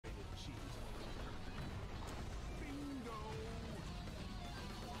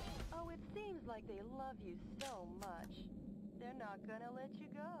like they love you so much. They're not gonna let you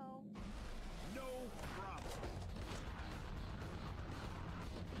go. No problem.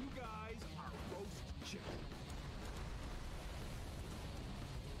 You guys are roast chicken.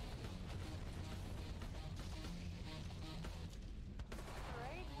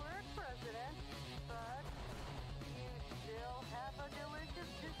 Great work, President. But you still have a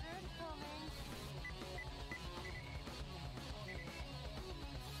delicious dessert coming.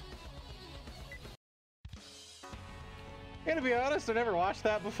 Gonna be honest, I never watched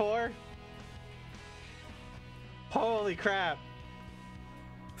that before. Holy crap!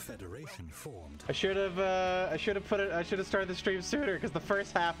 Federation formed. I should have started the stream sooner because the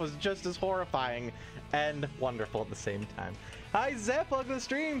first half was just as horrifying and wonderful at the same time. Hi Zep, welcome to the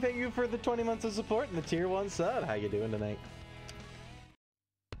stream. Thank you for the 20 months of support and the tier 1 sub. How you doing tonight?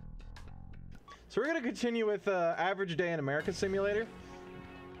 So we're gonna continue with Average Day in America Simulator.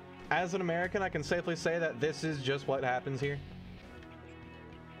 As an American, I can safely say that this is just what happens here.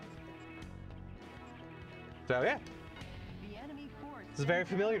 So yeah, this is very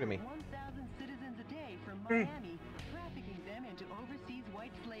familiar to me. 1,000 citizens a day from Miami, trafficking them into overseas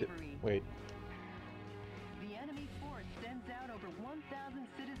white slavery. Wait. The enemy force sends out over 1,000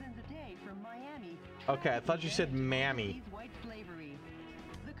 citizens a day from Miami. Okay, I thought you said mammy. White slavery.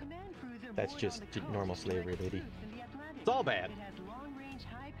 The command cruiser That's moored just on the coast normal slavery, directs lady. troops in the Atlantic. It's all bad. It has long-range,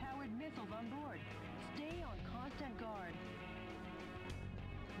 high-powered missiles on board. Stay on constant guard.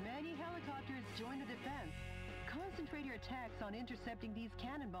 Many helicopters join the defense. Concentrate your attacks on intercepting these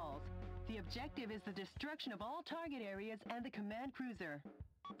cannonballs. The objective is the destruction of all target areas and the command cruiser.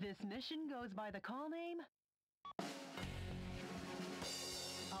 This mission goes by the call name...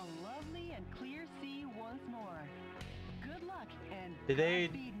 A lovely and clear sea once more. Good luck and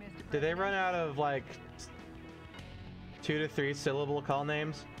Did they run out of like 2 to 3 syllable call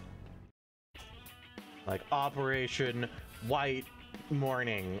names? Like Operation White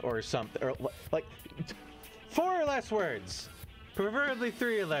Morning or something, or like 4 or less words, preferably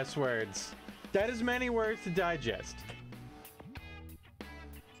 3 or less words. That is many words to digest.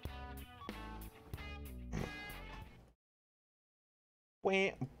 Wah,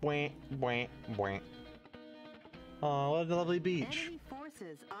 wah, wah, wah. Oh, what a lovely beach. Enemy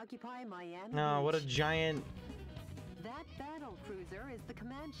forces occupy Miami No, what a Beach. giant... That battle cruiser is the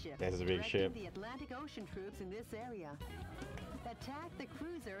command ship. This is a big directing ship. The Atlantic Ocean troops in this area. Attack the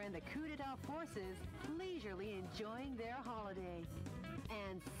cruiser and the coup d'etat forces, leisurely enjoying their holiday.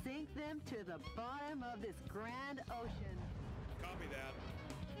 And sink them to the bottom of this grand ocean. Copy that.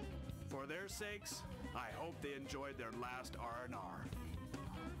 For their sakes, I hope they enjoyed their last R&R.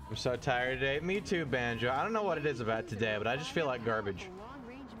 I'm so tired today. Me too, Banjo. I don't know what it is about today, but I just feel like garbage.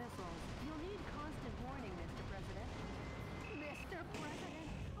 Long-range missiles. You'll need constant warning, Mr. President. Mr. President,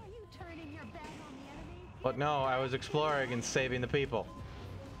 are you turning your back on the enemy? But no, I was exploring and saving the people.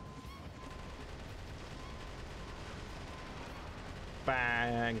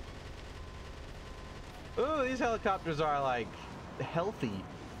 Bang. Ooh, these helicopters are like healthy.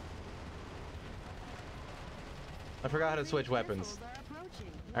 I forgot how to switch weapons.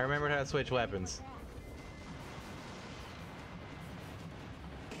 I remembered how to switch weapons.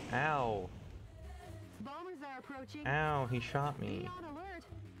 Ow. Bombers are approaching. Ow, he shot me. Be on alert.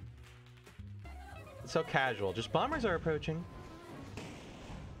 It's so casual. Just bombers are approaching. The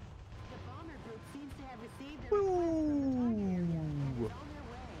bomber group seems to have received their request from the target area and is on their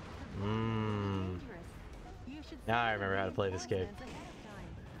way. The bomber is dangerous. You should Now I send remember how to play this game. reinforcements ahead of time.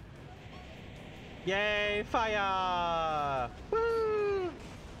 Yay, fire! Woo!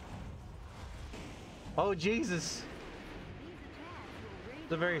 Oh, Jesus.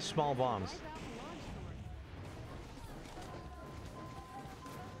 They're very small bombs.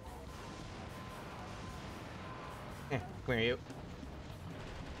 Come here, you.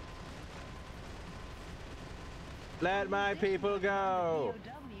 Let my people go!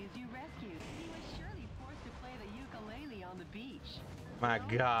 You rescued. He was surely forced to play the ukulele on the beach. My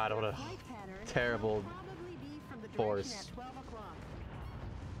God, what a Flight pattern terrible will probably be from the direction force. at 12 o'clock.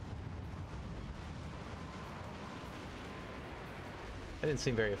 That didn't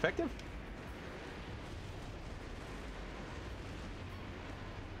seem very effective.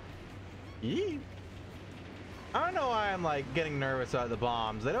 Yee. I don't know why I'm like getting nervous about the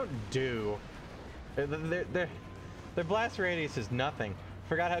bombs. They don't do. Their blast radius is nothing.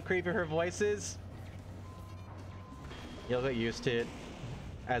 Forgot how creepy her voice is? You'll get used to it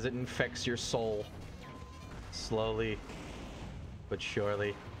as it infects your soul. Slowly, but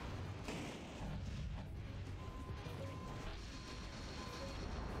surely.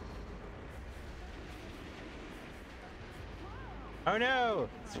 Oh no!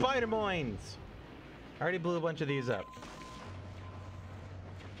 Spider-Moins! I already blew a bunch of these up.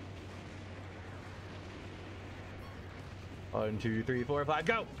 One, two, three, four, five,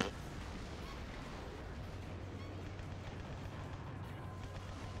 go!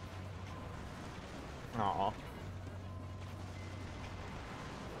 Aw.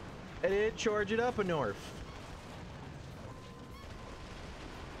 I did charge it up a North.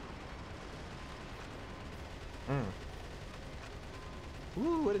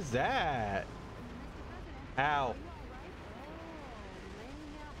 Ooh, what is that? Ow.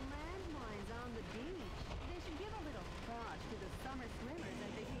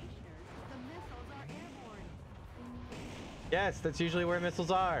 Yes, that's usually where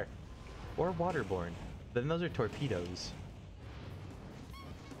missiles are. Or waterborne. Then those are torpedoes.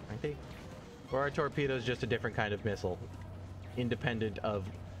 Aren't they? Or are torpedoes just a different kind of missile? Independent of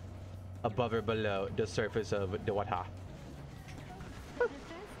above or below the surface of the water.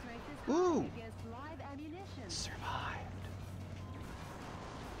 Ooh! Survived.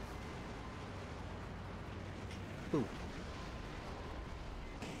 Ooh.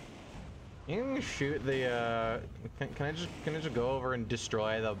 You can shoot the can I just go over and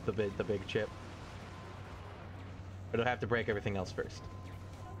destroy the big chip? But it'll have to break everything else first.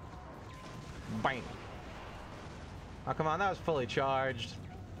 Bang. Oh, come on, that was fully charged.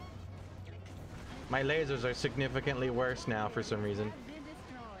 My lasers are significantly worse now for some reason.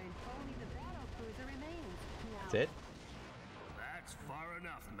 That's it? That's far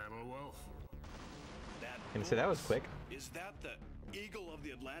enough, Metal Wolf. Can I say that was quick? Is that the Eagle of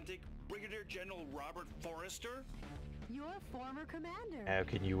the Atlantic, Brigadier General Robert Forrester? Your former commander. How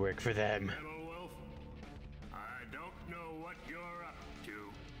can you work for them? Metal Wolf, I don't know what you're up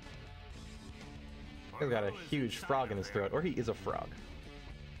to. He's got a huge frog in his throat, or he is a frog.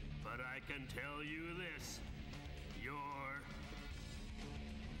 But I can tell you this. You're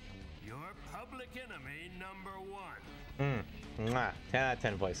public enemy #1. Mwah. 10 out of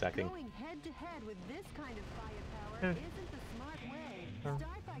 10 voice acting. Going head to head with this kind of firepower isn't the smart way.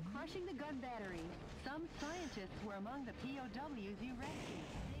 Start by crushing the gun battery. Some scientists were among the POWs you rescued.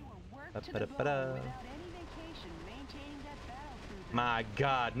 They were worked to the bone without any vacation maintaining that battle cruiser. My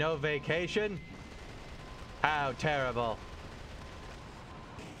God, no vacation? How terrible.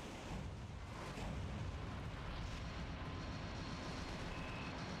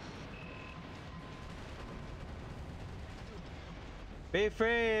 Be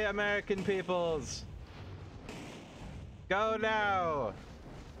free, American peoples! Go now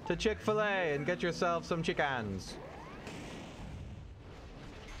to Chick-fil-A and get yourself some chickens.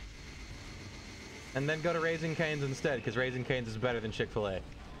 And then go to Raising Cane's instead, because Raising Cane's is better than Chick-fil-A.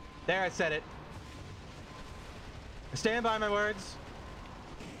 There, I said it. I stand by my words.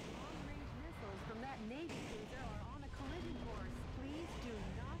 Long-range missiles from that Navy cruiser are on a collision course. Please do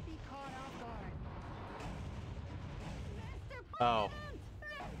not be caught off guard. Mr. Oh.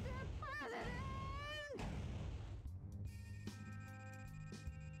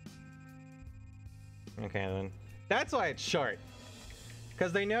 Okay then. That's why it's short.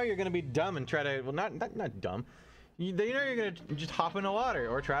 Because they know you're gonna be dumb and try to, well, not dumb. They know you're gonna just hop in the water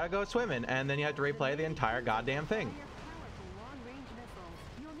or try to go swimming, and then you have to replay the entire goddamn thing.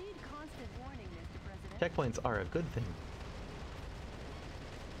 Checkpoints are a good thing.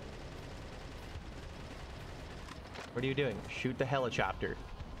 What are you doing? Shoot the helicopter.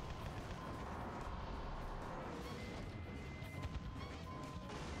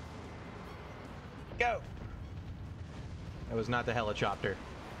 Go! That was not the helicopter.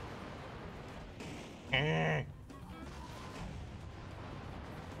 The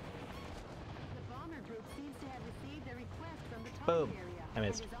bomber group seems to have received a request from the target Boom. area. I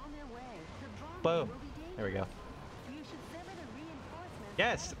missed. It is on their way. The Boom. bombing will be There we go. dangerous. You should sever the reinforcements.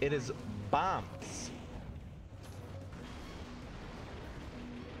 Yes, it is bombs.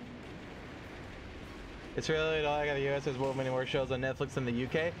 It's really like the US has way many more shows on Netflix than the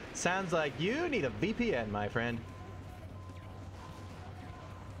UK. Sounds like you need a VPN, my friend.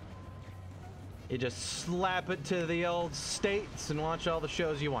 You just slap it to the old states and watch all the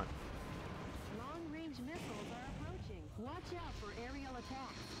shows you want. Long-range missiles are approaching. Watch out for aerial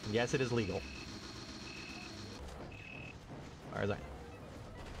attacks. Yes, it is legal. Where is I?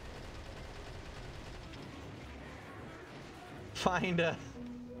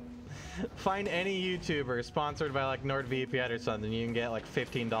 Find any YouTuber sponsored by like NordVPN or something. You can get like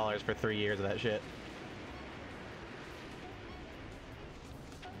 $15 for 3 years of that shit.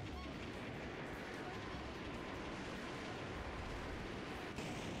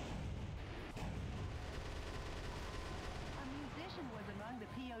 A musician was among the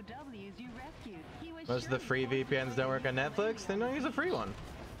POWs you rescued. He was Most of the free VPNs don't work on Netflix, then don't use a free one.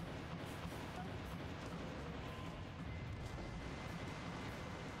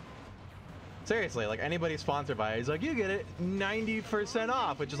 Seriously, like anybody sponsored by it, he's like, you get it 90%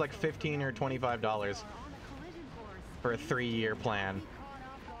 off, which is like $15 or $25 for a 3-year plan.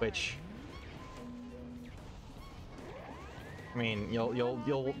 Which, I mean,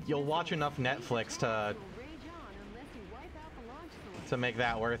 you'll watch enough Netflix to make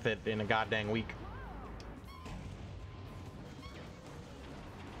that worth it in a goddamn week.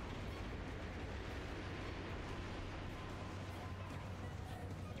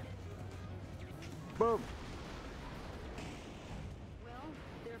 Boom. Well,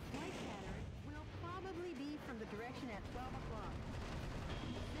 their flight pattern will probably be from the direction at 12 o'clock.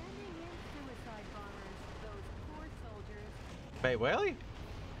 Sending in suicide bombers, those poor soldiers. Wait, really?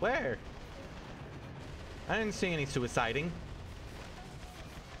 Where? I didn't see any suiciding.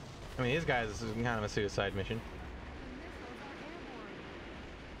 I mean, these guys, this is kind of a suicide mission. The missiles are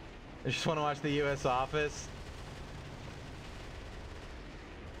airborne. I just want to watch the U.S. Office.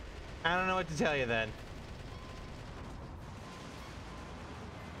 I don't know what to tell you then.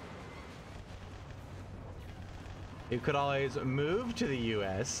 You could always move to the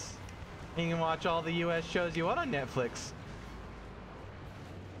U.S. and you can watch all the U.S. shows you want on Netflix.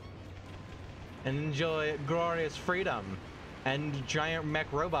 And enjoy glorious freedom and giant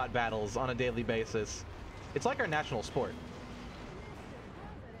mech robot battles on a daily basis. It's like our national sport.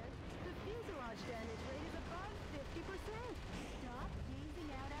 The fuselage damage rate is above 50%. Stop gazing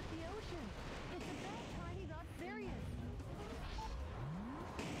out at the ocean. It's about time he got serious.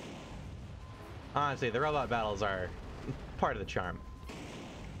 Honestly, the robot battles are part of the charm.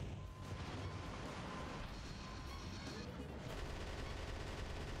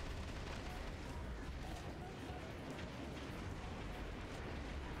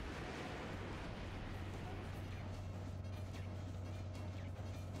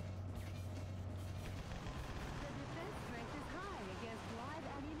 The defense strength is high against live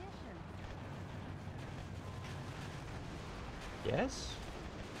ammunition. Yes?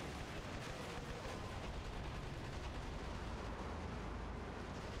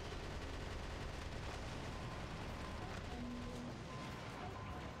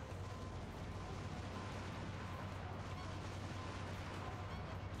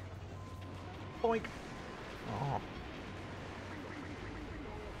 Boink. Oh.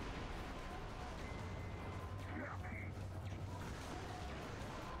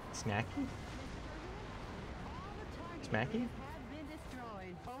 Snacky? All the targets Smacky? have been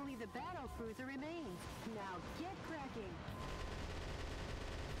destroyed. Only the battle cruiser remains. Now get cracking.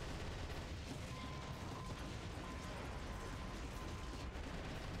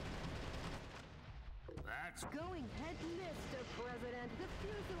 That's Going head Mr. President. The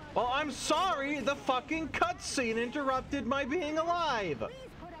fuselage. Well, I'm sorry, the fucking cutscene interrupted my being alive. Please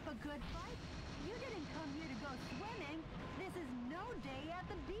put up a good fight. You didn't come here to go swimming. This is no day at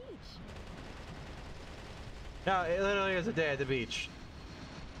the beach. No, it literally is a day at the beach.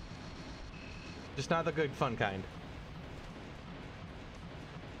 Just not the good fun kind.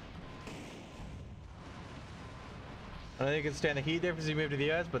 I know you can stand the heat difference if you move to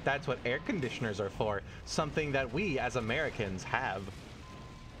the US, but that's what air conditioners are for. Something that we as Americans have.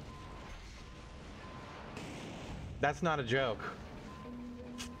 That's not a joke.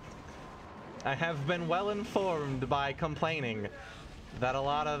 I have been well informed by complaining that a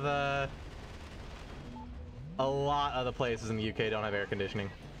lot of the places in the UK don't have air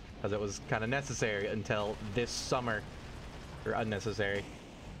conditioning, because it was kind of necessary until this summer, or unnecessary.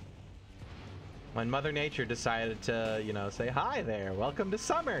 When Mother Nature decided to, you know, say, hi there, welcome to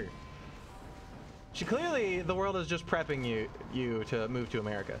summer. The world is just prepping you to move to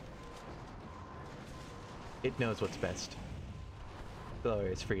America. It knows what's best.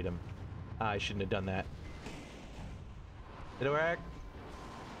 Glorious freedom. I shouldn't have done that. Did it work?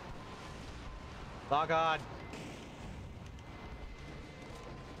 Log on.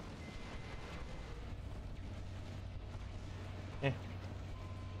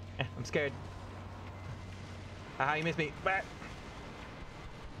 I'm scared. You missed me. Bah.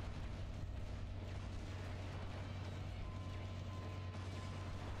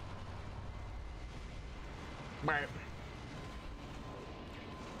 Bah.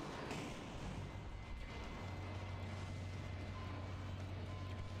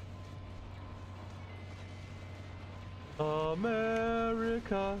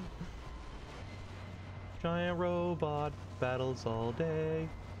 America. Giant robot battles all day.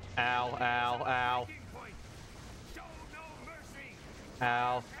 Ow, ow, ow. Show no mercy.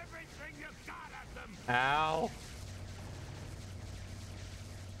 Ow. Everything you got at them. Ow.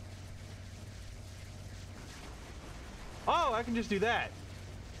 Oh, I can just do that.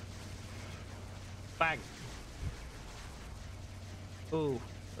 Bang. Ooh,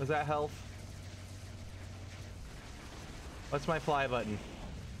 was that health? What's my fly button?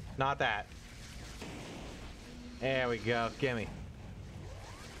 Not that. There we go. Gimme.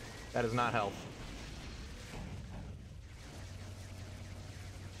 That is not health.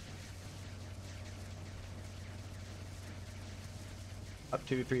 Up,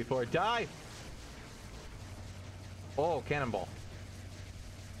 2, 3, 4. Die! Oh, cannonball.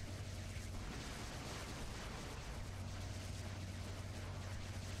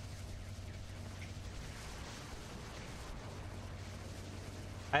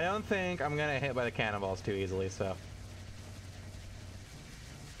 I don't think I'm gonna hit by the cannonballs too easily, so.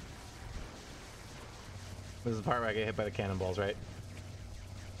 This is the part where I get hit by the cannonballs, right?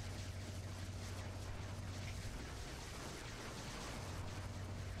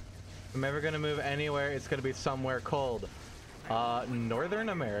 If I'm ever gonna move anywhere, it's gonna be somewhere cold. Northern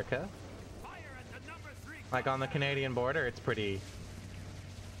America. Like on the Canadian border, it's pretty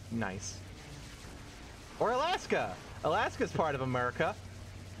nice. Or Alaska! Alaska's part of America.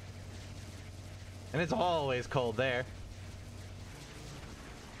 And it's always cold there.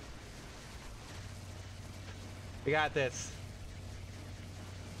 We got this.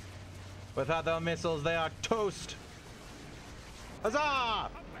 Without those missiles, they are toast. Huzzah!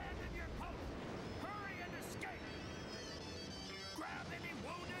 Abandon your post. Hurry and escape. Grab any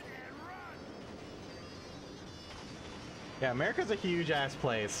wounded and run. Yeah, America's a huge ass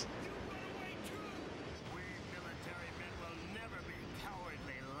place. We military men will never be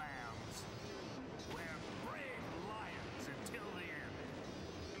cowardly lambs. We're brave lions until the end.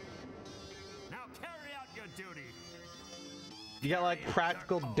 Now carry out your duty. You got like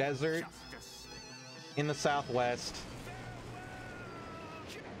practical desert Justice. in the Southwest.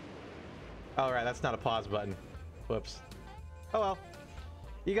 Oh, right, that's not a pause button. Whoops. Oh well.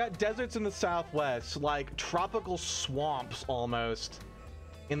 You got deserts in the Southwest, like tropical swamps almost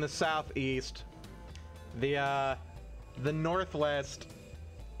in the Southeast. The Northwest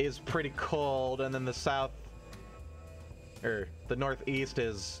is pretty cold, and then the Northeast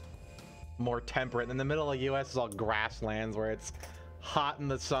is more temperate. And the middle of the U.S. is all grasslands where it's hot in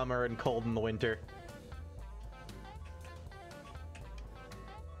the summer and cold in the winter.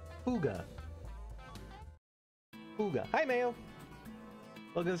 Ooga. Ooga. Hi, Mayo.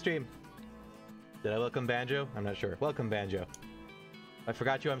 Welcome to the stream. Did I welcome Banjo? I'm not sure. Welcome, Banjo. I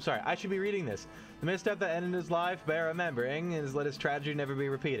forgot you. I'm sorry. I should be reading this. The misstep that ended his life, bear remembering, is let his tragedy never be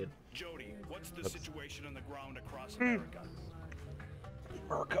repeated. Jody, what's the situation on the ground across America?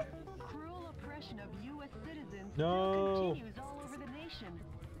 America. Cruel oppression of U.S. citizens No. still continues all over the nation.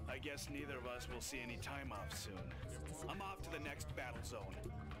 I guess neither of us will see any time off soon. I'm off to the next battle zone.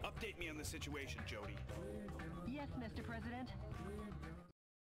 Update me on the situation, Jody. Yes, Mr. President.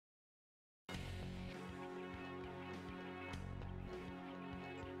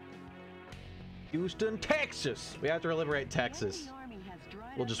 Houston, Texas. We have to liberate Texas. The Army has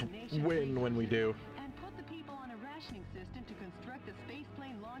dried We'll up just the nation's win when we do. and put the people on a rationing system to construct a space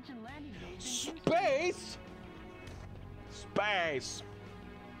plane launch and landing base in Houston. Space! Space!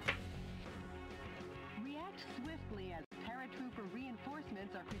 React swiftly as paratrooper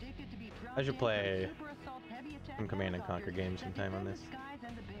reinforcements are predicted to be dropped I should in play from Super Assault heavy attack some Command and Conquer helicopters games that sometime on defend this. the skies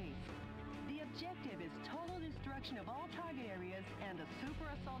and the base. The objective is total destruction of all target areas and a Super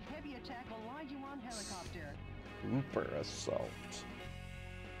Assault heavy attack Olajuwon helicopter. Super Assault.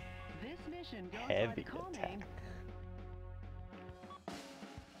 This mission goes Heavy by the code attack. name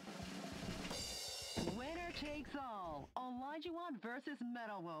Winner takes all. Olajuwon versus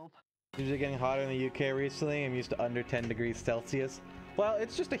Metal Wolf. Is it getting hotter in the UK recently? I'm used to under 10 degrees Celsius. Well,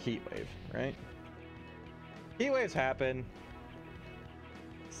 it's just a heat wave, right? Heat waves happen.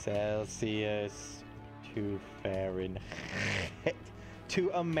 Celsius to Fahrenheit to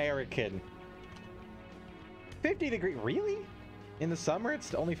American. 50 degree, really? In the summer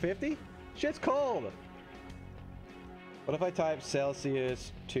it's only 50? Shit's cold. What if I type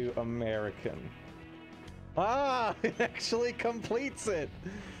Celsius to American? Ah, it actually completes it.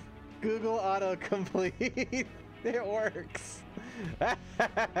 Google autocomplete. It works.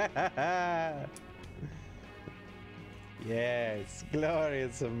 Yes,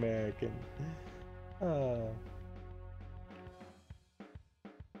 glorious American. Oh.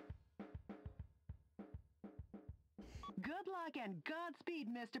 Good luck and Godspeed,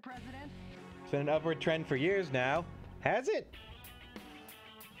 Mr. President. It's been an upward trend for years now. Has it?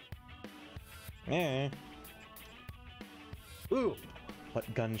 Eh. Ooh.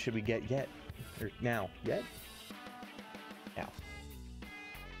 What gun should we get yet? Or now? Yet? Now.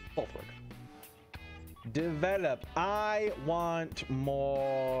 Both work. Develop. I want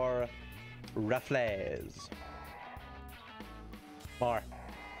more rifles. More.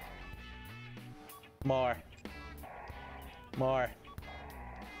 More. More.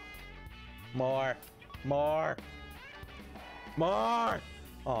 More. More. More.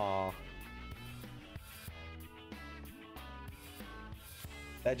 Aw.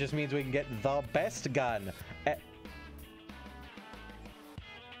 That just means we can get the best gun.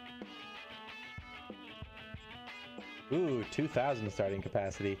 Ooh, 2,000 starting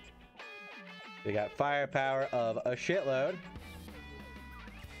capacity. We got firepower of a shitload.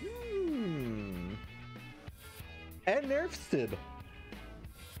 And nerfsted.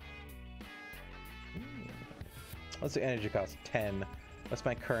 What's the energy cost? 10. What's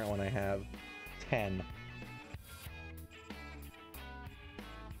my current one I have? 10.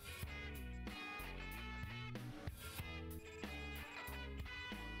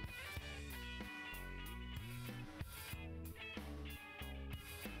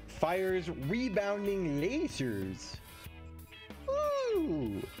 Fires rebounding lasers.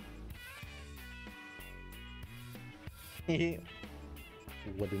 Ooh.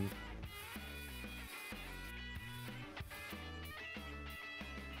 Wooden.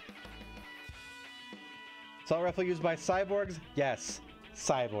 Assault rifle used by cyborgs? Yes,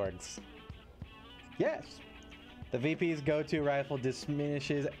 cyborgs. Yes. The VP's go-to rifle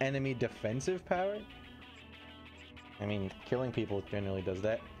diminishes enemy defensive power? I mean, killing people generally does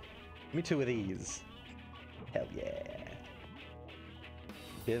that. Give me 2 of these. Hell yeah.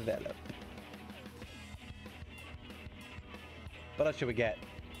 Develop. What else should we get?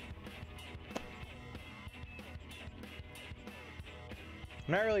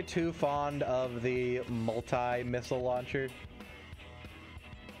 I'm not really too fond of the multi-missile launcher.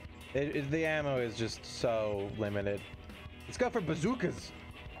 The ammo is just so limited. Let's go for bazookas.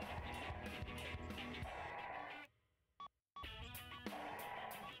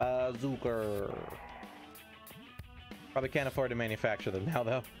 Bazooka. Probably can't afford to manufacture them now,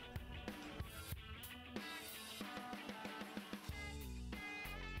 though.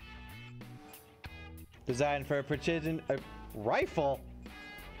 Designed for a precision rifle.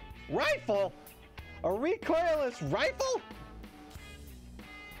 Rifle? A recoilless rifle?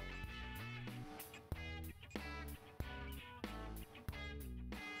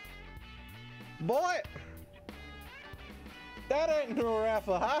 Boy, that ain't no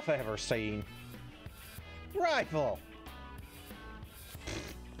rifle I've ever seen. Rifle.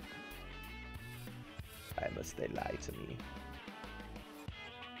 Why must they lie to me?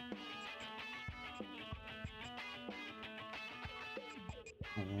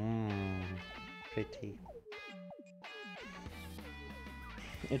 Pity.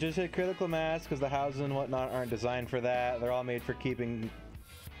 It just hit critical mass because the houses and whatnot aren't designed for that. They're all made for keeping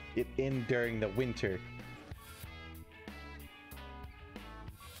it in during the winter.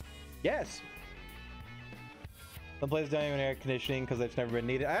 Yes. Some places don't even have air conditioning because it's never been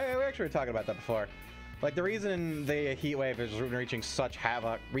needed. We actually were talking about that before. Like, the reason the heat wave is wreaking such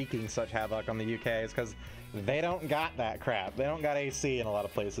havoc on the UK is because they don't got that crap. They don't got AC in a lot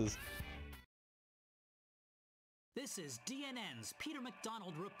of places. This is DNN's Peter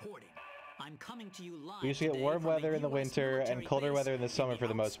McDonald reporting. I'm coming to you live. We used to get warm weather in the winter and colder weather in the summer for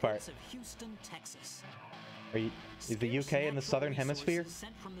the most part. Of Houston, Texas. Is the UK in the southern hemisphere?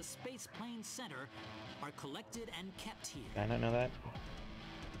 Sent from the Space Plane Center are collected and kept here. I don't know that.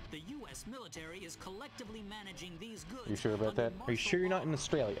 The U.S. military is collectively managing these goods. You sure about that? Are you sure you're not in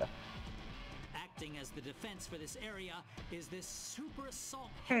Australia? Acting as the defense for this area is this Super Assault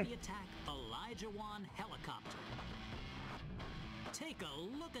Heavy Attack Elijah Wan helicopter. Take a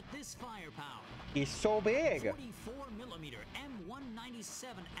look at this firepower. He's so big. 44mm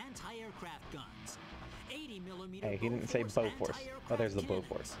M197 anti-aircraft guns. 80mm Hey, he didn't say Bofors. Oh, there's the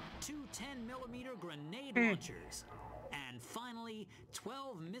Bofors. Two 10mm grenade launchers. And finally,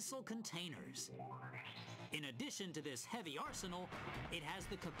 12 missile containers. In addition to this heavy arsenal, it has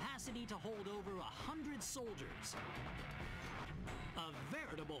the capacity to hold over 100 soldiers. A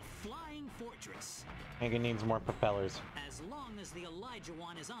veritable flying fortress. I think it needs more propellers. As long as the Elijah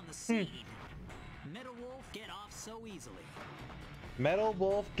One is on the scene, Metal Wolf get off so easily. Metal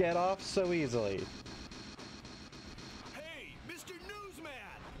Wolf get off so easily. Hey, Mr. Newsman!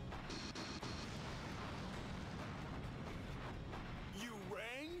 You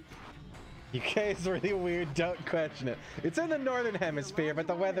rang? UK is really weird, don't question it. It's in the northern hemisphere, but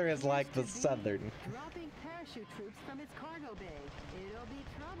the weather is like the southern. Dropping parachute troops from its cargo bay. It'll be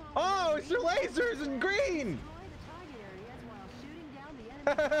trouble. Oh, it's your lasers in green! Destroy the target areas while shooting down the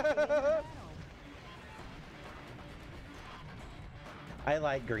enemy in battle. I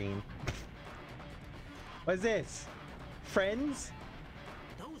like green. What's this? Friends?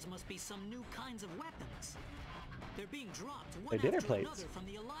 Those must be some new kinds of weapons. They're being dropped one They're dinner after plates. another from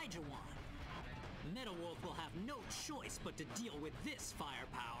the Elijah One. Metalwolf will have no choice but to deal with this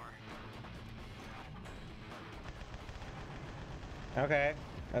firepower. Okay.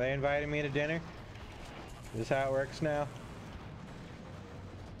 Are they inviting me to dinner? Is this how it works now?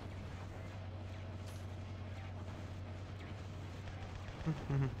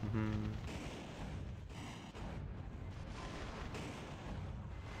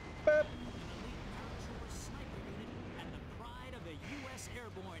 Boop. Sniper unit and the pride of the U.S.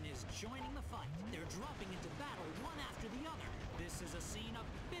 Airborne is joining the fight. They're dropping into battle one after the other. This is a scene of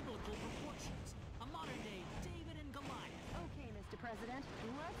biblical proportions. A modern-day David and Goliath. Okay, Mr. President,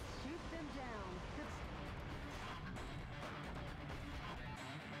 let's shoot them down.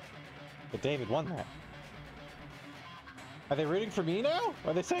 But David won that. Are they rooting for me now?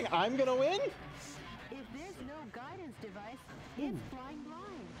 Are they saying I'm gonna win? If there's no guidance device, it's flying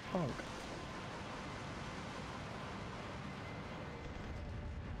blind. Oh.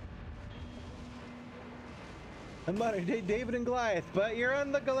 A modern day David and Goliath, but you're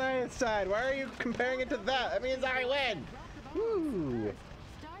on the Goliath side. Why are you comparing it to that? That means I win. Woo!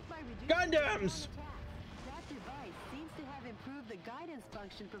 Start by reducing Gundams! the attack. That device seems to have improved the guidance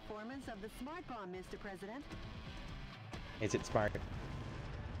function performance of the smart bomb, Mr. President. Is it smart?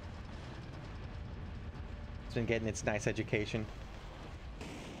 It's been getting its nice education.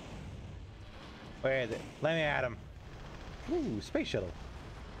 Where is it? Let me at him. Ooh, space shuttle.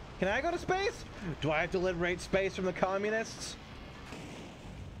 Can I go to space? Do I have to liberate space from the communists?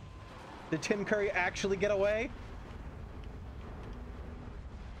 Did Tim Curry actually get away?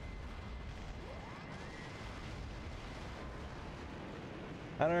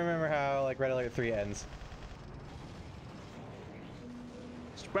 I don't remember how like Red Alert 3 ends.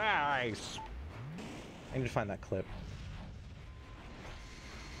 Space! I need to find that clip.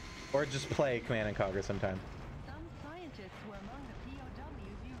 Or just play Command and Conquer sometime. Some scientists were among the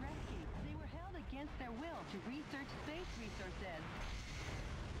POWs you rescued. They were held against their will to research space resources.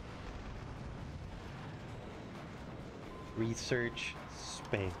 Research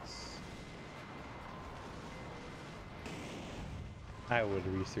space. I would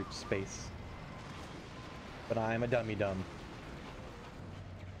research space. But I'm a dummy dumb.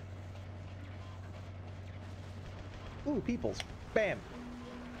 Ooh, peoples. Bam.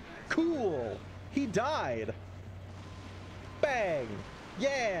 Cool. He died. Bang.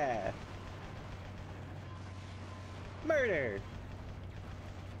 Yeah. Murder.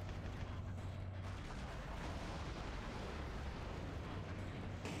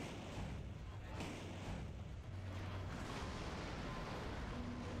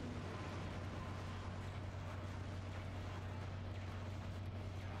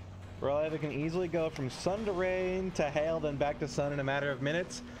 Reliable can easily go from sun to rain to hail, then back to sun in a matter of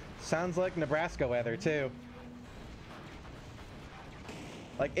minutes. Sounds like Nebraska weather, too.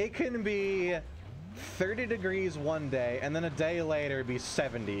 Like, it can be 30 degrees one day, and then a day later be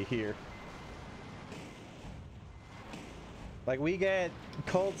 70 here. Like, we get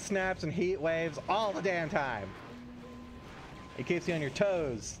cold snaps and heat waves all the damn time. It keeps you on your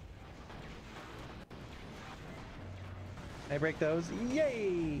toes. I break those.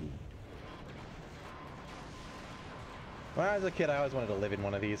 Yay! When I was a kid, I always wanted to live in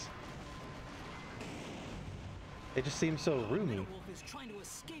one of these. It just seems so roomy. Metalwolf is trying to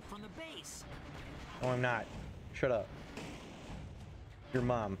escape from the base. Oh, I'm not. Shut up. Your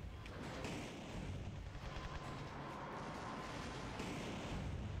mom.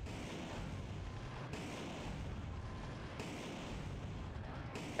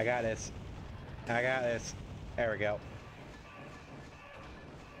 I got this. I got this. There we go.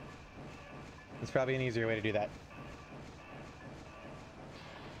 There's probably an easier way to do that.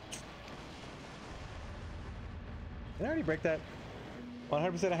 Did I already break that?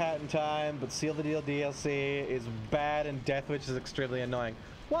 100% a hat in time, but Seal the Deal DLC is bad and Deathwitch is extremely annoying.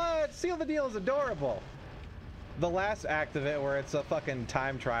 What? Seal the Deal is adorable. The last act of it where it's a fucking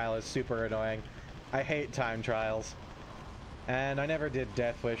time trial is super annoying. I hate time trials. And I never did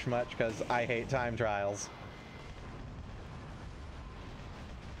Deathwish much because I hate time trials.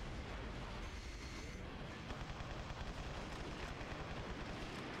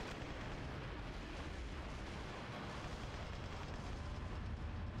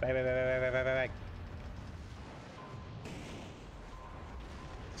 Back.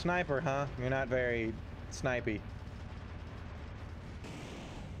 Sniper, huh? You're not very snipey.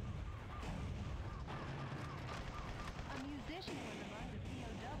 A musician was among the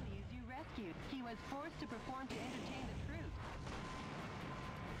POWs you rescued. He was forced to perform to entertain the troops.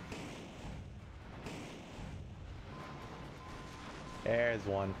 There's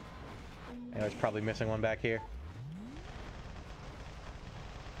one. I was probably missing one back here.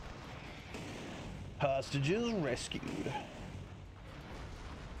 Hostages rescued.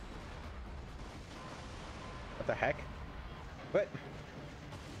 What the heck? What?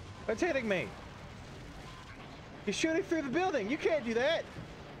 What's hitting me? He's shooting through the building. You can't do that.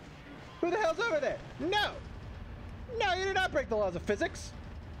 Who the hell's over there? No! No, you do not break the laws of physics.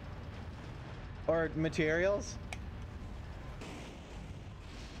 Or materials.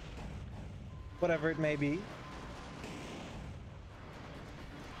 Whatever it may be.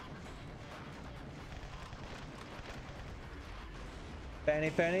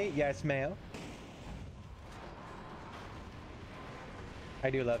 Fanny, yes, ma'am. I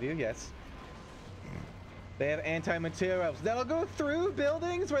do love you, yes. They have anti-materials that'll go through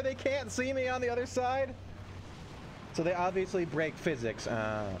buildings where they can't see me on the other side. So they obviously break physics.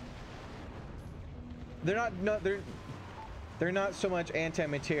 They're not so much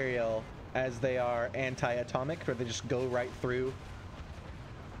anti-material as they are anti-atomic, where they just go right through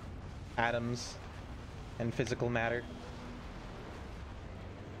atoms and physical matter.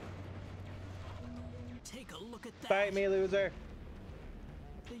 Take a look at that. Fight me, loser.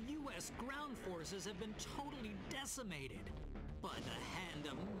 The U.S. ground forces have been totally decimated by the hand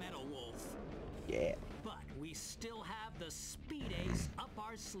of Metal Wolf. Yeah. But we still have the Speed Ace up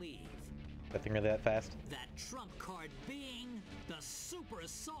our sleeve. Nothing really that fast. That trump card being the Super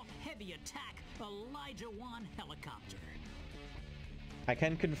Assault Heavy Attack Elijah 1 helicopter. I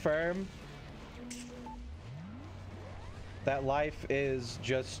can confirm that life is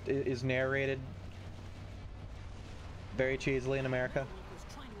narrated very cheesily in America. Was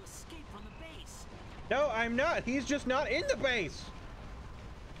trying to escape from the base. No, I'm not. He's just not in the base.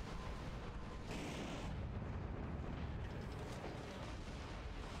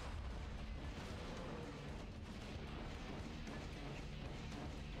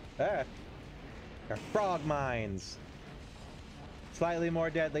 Ah. They're frog mines. Slightly more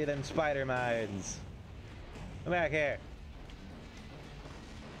deadly than spider mines. Come back here.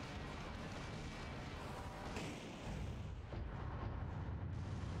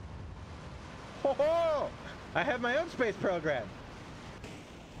 Ho ho! I have my own space program.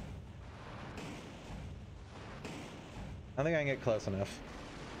 I think I can get close enough.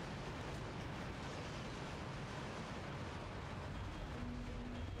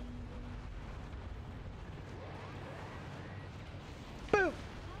 Boop!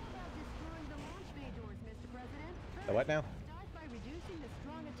 The what now?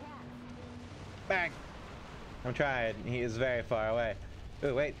 Bang! I'm trying. He is very far away.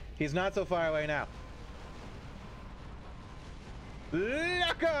 Oh wait, he's not so far away now.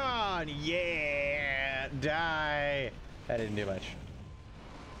 Lock on! Yeah! Die! That didn't do much.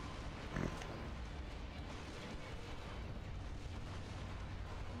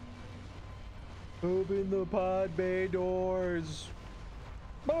 Open the pod bay doors.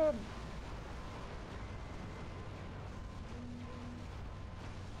 Boom!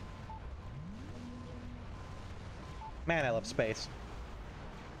 Man, I love space.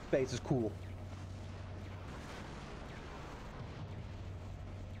 Space is cool.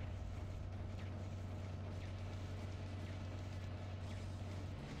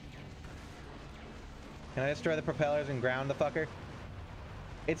 Can I destroy the propellers and ground the fucker?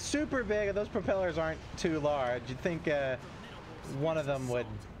 It's super big and those propellers aren't too large. You'd think one of them would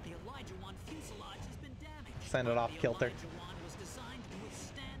The Elijah 1 fuselage has been damaged. send it off kilter. The Elijah 1 was designed to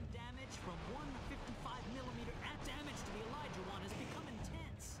withstand damage from 155mm. Damage to the Elijah 1 has become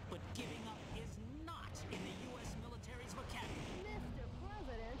intense, but giving up is not in the U.S. military's vocabulary. Mr.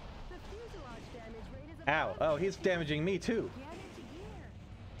 President, the fuselage damage rate is Ow. Oh, he's damaging me too. Get into gear.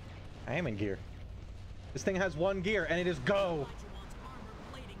 I am in gear. This thing has one gear and it is go. Elijah 1's armor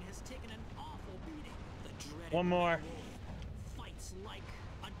plating has taken an awful beating. The dreaded One more. Wolf fights like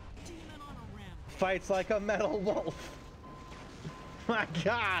a demon on a rampage. Fights like a metal wolf. My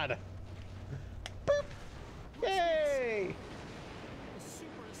god. Boop. Yay. The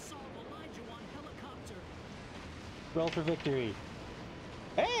Super Assault Elijah 1 helicopter. Roll for victory.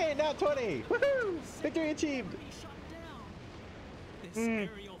 Hey, now 20. Woohoo! Victory achieved. Be shot down. This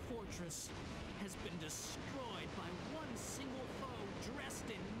aerial fortress has been destroyed by one single foe dressed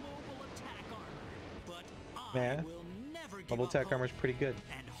in mobile attack armor. But I Yeah. will never give Mobile up attack hope, armor's pretty good.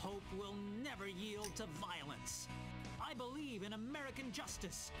 and hope will never yield to violence. I believe in American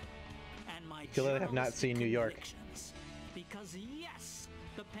justice and my Feel like I have not journalistic seen New York. convictions. Because yes,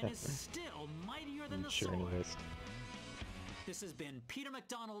 the pen is still mightier than the Sure, sword. anyways. This has been Peter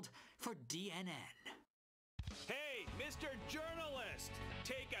McDonald for DNN. Hey, Mr. Journalist!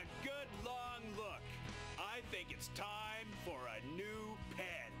 Take a good long look. I think it's time for a new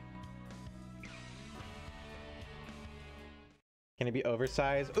pen. Can it be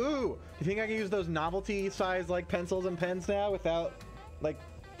oversized? Ooh! Do you think I can use those novelty size like pencils and pens now without like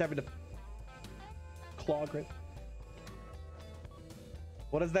having to claw grip?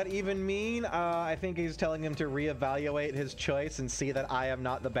 What does that even mean? I think he's telling him to reevaluate his choice and see that I am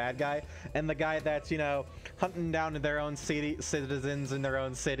not the bad guy. And the guy that's, you know, hunting down their own citizens in their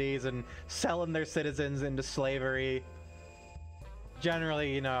own cities and selling their citizens into slavery.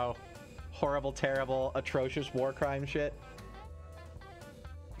 Generally, you know, horrible, terrible, atrocious war crime shit.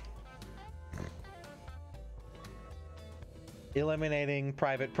 Eliminating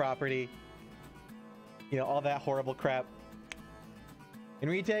private property. You know, all that horrible crap. In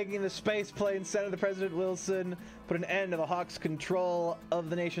retaking the space plane, Senator President Wilson put an end to the Hawks' control of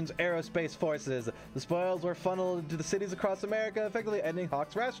the nation's aerospace forces. The spoils were funneled to the cities across America, effectively ending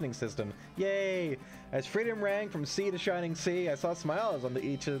Hawks' rationing system. Yay! As freedom rang from sea to shining sea, I saw smiles on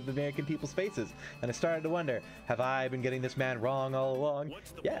each of the American people's faces, and I started to wonder, have I been getting this man wrong all along?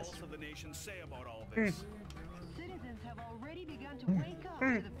 What's the Yes. pulse of the nation say about all this? Citizens have already begun to wake up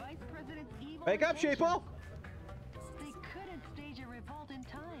to the Vice President's evil Wake up, intentions. sheeple! They couldn't stage a revolt in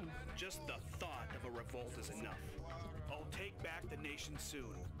time. Just the thought of a revolt is enough. I'll take back the nation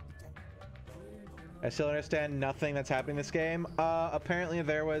soon. I still understand nothing that's happening in this game. Apparently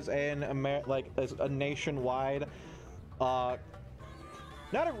there was a nationwide, not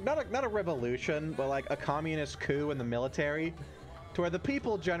a revolution, but like a communist coup in the military, to where the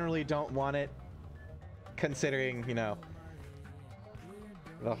people generally don't want it, considering, you know,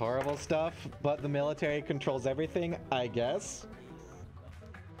 the horrible stuff, but the military controls everything, I guess.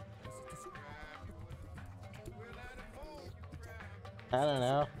 I don't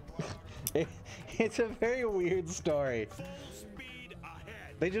know. It's a very weird story. Full speed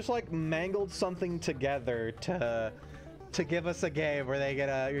ahead. They just like mangled something together to give us a game where you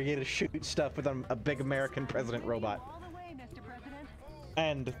get to shoot stuff with a big American president robot. All the way, Mr. President.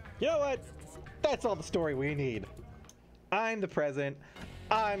 And you know what? That's all the story we need. I'm the president.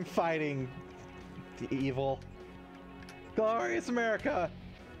 I'm fighting the evil. Glorious America!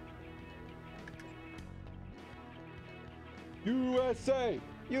 USA!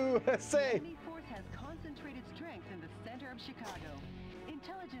 USA! The enemy force has concentrated strength in the center of Chicago.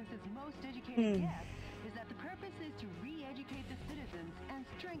 Intelligence's most educated guess is that the purpose is to re-educate the citizens and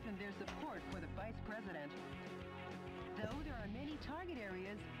strengthen their support for the Vice President. Though there are many target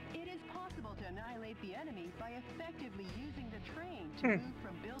areas, it is possible to annihilate the enemy by effectively using the train to move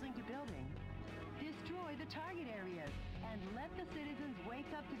from building to building. Destroy the target areas and let the citizens wake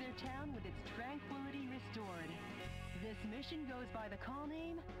up to their town with its tranquility restored. This mission goes by the call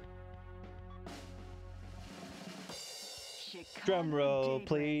name Chicago Drum roll,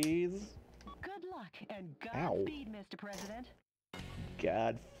 Gateway. please. Good luck and Ow. Godspeed, Mr. President.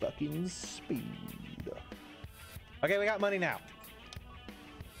 God fucking speed. Okay, we got money now.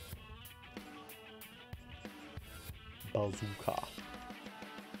 Bazooka.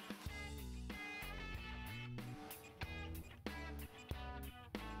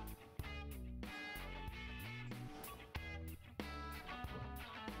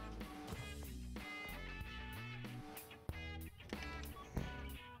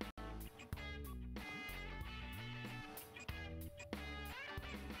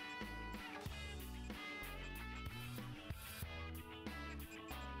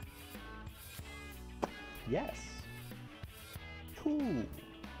 Yes. Two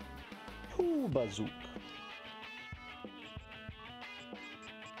bazooka.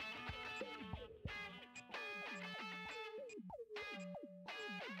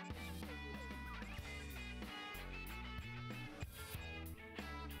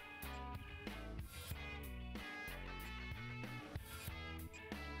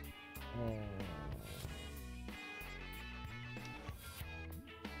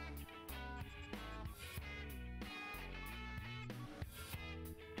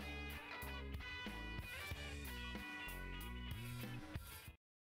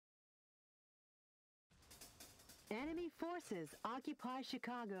 Enemy forces occupy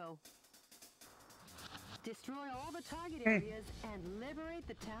Chicago. Destroy all the target areas and liberate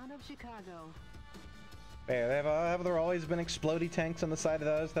the town of Chicago. Hey, have there always been explodey tanks on the side of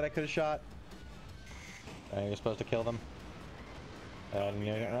those that I could have shot? You're supposed to kill them. Didn't you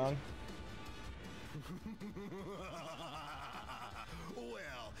get it wrong?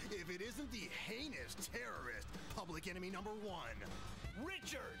 Well, if it isn't the heinous terrorist, public enemy number one,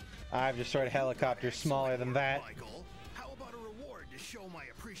 Richard! I've destroyed helicopters smaller than that. Michael, how about a reward to show my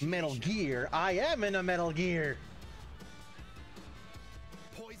appreciation? Metal Gear. I am in a Metal Gear.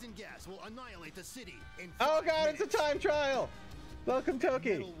 Poison gas will annihilate the city in Oh 5 god, it's a minutes. time trial. Welcome, Toki.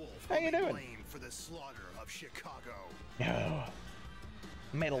 Metal Wolf How will you be doing? blamed for the slaughter of Chicago. No.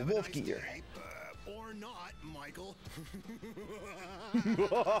 Metal Have a wolf nice gear. day, or not, Michael.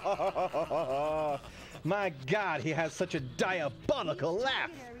 My God, he has such a diabolical Each laugh.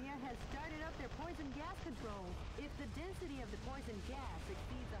 target area has started up their poison gas control. If the density of the poison gas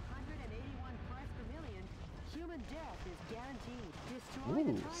exceeds 181 parts per million, human death is guaranteed. Destroy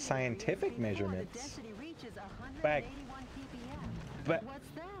the Ooh, target scientific areas before measurements. The density reaches 181 Back. ppm. But- What's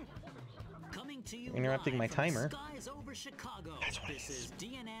that? Coming to you Interrupting live my from the timer. skies over Chicago. This is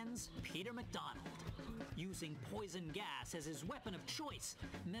DNN's Peter McDonald. Using poison gas as his weapon of choice,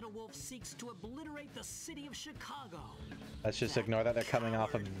 Metal Wolf seeks to obliterate the city of Chicago. Let's just ignore that they're coming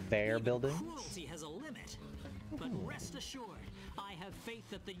off of their Even buildings. Cruelty has a limit. But rest assured, I have faith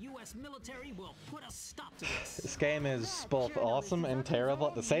that the U.S. military will put a stop to this. This game is both awesome and terrible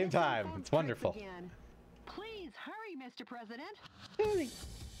at the same time. It's wonderful. Please hurry, Mr. President.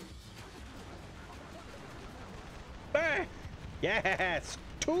 Ah, yes,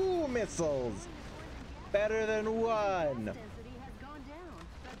 2 missiles. Better than 1. Density has gone down,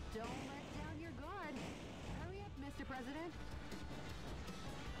 but don't let down your guard. Hurry up, Mr. President.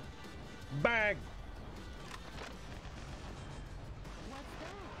 Bang. What's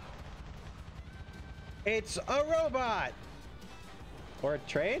that? It's a robot. Or a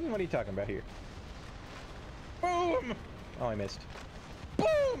train? What are you talking about here? Boom. Oh, I missed.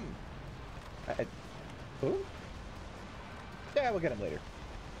 Boom. Boom? Yeah, we'll get him later.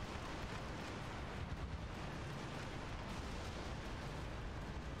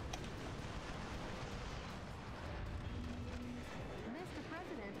 Mr.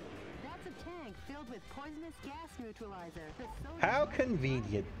 President, that's a tank filled with poisonous gas neutralizer. The soldiers How must have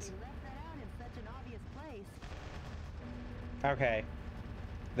convenient. left that out in such an obvious place. Okay.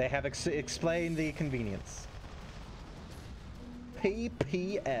 They have explained the convenience.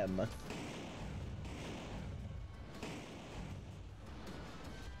 PPM.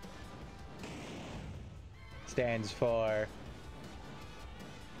 Stands for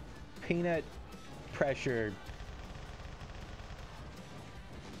peanut pressure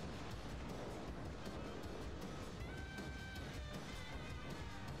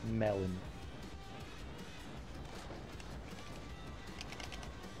melon.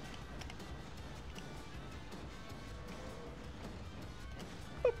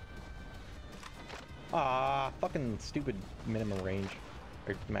 Ah, fucking stupid minimum range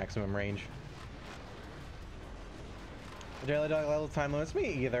or maximum range. Generally don't level time limits.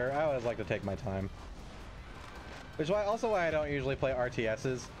 Me either. I always like to take my time. Which is also why I don't usually play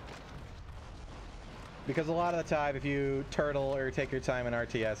RTSs. Because a lot of the time, if you turtle or take your time in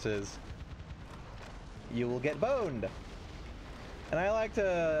RTSs, you will get boned. And I like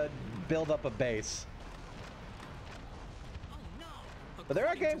to build up a base. Oh no! But there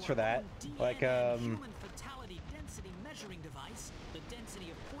are According games to for our that, own like, DNA human fatality density measuring device, the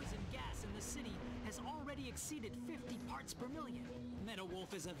density of poison gas in the city has already exceeded 50 parts per million. Metal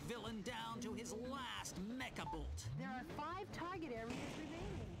Wolf is a villain down to his last mecha bolt. There are 5 target areas remaining.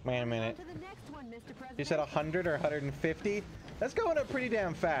 Wait a minute. On to the next one, Mr. President. You said 100 or 150? That's going up pretty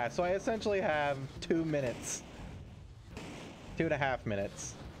damn fast, so I essentially have 2 minutes. 2.5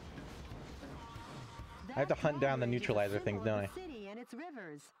 minutes. I have to hunt down the neutralizer things, don't I? City and its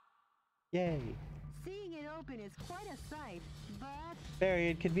rivers. Yay. Seeing it open is quite a sight, but Very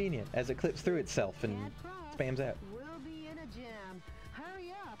inconvenient, as it clips through itself and can't cross. spams out. We'll be in a jam.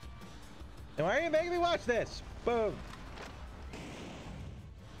 Hurry up. And why are you making me watch this? Boom.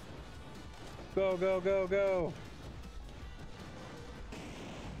 Go, go, go, go.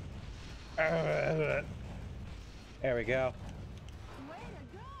 There we go. Way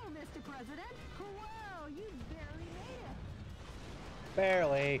to go, Mr. President. Wow, you barely made it.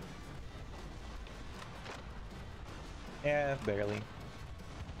 Barely. Yeah, barely.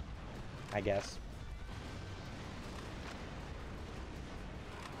 I guess.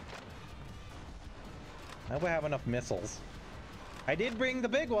 I hope I have enough missiles. I did bring the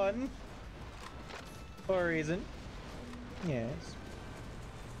big one. For a reason. Yes.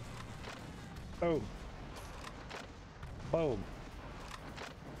 Boom. Boom.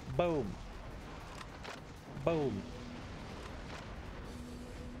 Boom. Boom.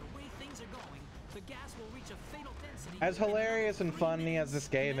 The way things are going, the gas will reach a fatal density. As in hilarious under and 3 funny minutes. as this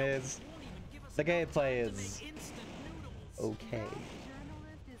game Metal is, Wolf won't even give us the enough gameplay time to is make instant noodles. okay.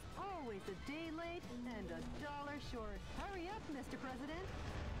 Journalist is always a day late and $1 short. Hurry up, Mr. President.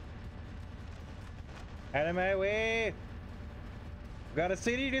 Out of my way! Got a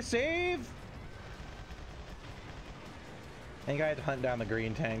city to save! I think I have to hunt down the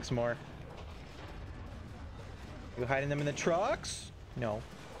green tanks more. You hiding them in the trucks? No.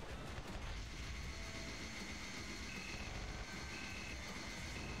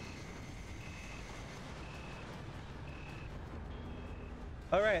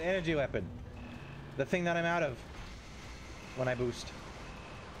 All right, energy weapon. The thing that I'm out of when I boost.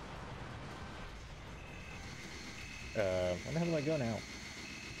 Where the hell do I go now?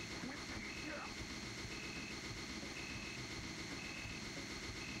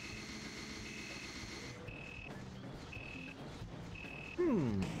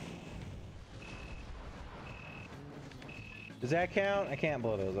 Does that count? I can't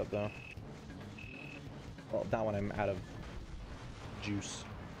blow those up though. Well, not when I'm out of juice.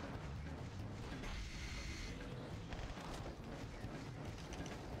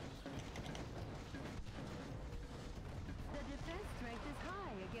 The defense strength is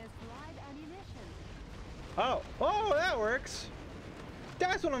high against live ammunition. Oh, that works.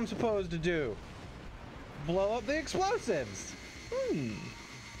 That's what I'm supposed to do. Blow up the explosives.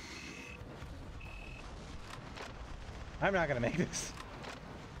 I'm not gonna make this.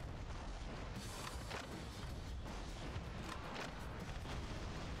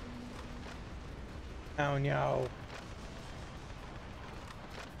 Oh no.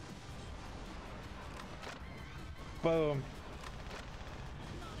 Boom.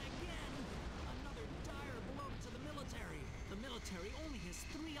 Not again! Another dire blow to the military. The military only has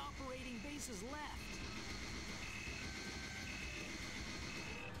 3 operating bases left.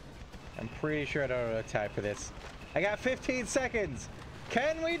 I'm pretty sure I don't have time for this. I got 15 seconds.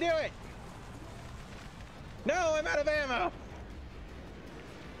 Can we do it? No, I'm out of ammo.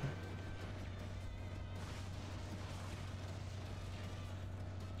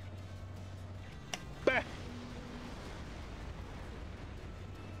 Bah.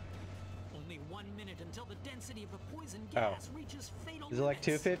 Only 1 minute until the density of the poison gas reaches fatal Is it like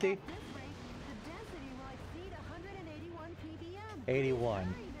limits. 250? At this rate, the density will exceed 181 ppm. 81.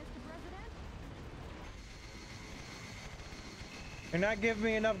 Hurry, Mr. President. You're not giving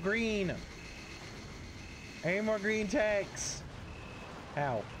me enough green. I need more green tanks.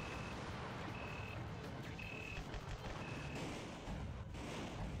 Ow.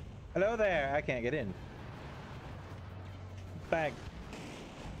 Hello there. I can't get in. Back.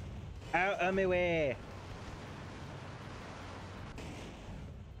 Out of my way.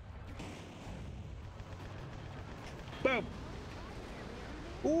 Boom.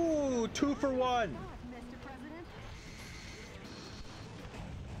 Ooh, 2 for 1. Mr. President.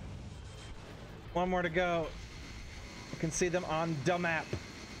 One more to go. You can see them on the map.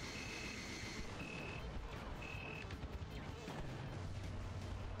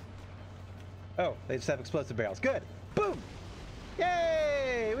 Oh, they just have explosive barrels. Good. Boom.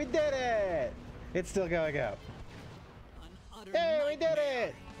 Yay! We did it. It's still going up. An utter Hey, we did nightmare.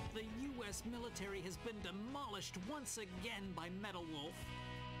 it! The U.S. military has been demolished once again by Metal Wolf.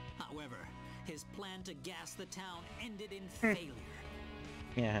 However, his plan to gas the town ended in failure.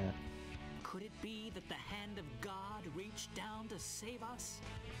 Yeah. Could it be that the hand of God reached down to save us?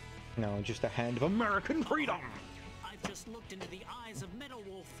 No, just a hand of American freedom. I've just looked into the eyes of Metal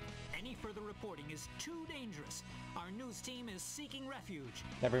Wolf. Any further reporting is too dangerous. Our news team is seeking refuge.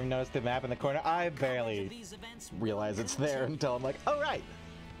 Never even noticed the map in the corner. I Coverage of barely these events realize will it's there continue. until I'm like, oh right,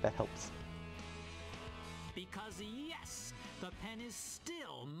 that helps. Because yes, the pen is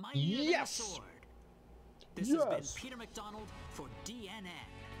still mightier than the Yes! sword. This has been Yes! Peter McDonald for DNN.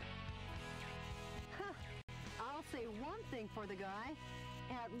 I'll say one thing for the guy.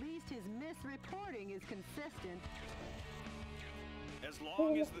 At least his misreporting is consistent. As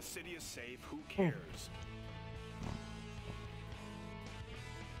long as the city is safe, who cares?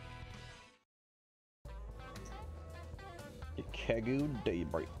 Kegu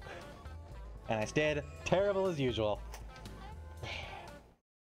Daybreak. And I stayed terrible as usual.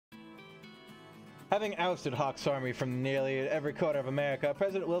 Having ousted Hawk's army from nearly every corner of America,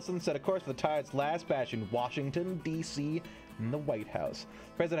 President Wilson set a course for the tide's last bash in Washington, D.C., in the White House.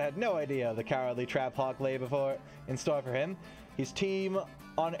 The president had no idea the cowardly trap Hawk lay in store for him. His team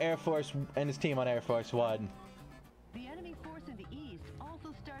on Air Force One. The enemy force in the east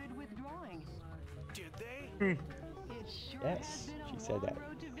also started withdrawing. Did they? It sure Yes, has been a she long said that.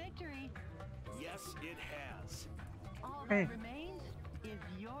 road to victory. Yes, it has. All that remains is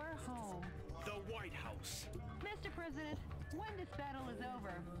your home. The White House. Mr. President, when this battle is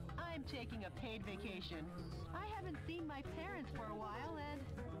over, I'm taking a paid vacation. I haven't seen my parents for a while, and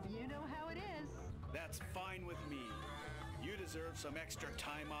you know how it is. That's fine with me. You deserve some extra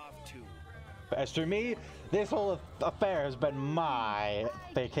time off too. As for me, this whole affair has been my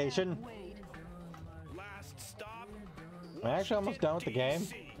vacation. Wait. Last stop. I'm actually almost done with the game.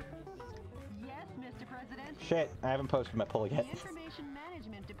 DC. Yes, Mr. President. Shit, I haven't posted my poll The yet. Information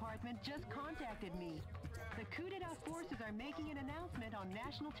Management Department just contacted me. The coup d'etat forces are making an announcement on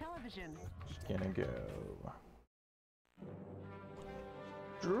national television. Just gonna go.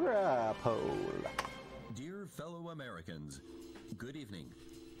 Drop hole. Dear fellow Americans, good evening.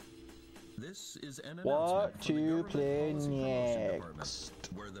 This is an What announcement from the to Government play Policy Promotion Department, next?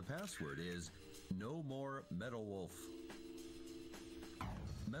 where the password is no more Metal Wolf.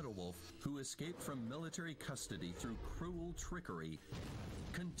 Metal Wolf, who escaped from military custody through cruel trickery,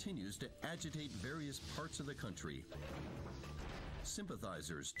 continues to agitate various parts of the country.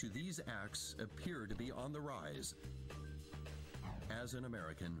 Sympathizers to these acts appear to be on the rise. As an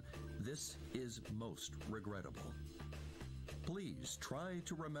American, this is most regrettable. Please try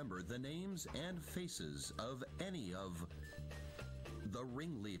to remember the names and faces of any of the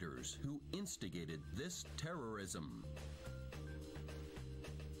ringleaders who instigated this terrorism.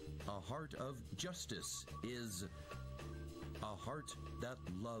 A heart of justice is a heart that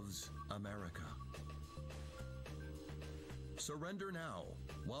loves America. Surrender now,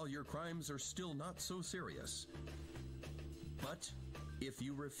 while your crimes are still not so serious. But if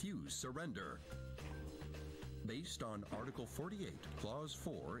you refuse surrender, based on Article 48, Clause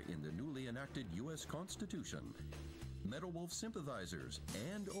 4 in the newly enacted U.S. Constitution, Metal Wolf sympathizers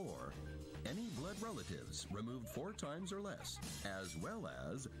and/or any blood relatives removed 4 times or less, as well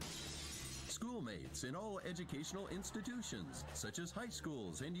as schoolmates in all educational institutions, such as high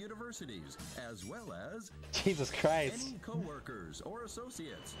schools and universities, as well as Jesus Christ. any co-workers or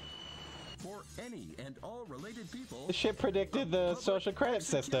associates. For any and all related people, This shit predicted a the public social credit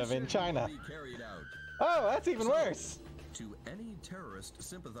system in execution China. will be carried out. Oh, that's even So, worse. To any terrorist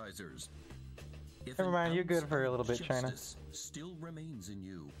sympathizers, if Never an mind, you're good ounce for a of little bit, China. justice still remains in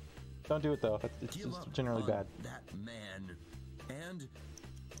you, Don't do it though. It's give just up generally on bad. that man and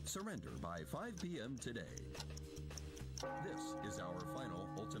surrender by 5 p.m. today. This is our final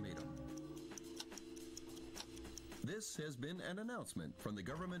ultimatum. This has been an announcement from the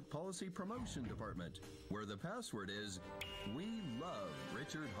Government Policy Promotion Department, where the password is We Love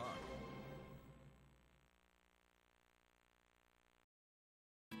Richard Hawk.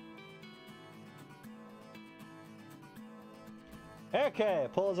 Okay,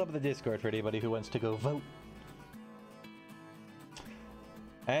 pull us up in the Discord for anybody who wants to go vote.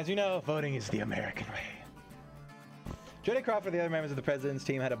 As you know, voting is the American way. Jody Crawford and the other members of the president's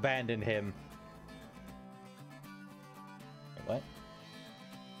team had abandoned him. Wait, what?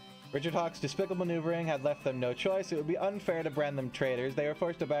 Richard Hawk's despicable maneuvering had left them no choice. It would be unfair to brand them traitors. They were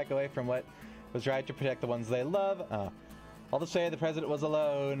forced to back away from what was right to protect the ones they love. All to say, the president was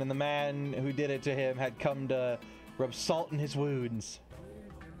alone, and the man who did it to him had come to rub salt in his wounds.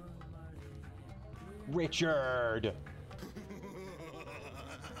 Richard!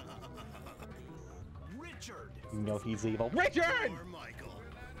 Richard! You know he's evil. Richard! Or Michael.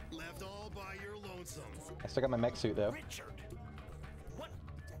 Left all by your lonesome. I still got my mech suit though. Richard!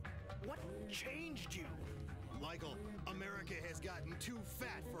 What changed you? Michael, America has gotten too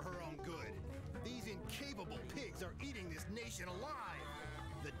fat for her own good. These incapable pigs are eating this nation alive.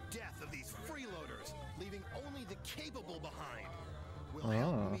 The death of these freeloaders, leaving only the capable behind, will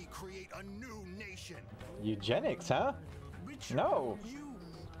help me create a new nation. Eugenics, huh? Richard, No.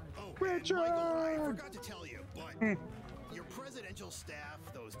 Oh, Richard! and Michael, I forgot to tell you, but your presidential staff,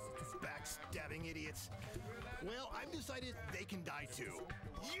 those backstabbing idiots, well, I've decided they can die too.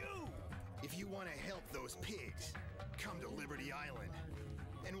 You! If you want to help those pigs, come to Liberty Island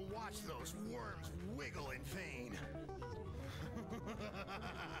and watch those worms wiggle in vain.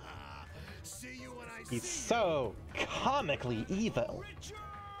 See you when I He's see so comically evil.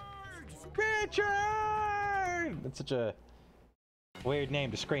 Richard! It's such a weird name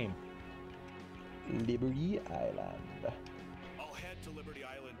to scream. Liberty Island. I'll head to Liberty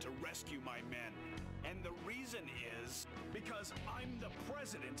Island to rescue my men. And the reason is because I'm the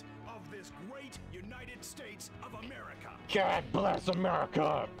president of this great United States of America. God bless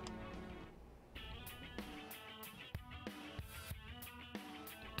America!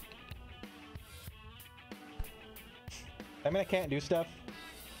 I mean, I can't do stuff.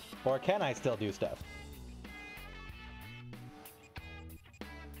 Or can I still do stuff?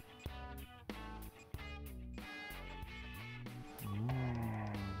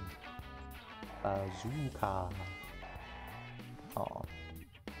 Bazooka. Oh.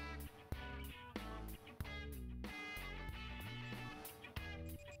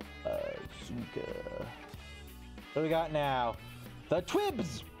 Bazooka. What do we got now? The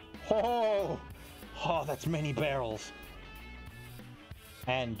Twibs! Oh! Oh, that's many barrels.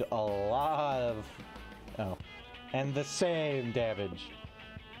 And a lot of... Oh. And the same damage.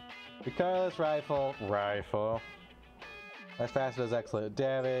 Because rifle. As fast as excellent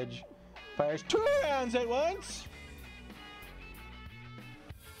damage. Fires 2 rounds at once!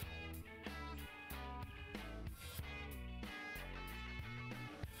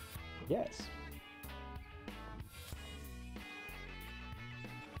 Yes.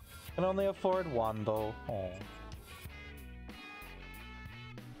 Can only afford one though. Oh.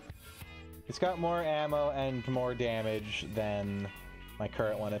 It's got more ammo and more damage than my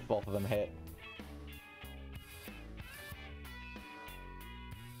current one if both of them hit.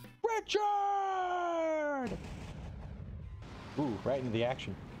 Richard! Ooh, right into the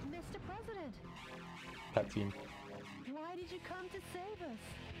action. Mr. President, Cutscene. why did you come to save us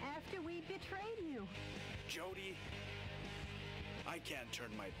after we betrayed you? Jody, I can't turn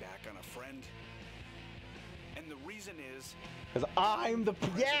my back on a friend. And the reason is, Because I'm the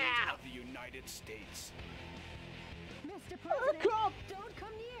President yeah! of the United States. Mr. President, Come! don't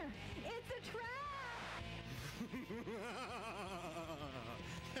come near. It's a trap.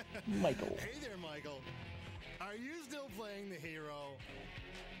 Michael. Hey there, Michael. Are you still playing the hero?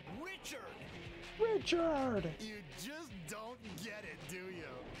 Richard! Richard! You just don't get it, do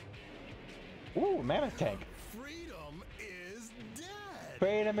you? Ooh, mammoth tank. Freedom is dead.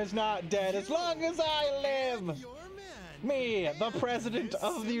 Freedom is not dead as long as I And live! your men. Me, the And President this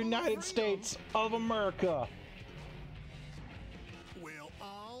of the symbol United of States of America. freedom will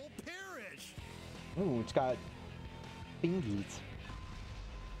all perish. Ooh, it's got thingies.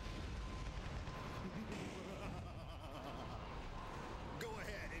 Go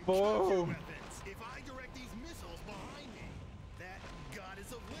ahead and cock your Boom. weapons. If I direct these missiles behind me, that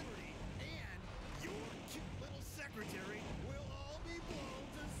goddess of liberty and your cute little secretary will all be blown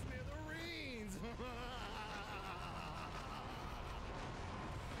to smithereens.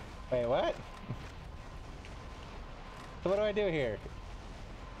 Wait, what? So what do I do here?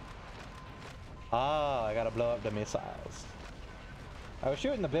 Oh, I gotta blow up the missiles. I was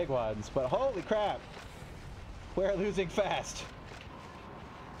shooting the big ones, but holy crap! We're losing fast.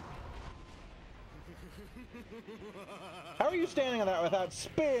 How are you standing on that without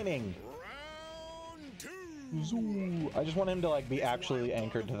spinning? Round two. Zoo. I just want him to like be This actually wild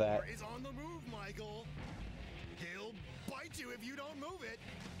anchored to dog of that. war is on the move, Michael. He'll bite you if you don't move it.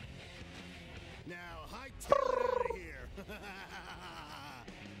 Now, hightail it out of here.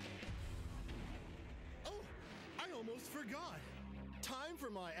 Oh, I almost forgot. Time for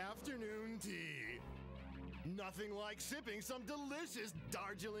my afternoon tea. Nothing like sipping some delicious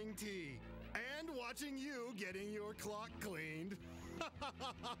Darjeeling tea and watching you getting your clock cleaned. I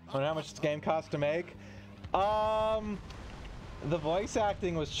wonder how much this game cost to make. The voice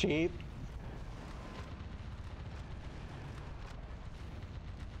acting was cheap.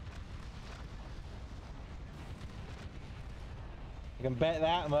 I can bet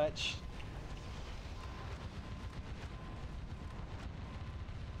that much.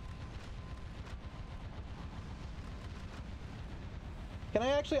 Can I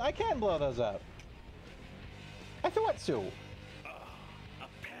actually? I can blow those up. I thought so.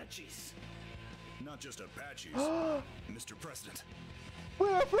 Apaches. Not just Apaches, Mr. President.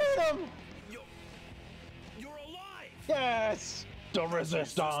 We're freedom! You're alive! Yes! The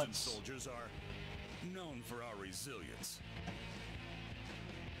Resistance resistance! soldiers are known for our resilience.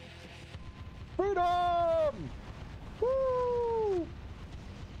 Freedom! Woo!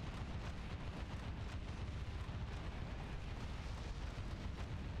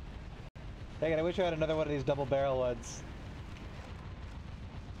 Dang it, I wish I had another one of these double barrel ones.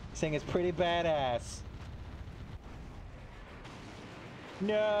 This thing is pretty badass.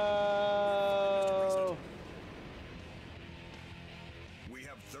 No! We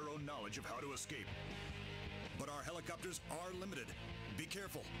have thorough knowledge of how to escape, but our helicopters are limited. Be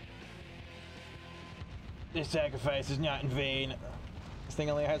careful. This sacrifice is not in vain. This thing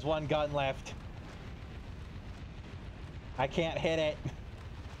only has one gun left. I can't hit it.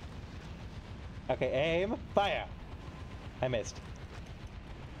 Okay, aim, fire. I missed.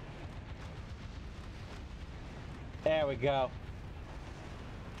 There we go.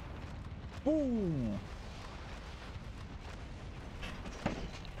 Boom.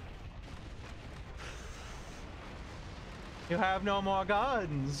 You have no more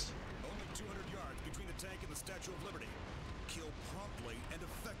guns. Only 200 yards between the tank and the Statue of Liberty. Kill promptly and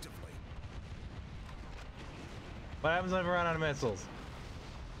effectively. What happens if I run out of missiles?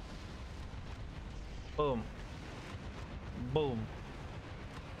 Boom. Boom.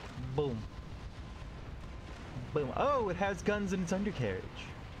 Boom. Boom. Oh, it has guns in its undercarriage.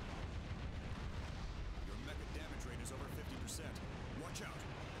 Your mecha damage rate is over 50%. Watch out.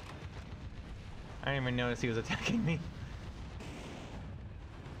 I didn't even notice he was attacking me.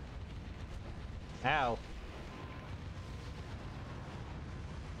 Ow.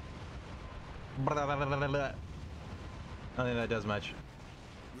 I don't think that does much.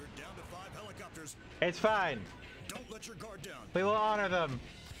 We're down to 5 helicopters. It's fine. Don't let your guard down. We will honor them.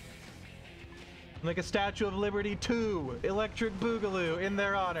 Like a Statue of Liberty 2, Electric Boogaloo in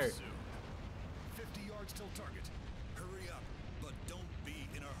their honor. 50 yards till target. Hurry up, but don't be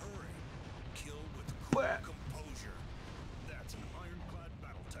in a hurry. Kill with cool composure. That's an ironclad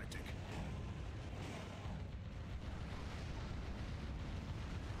battle tactic.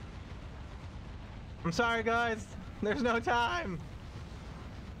 I'm sorry, guys. There's no time.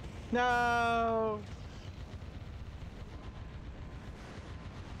 No.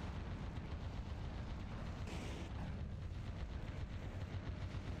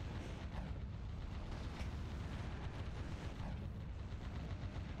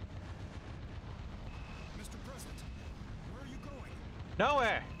 Mr. President, where are you going?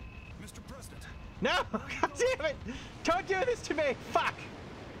 Nowhere. Mr. President. No. God damn it. Don't do this to me. Fuck.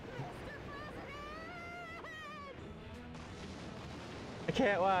 I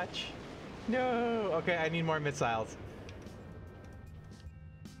can't watch. No. Okay, I need more missiles.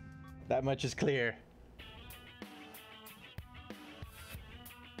 That much is clear.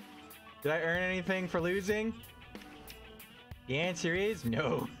 Did I earn anything for losing? The answer is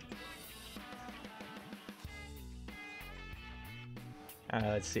no.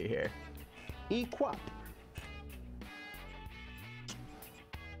 Let's see here. Equip.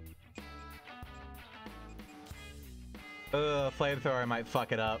 Flamethrower might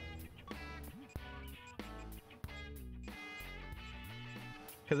fuck it up.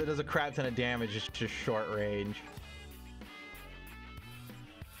 Because it does a crap ton of damage, it's just short range.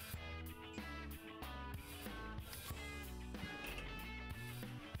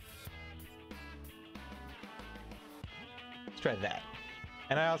 Let's try that.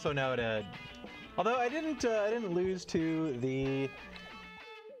 And I also know to, although I didn't lose to the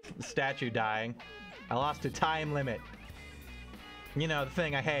statue dying. I lost to time limit. You know, the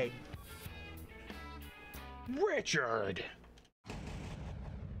thing I hate. Richard.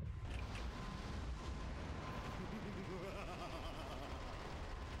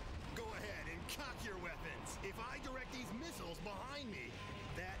 Go ahead and cock your weapons. If I direct these missiles behind me,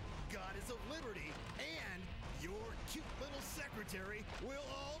 that goddess of liberty and your cute little secretary will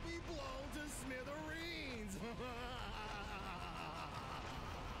all be blown to smithereens.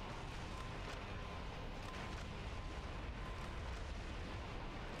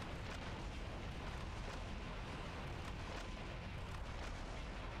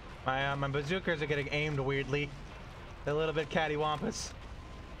 My bazookas are getting aimed weirdly. They're a little bit cattywampus.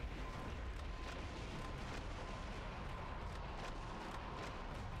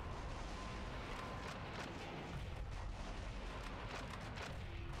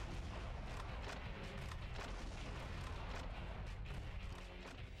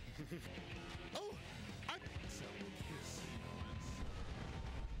 Oh,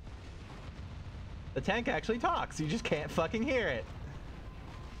 The tank actually talks. You just can't fucking hear it.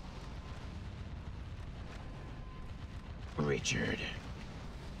 Richard.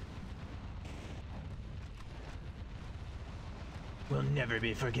 Will never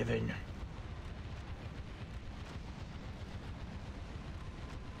be forgiven.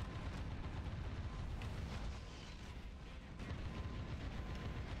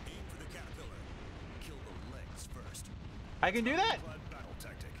 Aim for the caterpillar. Kill the legs first. I can do that? Battle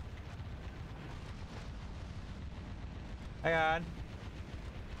tactic. Hang on.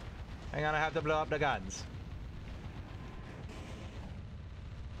 Hang on, I have to blow up the guns.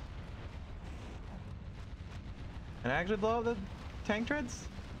 Can I actually blow up the tank treads?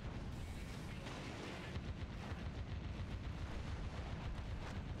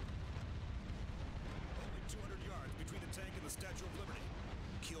 Only 200 yards between the tank and the Statue of Liberty.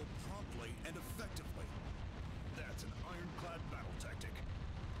 Kill promptly and effectively. That's an ironclad battle tactic.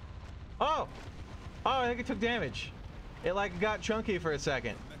 Oh! Oh, I think it took damage. It like got chunky for a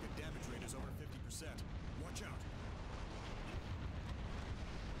second. Mecha damage rate is over 50%. Watch out.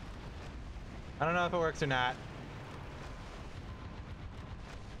 I don't know if it works or not.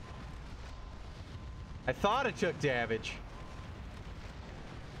 I thought it took damage.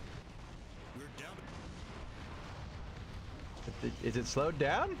 We're down. Is it slowed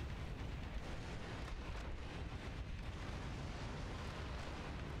down?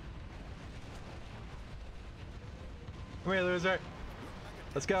 Come here, loser.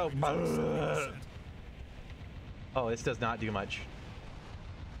 Let's go. Oh, this does not do much.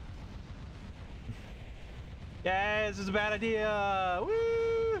 Yeah, this is a bad idea.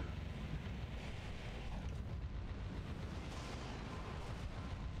 Woo!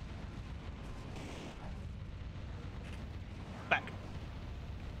 Back.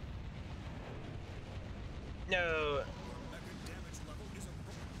 No. Mecha damage level is a.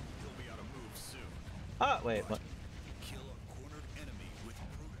 He'll be out of moves soon. Oh, wait. What? Kill a cornered enemy with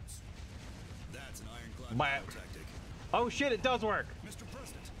prudence. That's But, tactic. oh shit, it does work. Mr.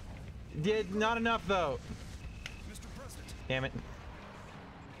 President. Did not enough though. Mr. President. Damn it.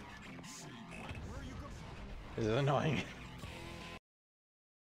 Where are you going? This is annoying.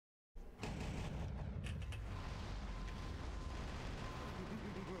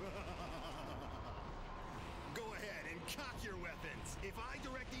 Go ahead and cock your weapons. If I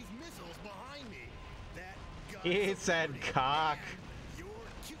direct these missiles behind me, that gun He said cock. your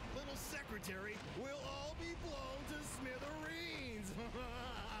cute little secretary will all be blown to smithereens.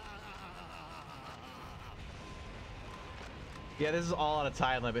 Yeah, this is all on a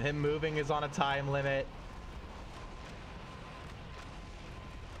time limit. Him moving is on a time limit.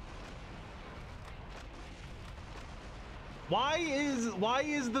 Why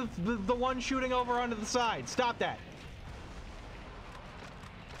is the one shooting over onto the side? Stop that.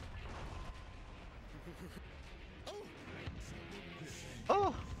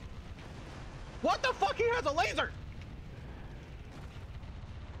 Oh. What the fuck? He has a laser.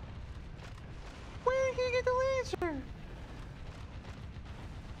 Where did he get the laser?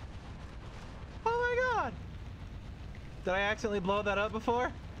 Oh my god. Did I accidentally blow that up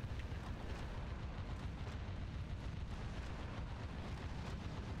before?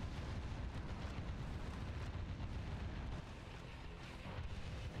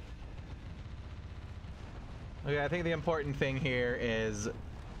 Okay, I think the important thing here is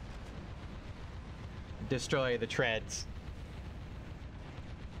destroy the treads.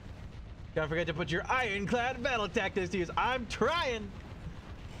 Don't forget to put your ironclad battle tactics to use. I'm trying.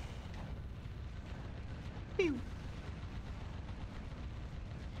 Pew.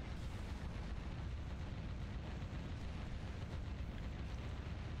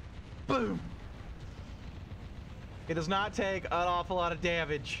 Boom. It does not take an awful lot of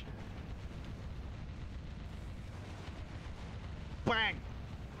damage. Bang!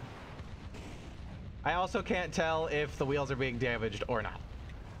 I also can't tell if the wheels are being damaged or not.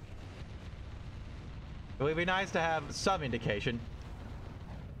 It would be nice to have some indication.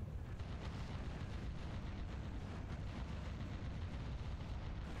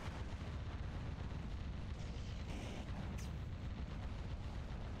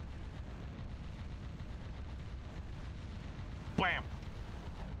 Bam!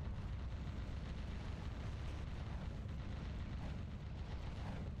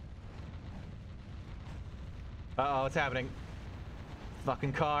 Uh-oh, what's happening?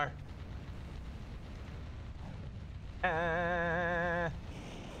 Fucking car. 200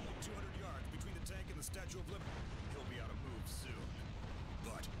 yards between the tank and the Statue of Liberty. He'll be out of move soon.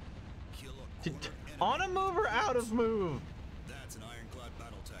 But kill a corner enemy. On a move or out of move? That's an ironclad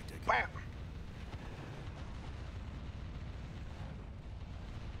battle tactic. Bam!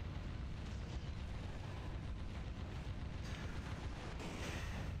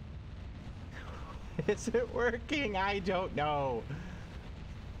 Is it working? I don't know.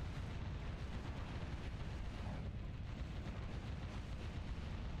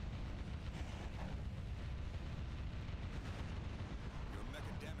 Your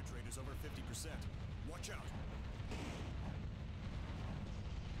mecha damage rate is over 50%. Watch out.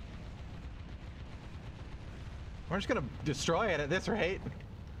 We're just gonna destroy it at this rate.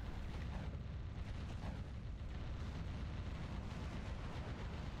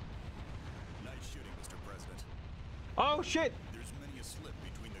 Nice shooting, Mr. President. Oh shit! There's many a slip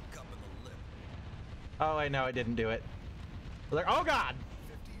between the cup and the lip. Oh wait, no, it didn't do it. Like, oh god!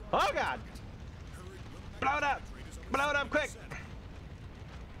 50 yards Oh to god! target. Hurry, your Blow mecha it up! damage rate is over Blow it up quick! 70%.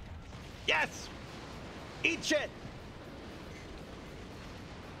 Yes! Eat shit!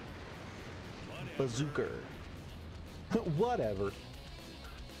 Bazooka. Whatever.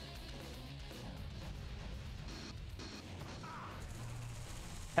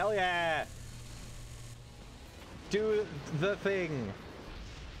 Hell yeah! Do the thing.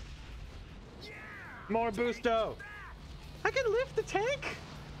 More boosto. I can lift the tank?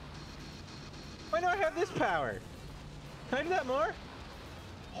 Why do I have this power? Can I do that more?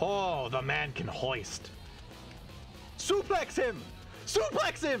 Oh, the man can hoist. Suplex him!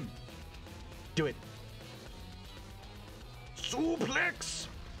 Suplex him! Do it. Suplex!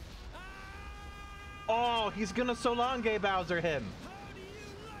 Oh, he's gonna Solange Bowser him.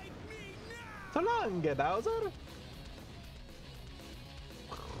 Solange Bowser?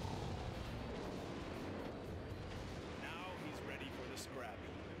 Now he's ready for the scrap.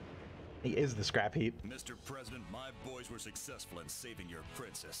 He is the scrap heap. Mr. President, my boys were successful in saving your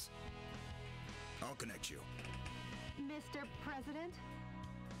princess. I'll connect you. Mr. President,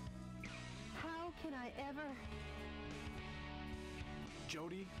 how can I ever...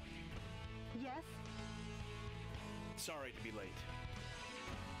 Jody, Yes, sorry to be late.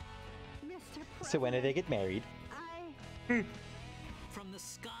 Mr. So when do they get married? From the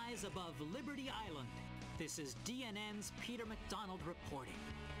skies above Liberty Island, this is DNN's Peter McDonald reporting.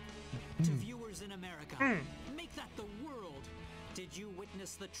 To viewers in America, make that the world. Did you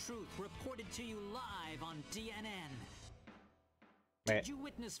witness the truth reported to you live on DNN? Did you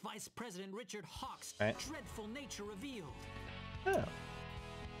witness Vice President Richard Hawke's dreadful nature revealed? Oh.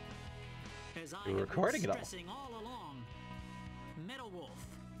 As I You're have been recording it all. stressing all along, Metal Wolf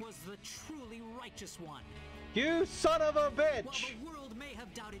was the truly righteous one. You son of a While bitch! the world may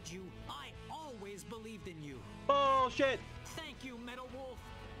have doubted you, I always believed in you. Bullshit! Thank you, Metal Wolf.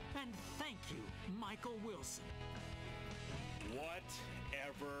 And thank you, Michael Wilson.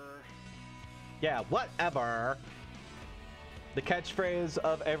 Whatever. Yeah, whatever. The catchphrase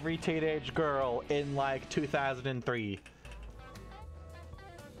of every teenage girl in like 2003.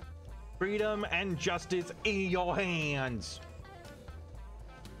 Freedom and justice in your hands.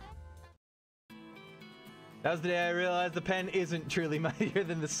 That was the day I realized the pen isn't truly mightier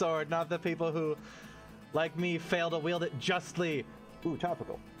than the sword, not the people who, like me, fail to wield it justly. Ooh,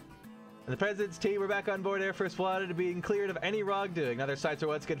 topical. And the president's team were back on board Air Force One to being cleared of any wrongdoing. Now their sights are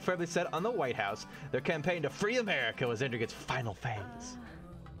once again firmly set on the White House. Their campaign to free America was entering its final phase.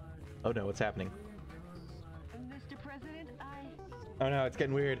 Oh no, what's happening? Mr. President, Oh no, it's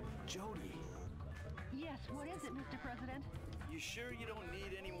getting weird. Jody, Yes, what is it, Mr. President? you sure you don't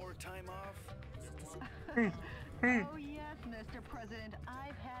need any more time off? Oh, yes, Mr. President,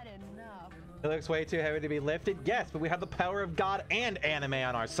 I've had enough. It looks way too heavy to be lifted. Yes, but we have the power of God and anime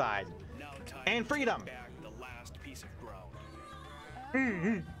on our side. Now time And to freedom. take back the last piece of ground.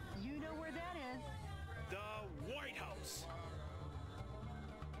 You know where that is. The White House.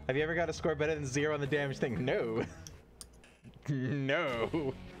 Have you ever got a score better than 0 on the damage thing? No.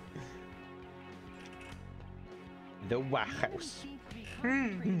 No. The White House. Seems to be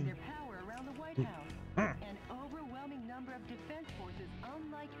concentrating their power around the White House. An overwhelming number of defense forces,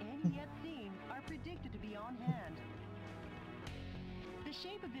 unlike any yet seen, are predicted to be on hand. The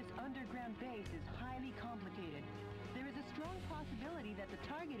shape of this underground base is highly complicated. There is a strong possibility that the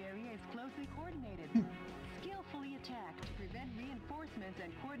target area is closely coordinated, skillfully attacked to prevent reinforcements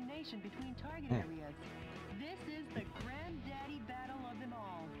and coordination between target areas. This is the granddaddy battle of them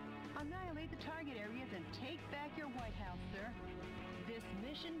all. Annihilate the target areas and take back your White House, sir. This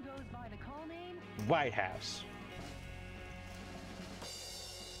mission goes by the call name White House.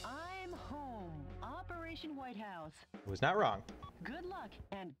 I'm Home. Operation White House. Was not wrong. Good luck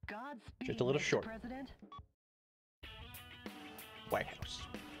and Godspeed, Just a little Mr. short. President. White House.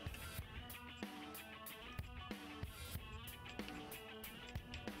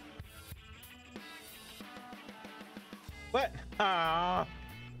 What? Ah.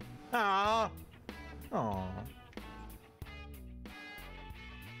 Ah. Aw.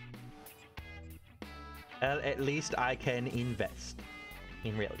 Well, at least I can invest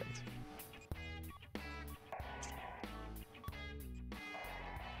in railguns.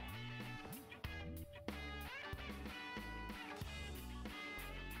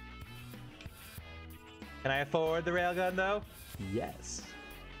 Can I afford the railgun though? Yes.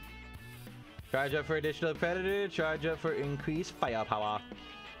 Charge up for additional predator, charge up for increased firepower.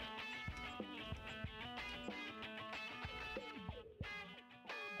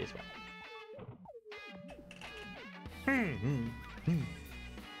 This one.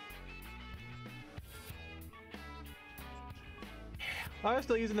 I was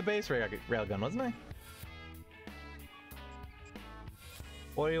still using the base railgun, wasn't I?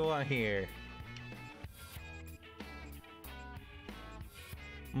 What do you want here?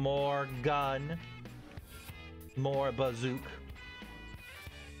 More gun. More bazooka.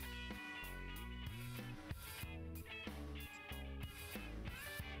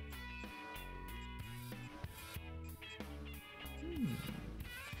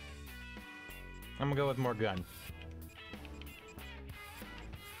 I'm gonna go with more gun.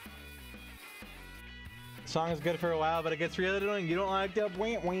 The song is good for a while, but it gets really annoying. You don't like the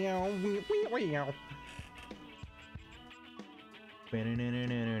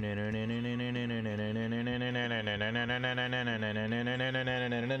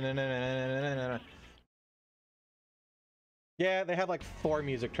Yeah, they have like 4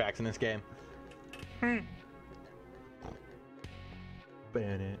 music tracks in this game.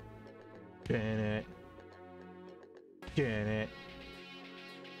 Bennett. Bennett. Bennett.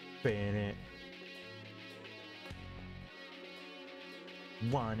 Bennett.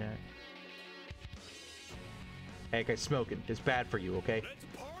 Wanna. Hey guys, smoking. It's bad for you, okay? Let's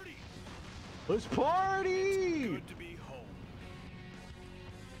party. Let's party! Good to be home.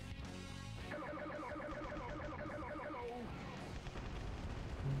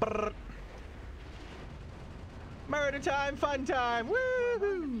 Brr. Murder time, fun time,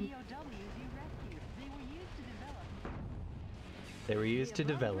 woohoo! They were used to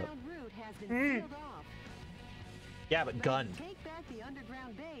develop. Yeah, but gun. Take back the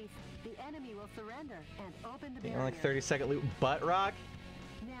underground base, the enemy will surrender and open the You barrier. know, like 30-second loop. Butt Rock?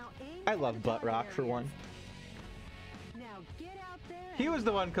 Now aim I for love the Butt target Rock for areas. one. Now get out there. He was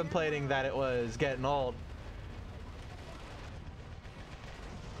the one complaining that it was getting old.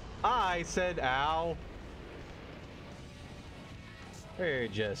 I said, ow. We're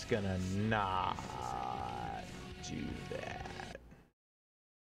just gonna not do that.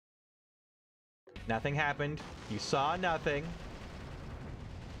 Nothing happened. You saw nothing.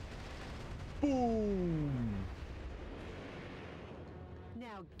 Boom.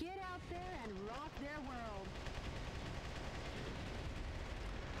 Now get out there and rock their world.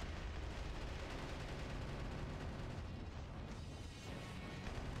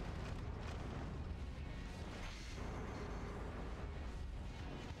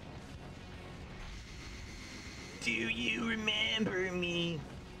 Do you remember me?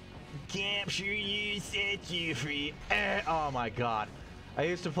 Capture you, set you free. Oh my god. I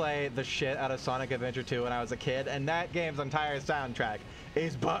used to play the shit out of Sonic Adventure 2 when I was a kid, and that game's entire soundtrack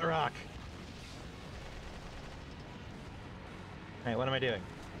is Butt Rock. Alright, what am I doing?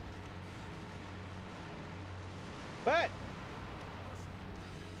 What?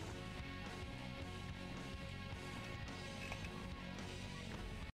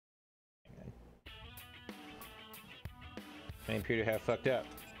 My computer have fucked up.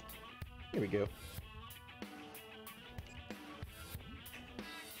 Here we go.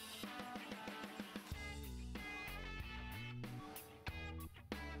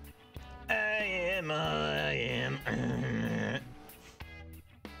 I am all I am.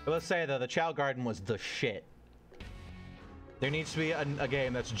 I will say though, the Chow Garden was the shit. There needs to be a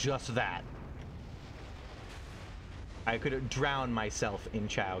game that's just that. I could drown myself in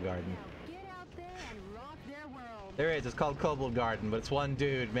Chow Garden. Get out there and rock their world. There is, it's called Kobold Garden, but it's one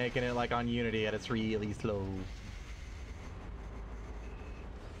dude making it like on Unity and it's really slow.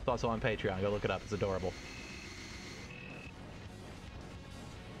 It's also on Patreon, go look it up, it's adorable.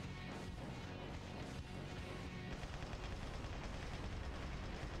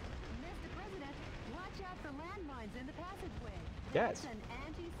 Mr. President, watch out for landmines in the passageway. Yes. That's an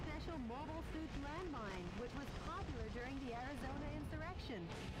anti-special mobile suit landmine, which was popular during the Arizona insurrection.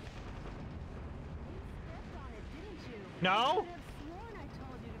 You stepped on it, didn't you? No. I could have sworn I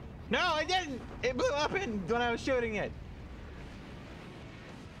told you to be No, I didn't! It blew up when I was shooting it.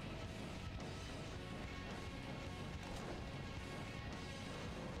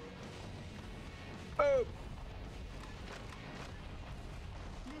 Oh.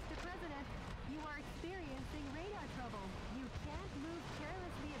 Mr. President, you are experiencing radar trouble. You can't move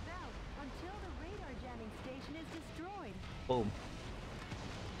carelessly about until the radar jamming station is destroyed. Boom.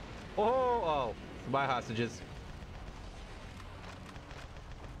 Oh, oh. Goodbye, hostages.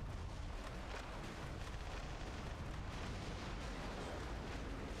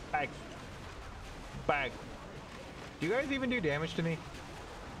 Bag. Bag. Do you guys even do damage to me?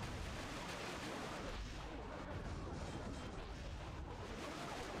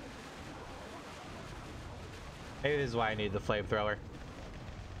 Maybe this is why I need the flamethrower.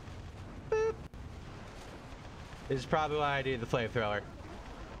 Boop. This is probably why I need the flamethrower.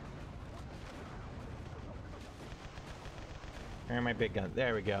 Where are my big guns?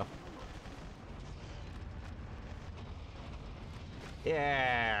 There we go.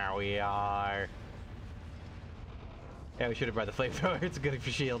 Yeah, we are. Yeah, we should have brought the flamethrower. It's good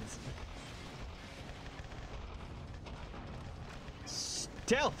for shields.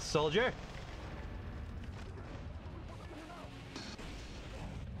 Stealth, soldier.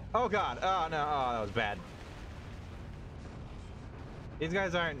 Oh god. Oh no. Oh, that was bad. These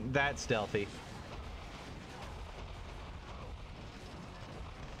guys aren't that stealthy.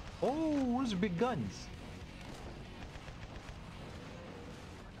 Oh, those are big guns.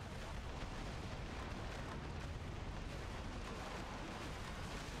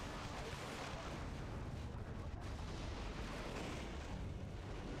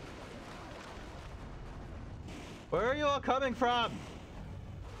 Where are you all coming from?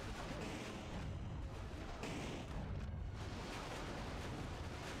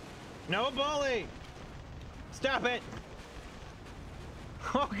 No bully! Stop it!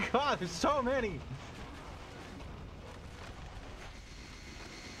 Oh god, there's so many!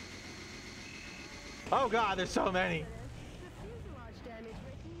 Oh god, there's so many!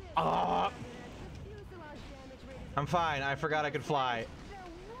 Oh. I'm fine, I forgot I could fly.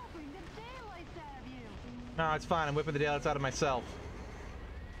 No, it's fine, I'm whipping the daylights out of myself.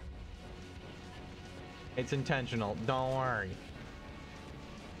 It's intentional. Don't worry.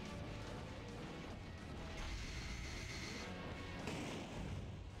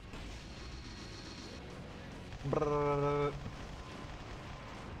 Brrr.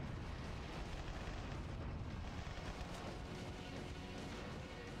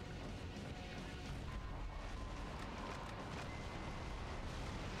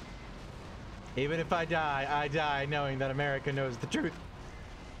 Even if I die knowing that America knows the truth.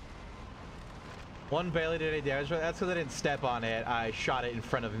 One barely did any damage, but that's because I didn't step on it. I shot it in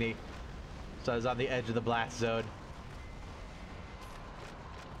front of me. So I was on the edge of the blast zone.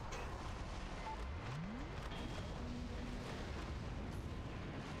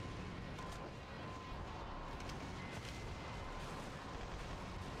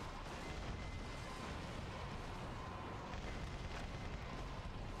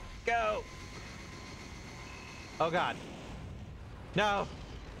 Go! Oh god. No!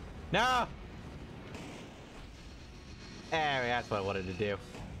 No! There, that's what I wanted to do.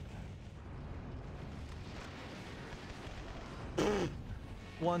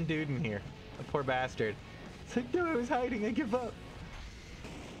 One dude in here. A poor bastard. It's like, no, I was hiding. I give up.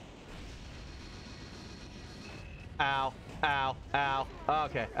 Ow. Ow. Ow.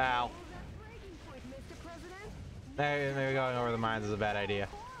 Okay. Ow. Maybe going over the mines is a bad idea.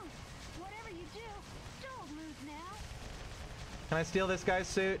 Can I steal this guy's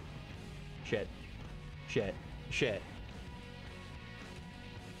suit? Shit. Shit. Shit.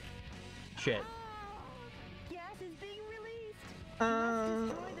 Shit. Gas is being released.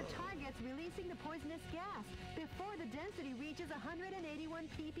 Let's destroy the targets releasing the poisonous gas before the density reaches 181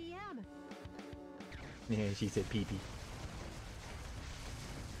 ppm. Yeah, she said pee-pee.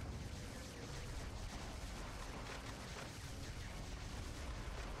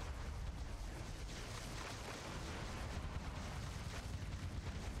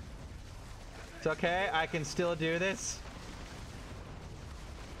 It's okay, I can still do this.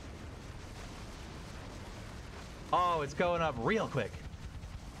 Oh, it's going up real quick.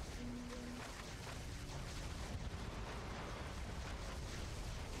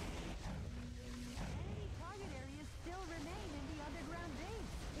 Any target areas still remain in the underground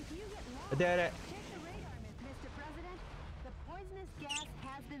base. If you get lost, I did it. check the radar, Mr. President. The poisonous gas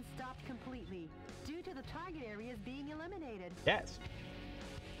has been stopped completely due to the target areas being eliminated. Yes.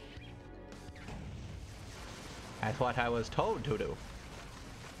 That's what I was told to do.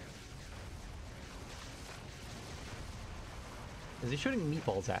 Is he shooting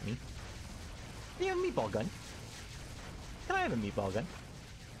meatballs at me? Do you have a meatball gun? Can I have a meatball gun?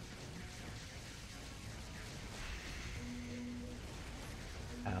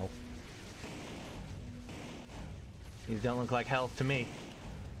 Ow. These don't look like health to me.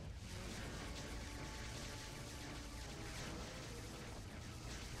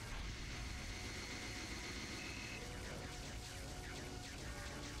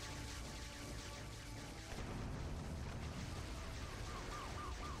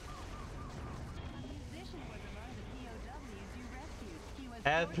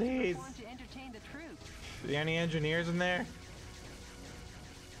 Please. To entertain the troops. Are there any engineers in there?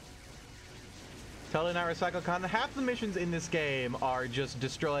 Totally not recycled content. Half the missions in this game are just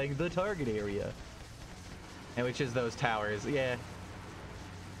destroying the target area. And which is those towers. Yeah.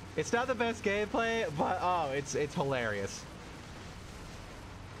 It's not the best gameplay, but oh, it's hilarious.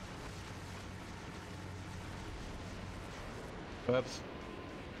 Whoops.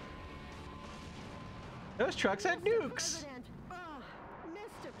 Those trucks had nukes.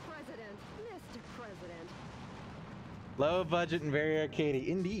 Low budget and very arcadey.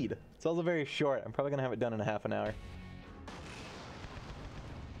 Indeed. It's also very short. I'm probably gonna have it done in a half an hour.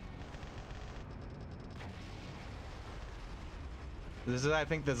 I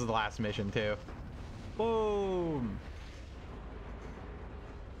think this is the last mission too. Boom.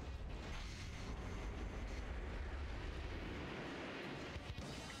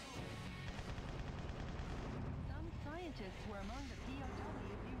 Some scientists were among the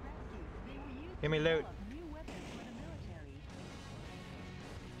POWs you rescued. They were used Give me to loot. develop new weapons for the military.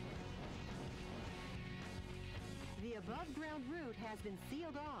 The above-ground route has been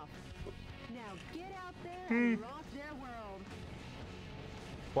sealed off. Now get out there and rock their world.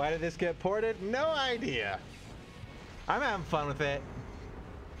 Why did this get ported? No idea. I'm having fun with it.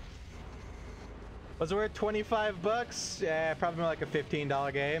 Was it worth 25 bucks? Yeah, probably more like a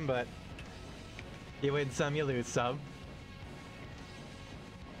 $15 game, but you win some, you lose some.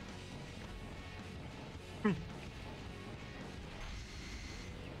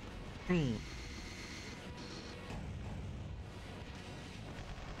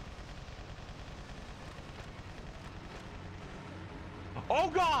 Oh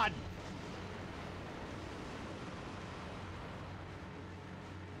God!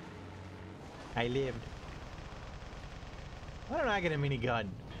 I lived. Why don't I get a minigun?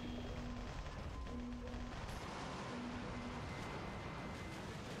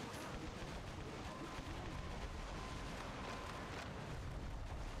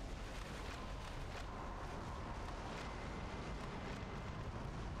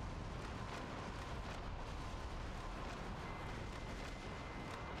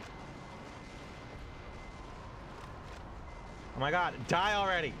 Oh my god, die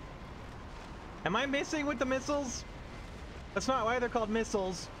already! Am I missing with the missiles? That's not why they're called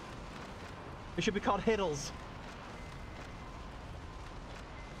missiles. They should be called hiddles.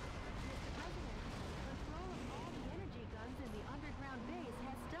 Control of all the energy guns in the underground base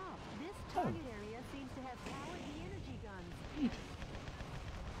has stopped. This target area seems to have powered the energy guns.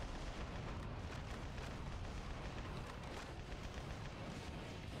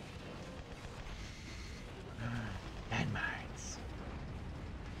 Landmines.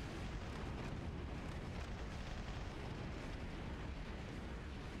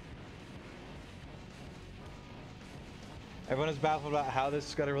 Everyone is baffled about how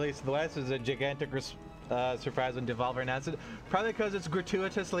this got released in the West. It was a gigantic surprise when Devolver announced it. Probably because it's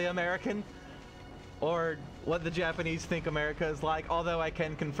gratuitously American. Or what the Japanese think America is like. Although I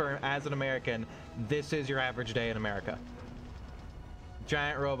can confirm, as an American, this is your average day in America.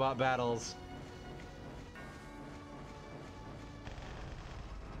 Giant robot battles.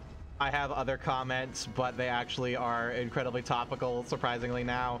 I have other comments, but they actually are incredibly topical, surprisingly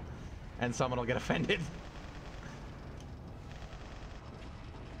now. And someone will get offended.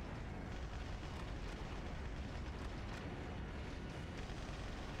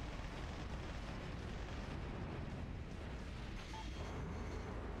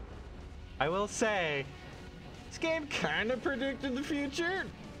 I will say, this game kind of predicted the future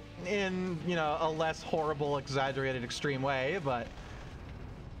in, you know, a less horrible, exaggerated, extreme way, but...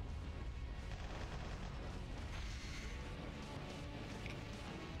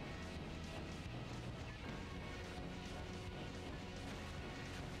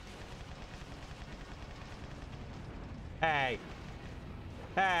 Hey.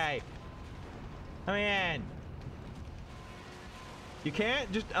 Hey. Come in. You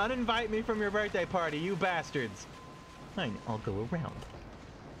can't just uninvite me from your birthday party, you bastards. Fine, I'll go around.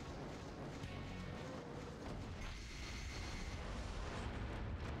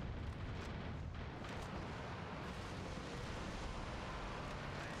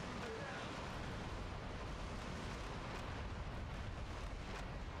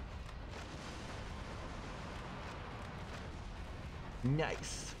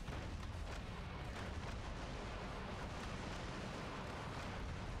 Nice.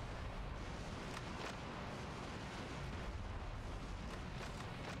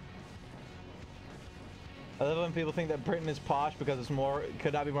 I love when people think that Britain is posh because it's more,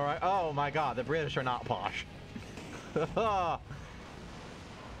 could not be more, oh my god, the British are not posh.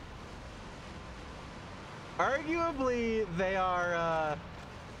 Arguably, they are,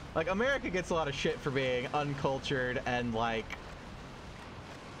 like, America gets a lot of shit for being uncultured and, like,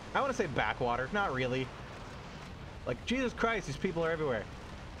 I want to say backwater, not really. Like, Jesus Christ, these people are everywhere.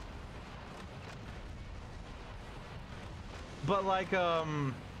 But, like,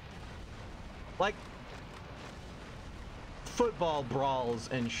 football brawls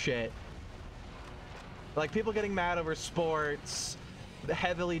and shit. Like, people getting mad over sports,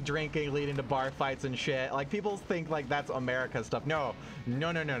 heavily drinking leading to bar fights and shit. Like, people think, like, that's America stuff. No.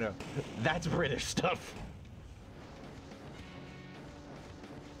 No, no, no, no. That's British stuff.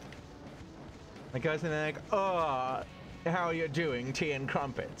 Like, guys and they're like, oh, how are you doing, tea and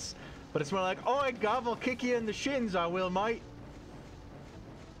crumpets? But it's more like, oh, Gov, I'll kick you in the shins, I will, mate.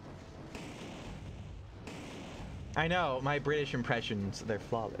 I know, my British impressions, they're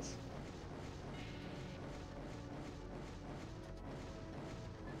flawless.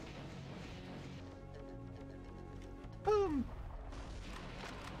 Boom.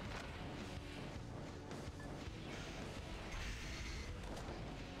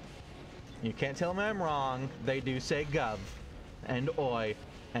 You can't tell me I'm wrong. They do say gov, and oi,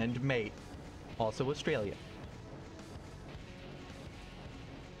 and mate. Also Australia.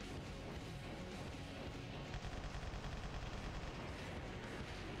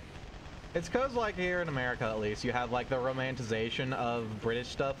 It's cause, like, here in America at least, you have, like, the romanticization of British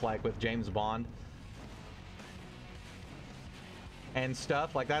stuff, like with James Bond. And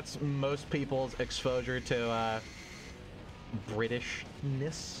stuff, like, that's most people's exposure to,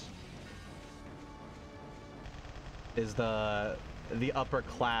 Britishness. Is the upper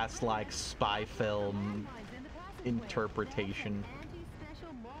class, like, spy film interpretation.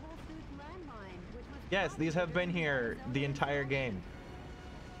 Yes, these have been here the entire game.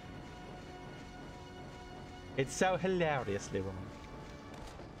 It's so hilariously wrong.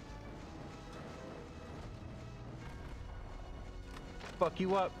 Fuck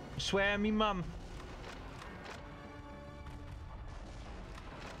you up. Swear me mum.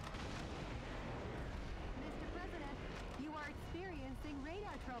 Mr. President, you are experiencing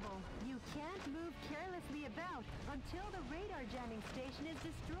radar trouble. You can't move carelessly about until the radar jamming station is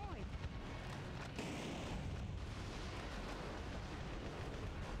destroyed.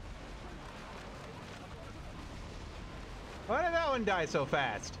 Why did that one die so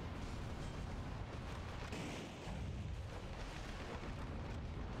fast?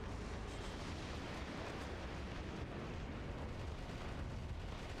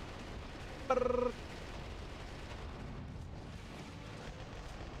 Brrr.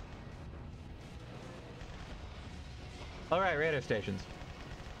 All right, radar stations.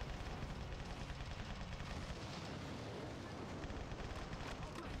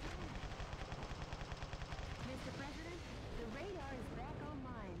 Mr. President, the radar is back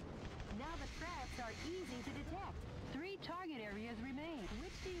online. Now the traps are easy to detect. 3 target areas remain.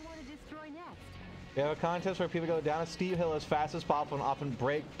 Which do you want to destroy next? We have a contest where people go down a steep hill as fast as possible and often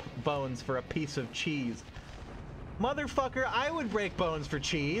break bones for a piece of cheese. Motherfucker, I would break bones for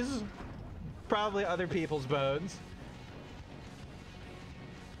cheese. Probably other people's bones.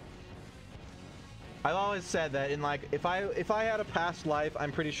 I've always said that in like, if I had a past life,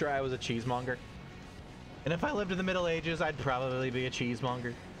 I'm pretty sure I was a cheesemonger. And if I lived in the Middle Ages, I'd probably be a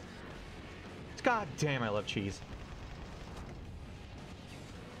cheesemonger. God damn, I love cheese.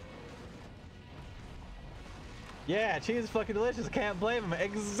 Yeah, cheese is fucking delicious. I can't blame him.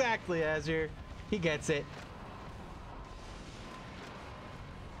 Exactly, Azure. He gets it.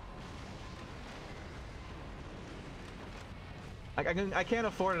 I can't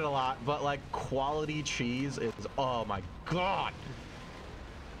afford it a lot, but like quality cheese is, oh my god.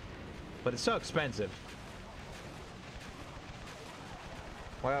 But it's so expensive.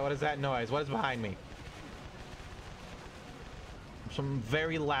 What is that noise? What is behind me? Some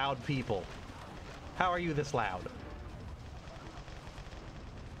very loud people. How are you this loud?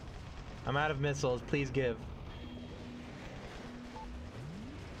 I'm out of missiles. Please give.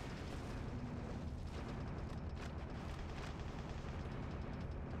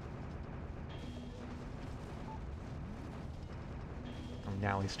 Oh,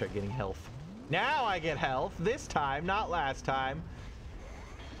 now we start getting health. Now I get health. This time, not last time.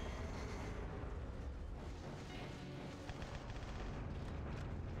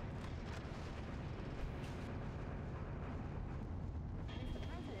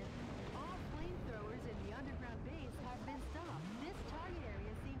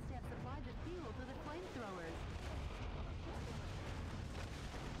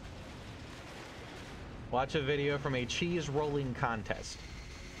 Watch a video from a cheese rolling contest.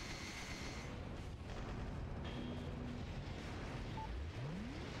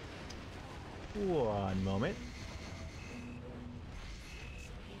 One moment.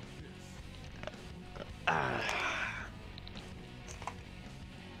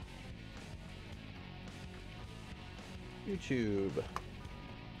 YouTube.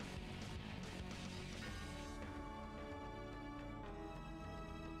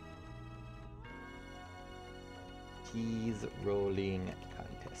 Cheese rolling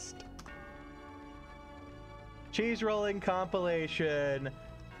contest. Cheese rolling compilation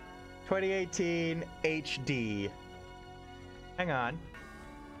 2018 HD. Hang on.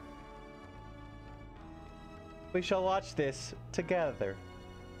 We shall watch this together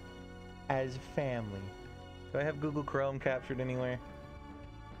as family. Do I have Google Chrome captured anywhere?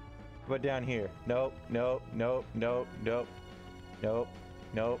 What down here? Nope, nope, nope, nope, nope, nope,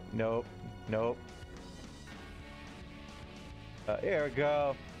 nope, nope, nope. Here we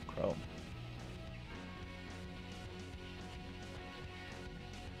go. Chrome.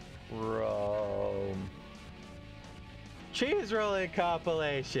 Rome. Cheese rolling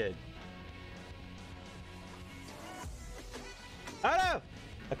compilation. Oh no!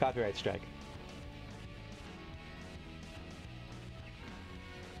 A copyright strike.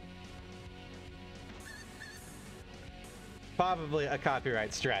 Probably a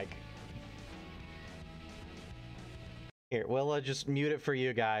copyright strike. Here, we'll just mute it for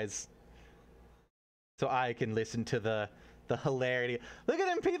you guys, so I can listen to the hilarity. Look at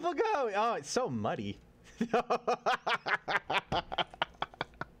them people go! Oh, it's so muddy.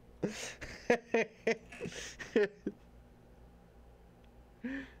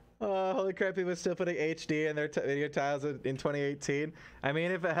 Oh, holy crap! People are still putting HD in their video tiles in 2018. I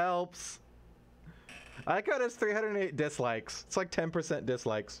mean, if it helps. I got us 308 dislikes. It's like 10%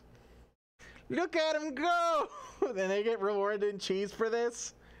 dislikes. Look at him go! And they get rewarded in cheese for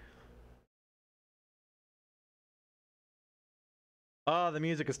this? Oh, the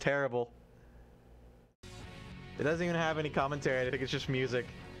music is terrible. It doesn't even have any commentary. I think it's just music.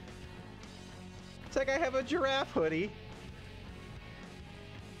 It's like I have a giraffe hoodie.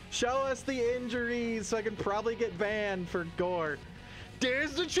 Show us the injuries so I can probably get banned for gore.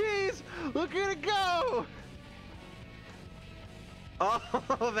 There's the cheese! Look at it go!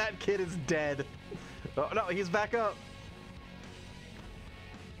 Oh, that kid is dead. Oh, no, he's back up.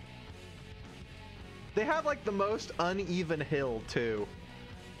 They have, like, the most uneven hill, too.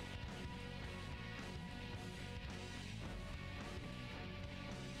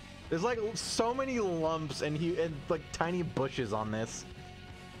 There's, like, so many lumps and like, tiny bushes on this.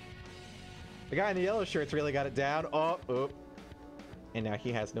 The guy in the yellow shirt's really got it down. Oh. And now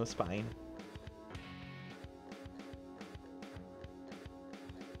he has no spine.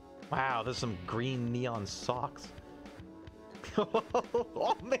 Wow, there's some green neon socks.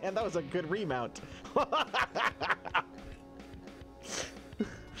 Oh man, that was a good remount.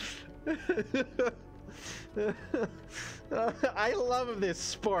 I love this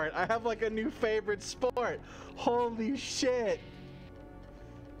sport. I have like a new favorite sport. Holy shit.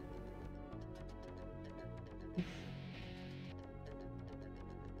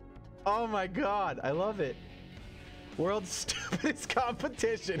 Oh my god, I love it. World's stupidest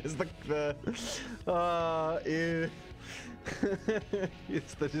competition is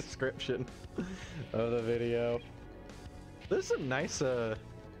it's the description of the video. There's some nice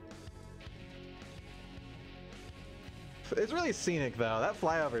it's really scenic though. That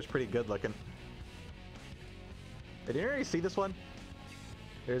flyover is pretty good looking. Did you already see this one?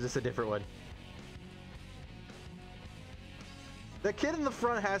 Or is this a different one? The kid in the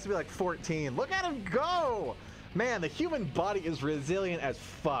front has to be like 14. Look at him go! Man, the human body is resilient as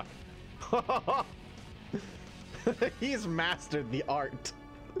fuck. He's mastered the art.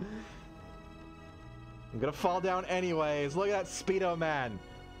 I'm gonna fall down anyways. Look at that Speedo man.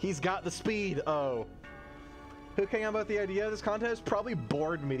 He's got the speed. Oh. Who came up with the idea of this contest? Probably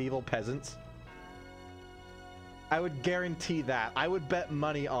bored medieval peasants. I would guarantee that. I would bet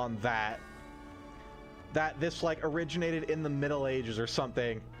money on that. That this like originated in the Middle Ages or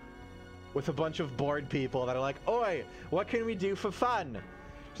something. With a bunch of bored people that are like, oi, what can we do for fun?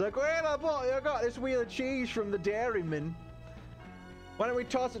 It's like, well, boy, I got this wheel of cheese from the dairyman. Why don't we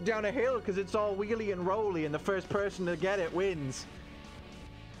toss it down a hill because it's all wheelie and rolly and the first person to get it wins.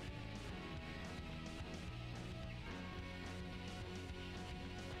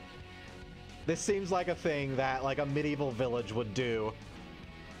 This seems like a thing that like a medieval village would do.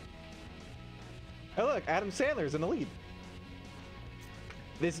 Oh look, Adam Sandler's in the lead.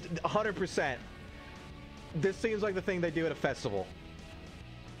 This 100%. This seems like the thing they do at a festival.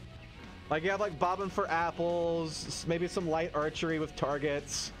 Like you have like bobbing for apples, maybe some light archery with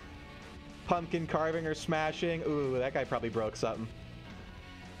targets, pumpkin carving or smashing. Ooh, that guy probably broke something.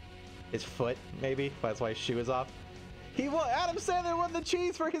 His foot, maybe. That's why his shoe is off. He won. Adam Sandler won the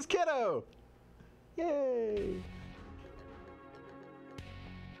cheese for his kiddo. Yay!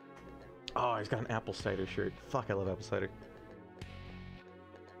 Oh, he's got an apple cider shirt. Fuck, I love apple cider.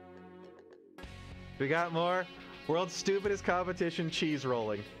 We got more. World's stupidest competition, cheese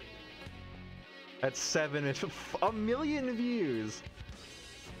rolling. That's 7 minutes. 1 million views.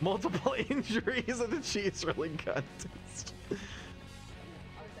 Multiple injuries of the cheese rolling contest.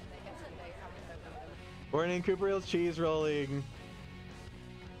 Warning, Cooper Hill's cheese rolling.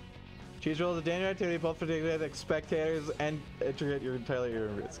 Cheese roll is a dangerous activity both for the spectators and enter at your entirely your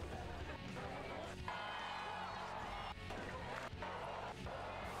risk.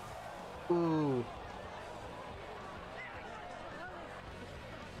 Ooh.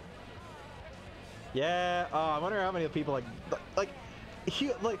 Yeah. Oh, I wonder how many people like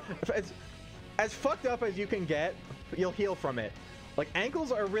as fucked up as you can get, you'll heal from it. Like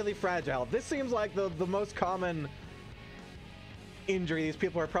ankles are really fragile. This seems like the most common injury these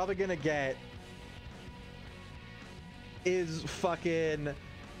people are probably gonna get is fucking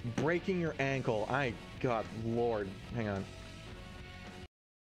breaking your ankle. God lord, hang on.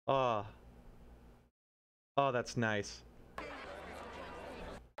 Oh, that's nice.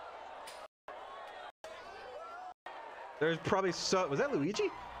 There's probably was that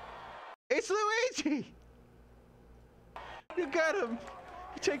Luigi? It's Luigi! You got him!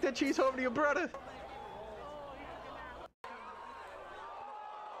 You take that cheese home to your brother!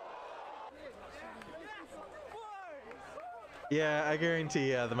 Yeah, I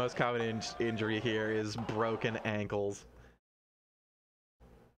guarantee the most common injury here is broken ankles.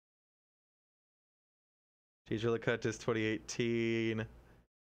 Cheese Roller Contest 2018.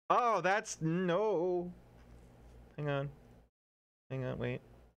 Oh, that's no. Hang on. Hang on, wait.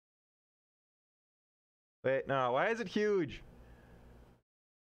 Wait, no, why is it huge?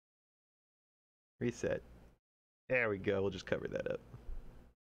 Reset. There we go. We'll just cover that up.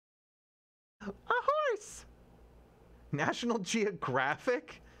 A horse! National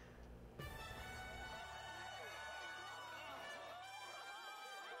Geographic?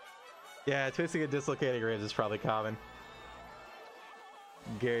 Yeah, twisting and dislocating ribs is probably common.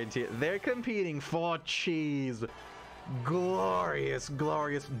 Guarantee it. They're competing for cheese. Glorious,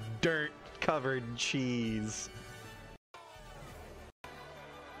 glorious dirt-covered cheese.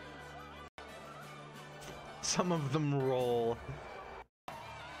 Some of them roll.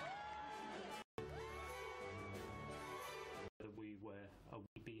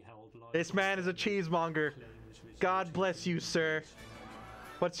 This man is a cheesemonger. God bless you, sir.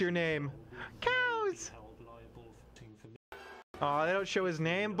 What's your name? Cows! Oh, they don't show his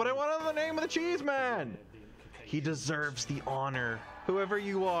name, but I want to know the name of the cheese man. He deserves the honor, whoever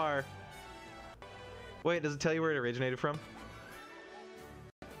you are. Wait, does it tell you where it originated from?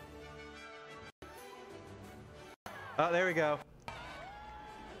 Oh, there we go.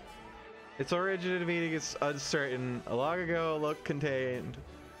 Its origin of eating is uncertain. Long ago, a contained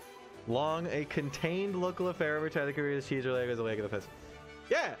local affair over time the Korea's cheese or leg was a leg of the fest.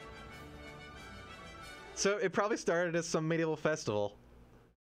 Yeah! So it probably started as some medieval festival.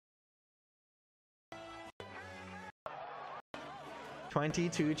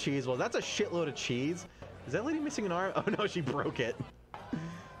 $22 cheese. Well, that's a shitload of cheese. Is that lady missing an arm? Oh no, she broke it.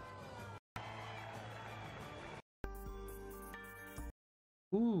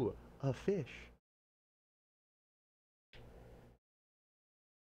 Ooh, a fish.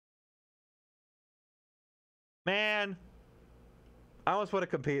 Man, I almost want to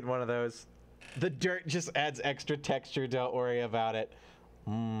compete in one of those. The dirt just adds extra texture, don't worry about it.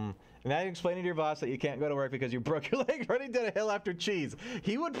 And now you're explaining to your boss that you can't go to work because you broke your leg running down a hill after cheese.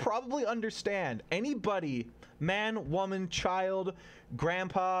 He would probably understand. Anybody, man, woman, child,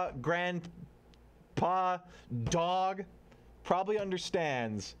 grandpa, grandpa, dog, probably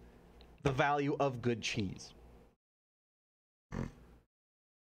understands the value of good cheese.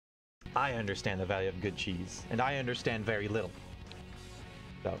 I understand the value of good cheese, and I understand very little.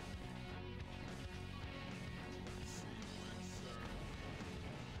 So.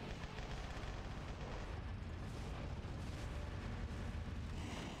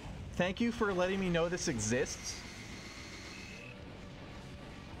 Thank you for letting me know this exists.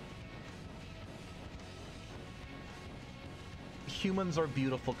 Humans are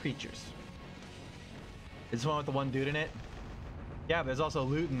beautiful creatures. Is this one with the one dude in it? Yeah, but there's also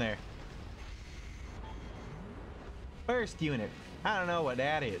loot in there. First unit. I don't know what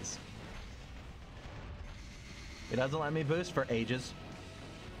that is. It doesn't let me boost for ages.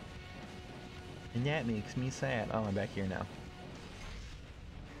 And that makes me sad. Oh, I'm back here now.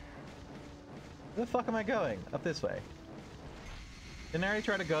 Where the fuck am I going? Up this way. Didn't I already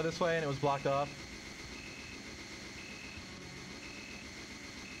try to go this way and it was blocked off?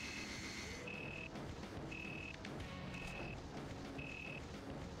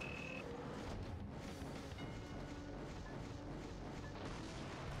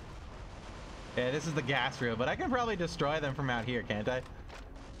 Yeah, this is the gas reel, but I can probably destroy them from out here, can't I?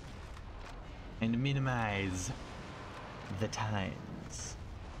 And minimize the times.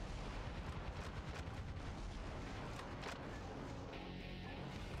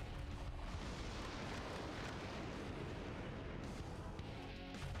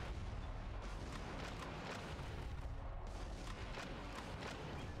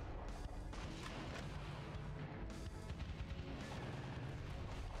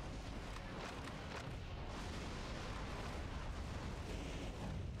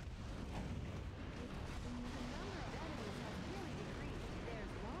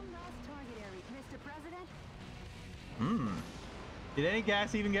 Did any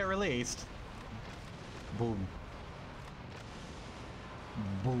gas even get released? Boom.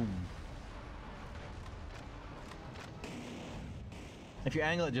 Boom. If you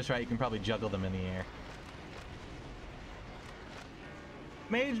angle it just right, you can probably juggle them in the air.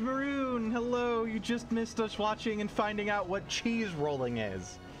 Mage Maroon, hello! You just missed us watching and finding out what cheese rolling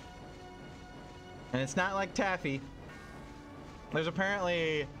is. And it's not like taffy. There's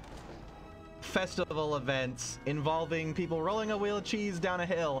apparently festival events involving people rolling a wheel of cheese down a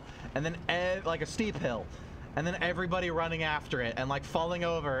hill and then like a steep hill, and then everybody running after it and like falling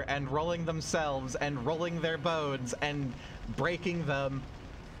over and rolling themselves and rolling their bones and breaking them.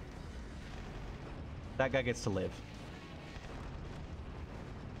 That guy gets to live.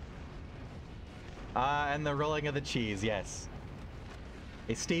 And the rolling of the cheese, yes.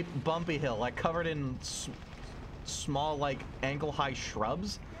 A steep bumpy hill like covered in small like ankle-high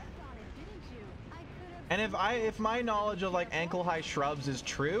shrubs. And if my knowledge of like ankle-high shrubs is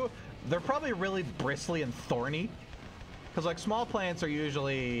true, they're probably really bristly and thorny. Because, like, small plants are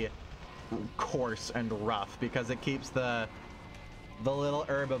usually coarse and rough because it keeps the little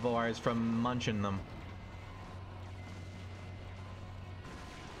herbivores from munching them.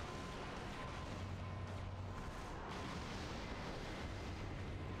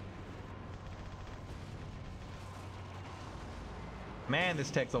 Man,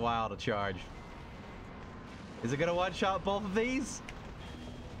 this takes a while to charge. Is it gonna one-shot both of these?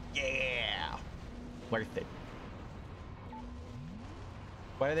 Yeah! Worth it.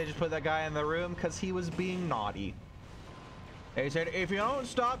 Why did they just put that guy in the room? Because he was being naughty. They said, if you don't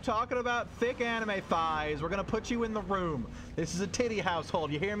stop talking about thick anime thighs, we're gonna put you in the room. This is a titty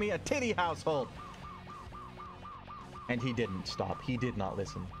household, you hear me? A titty household! And he didn't stop. He did not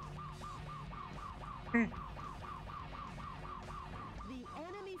listen. The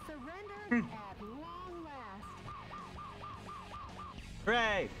enemy surrendered at long last.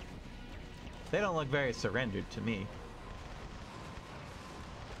 Hooray! They don't look very surrendered to me.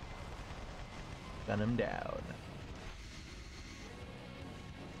 Gun him down.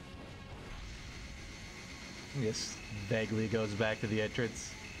 This vaguely goes back to the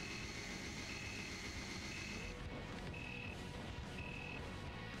entrance.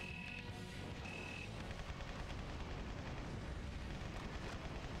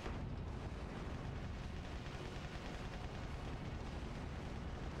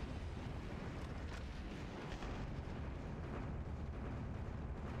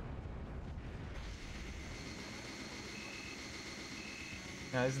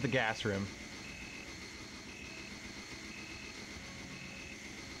 Now, this is the gas room.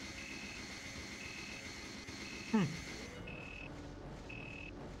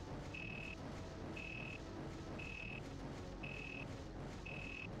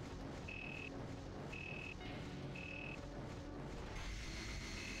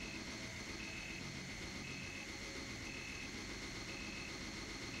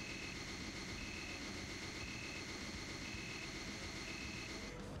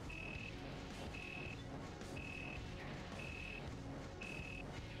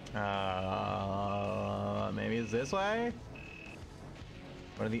 Maybe it's this way?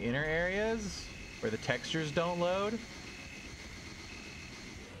 One of the inner areas where the textures don't load?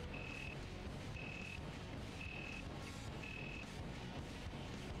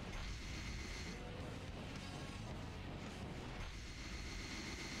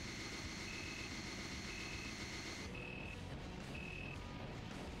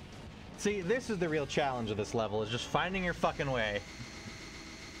 See, this is the real challenge of this level, is just finding your fucking way.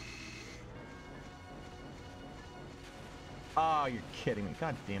 Oh, you're kidding me.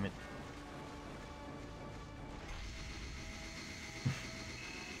 God damn it.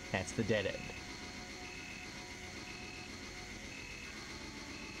 That's the dead end.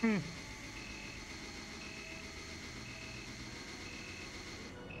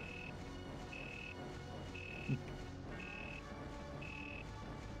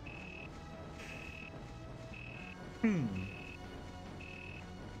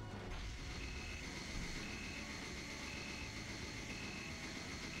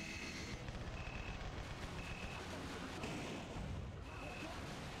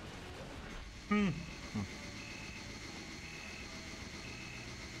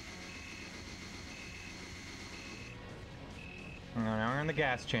 Now we're in the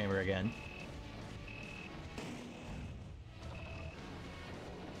gas chamber again.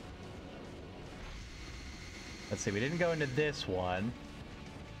 Let's see, we didn't go into this one.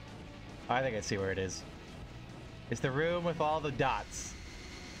 Oh, I think I see where it is. It's the room with all the dots.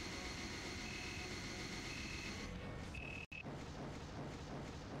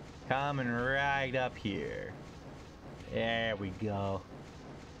 Coming right up here. There we go.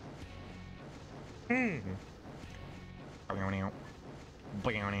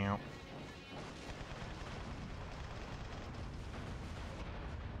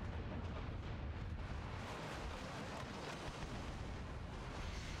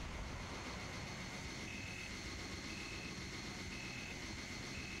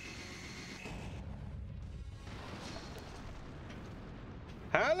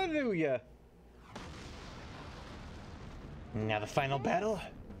 Hallelujah! Now the final battle.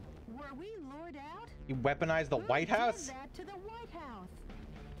 Were we lured out? You weaponize the White Who House? did that to the White House?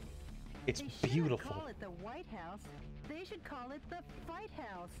 It's They shouldn't beautiful. call it the White House. They should call it the Fight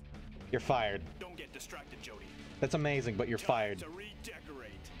House. You're fired. Don't get distracted, Jody. That's amazing, but you're fired. To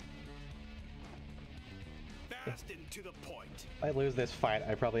redecorate. Fast and to the point. If I lose this fight,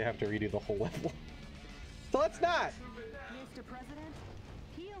 I probably have to redo the whole level. So let's not! Mr. President,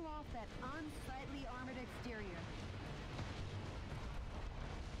 peel off that unsightly armored exterior.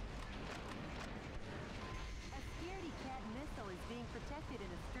 protected in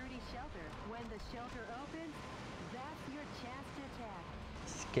a sturdy shelter. When the shelter opens, that's your chance to attack.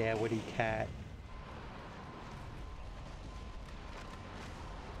 Scaredy cat.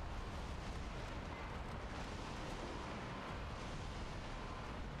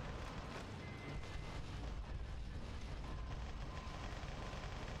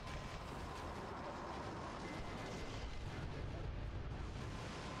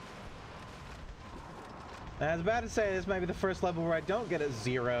 I was about to say this might be the first level where I don't get a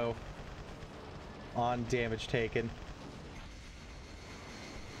 0 on damage taken.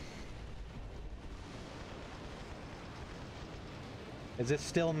 Is this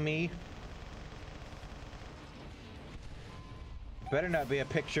still me? Better not be a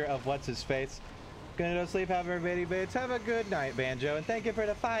picture of what's his face. Gonna go sleep, have everybody bits. Have a good night, Banjo, and thank you for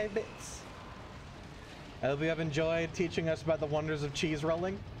the 5 bits. I hope you have enjoyed teaching us about the wonders of cheese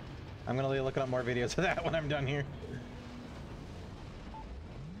rolling. I'm gonna be looking up more videos of that when I'm done here.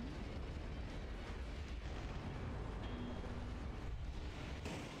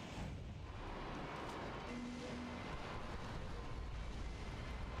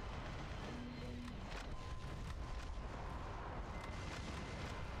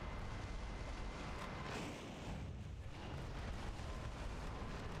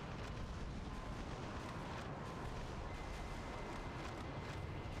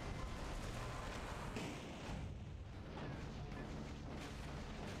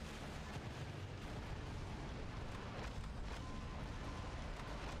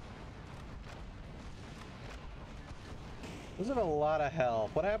 Those have a lot of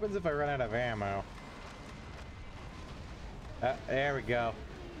health. What happens if I run out of ammo? There we go.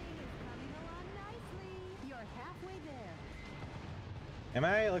 Coming along nicely. You're halfway there. Am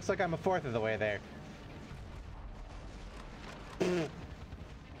I? It looks like I'm a fourth of the way there.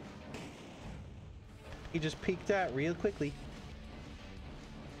 He just peeked out real quickly.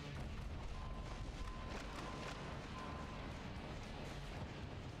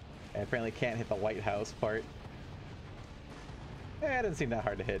 I apparently can't hit the White House part. It doesn't seem that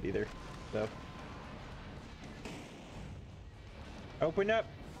hard to hit either, so. Open up.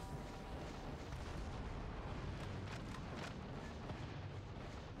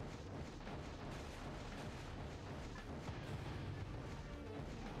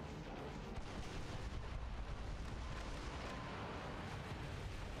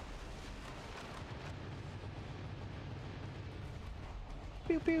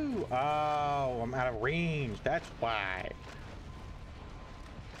 Pew pew. Oh, I'm out of range. That's why.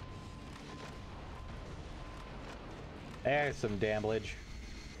 There's some damage.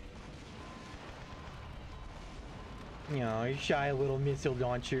 You know, shy little missile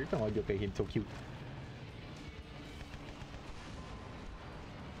launcher. Oh, look at him, so cute.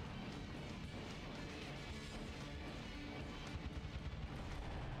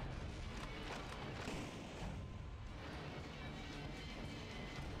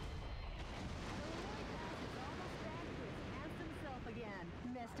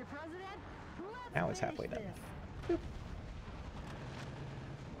 Mr. President, let's Now it's halfway finish done. this.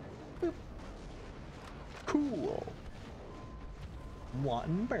 Boop. Boop. Cool.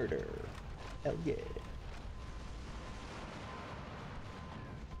 Wanton murder. Hell yeah.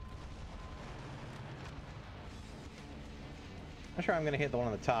 I'm sure I'm gonna hit the one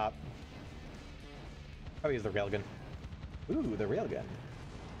on the top. Probably use the railgun. Ooh, the railgun.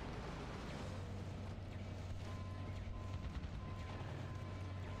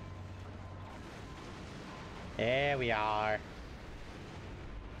 There we are.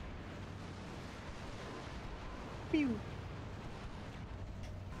 Pew.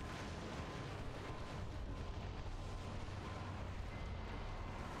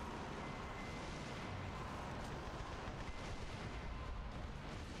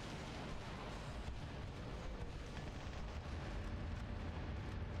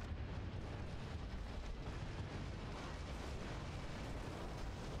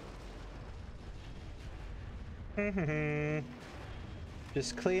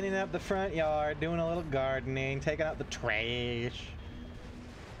 Just cleaning up the front yard, doing a little gardening, taking out the trash.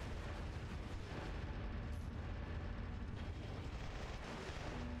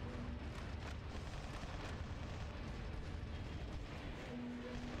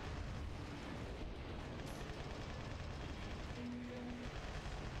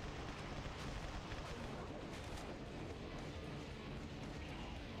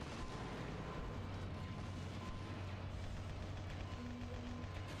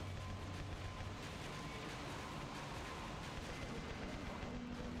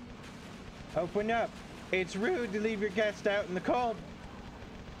 Open up. It's rude to leave your guest out in the cold.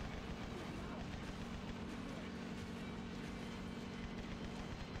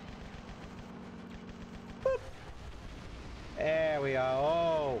 There we are.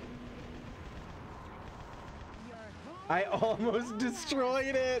 Oh. I almost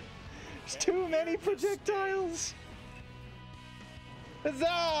destroyed it. There's too many projectiles.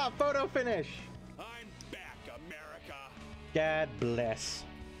 Huzzah! Photo finish. I'm back, America. God bless.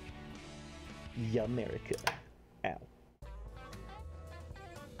 America. Ow.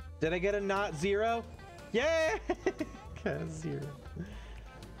 Did I get a not zero? Yeah! Got a 0.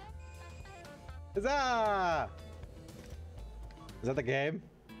 Huzzah! Is that the game?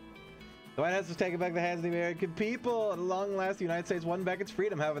 The White House was taken back in the hands of the American people. At long last, the United States won back its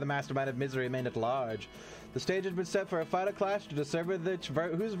freedom. However, the mastermind of misery remained at large. The stage had been set for a final clash to discover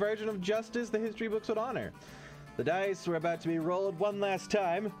whose version of justice the history books would honor. The dice were about to be rolled one last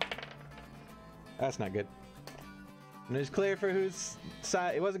time. That's not good. And it was clear for whose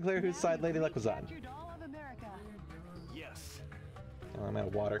side. It wasn't clear whose side Lady Luck was on. Yes, Oh, I'm out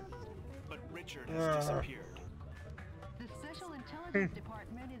of water. but Richard has disappeared. The Special Intelligence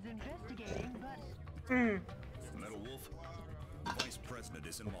Department is investigating, but Metal Wolf, the Vice President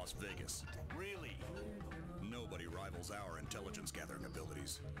is in Las Vegas. Really? Nobody rivals our intelligence gathering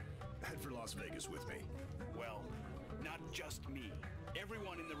abilities. Head for Las Vegas with me. Well, not just me.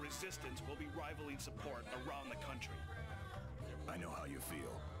 Everyone in the Resistance will be rivaling support around the country. I know how you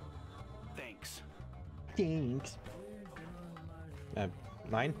feel. Thanks. Thanks.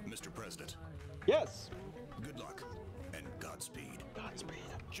 Mine? Mr. President, Yes. good luck and Godspeed. Godspeed.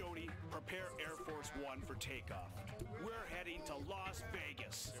 Jody, prepare Air Force One for takeoff. We're heading to Las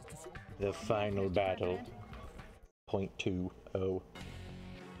Vegas. The final battle. 0.20.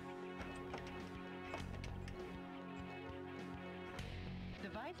 the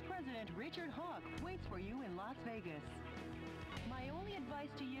Vice President Richard Hawk waits for you in Las Vegas. My only advice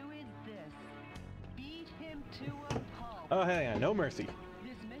to you is this. Beat him to a pulp. Oh, hang on. No mercy.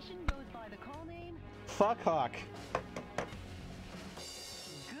 This mission goes by the call name Fuck Hawk.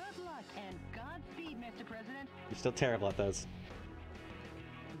 Good Luck and Godspeed, Mr. President. You're still terrible at those.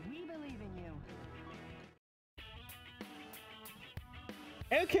 We believe in you.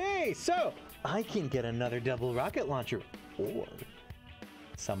 Okay, so I can get another double rocket launcher or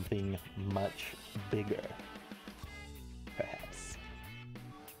something much bigger. Perhaps.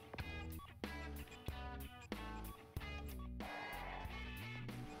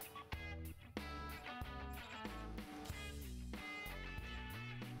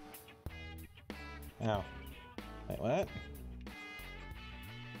 Oh. Wait, what?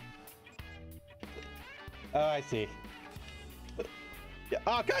 Oh, I see. Yeah.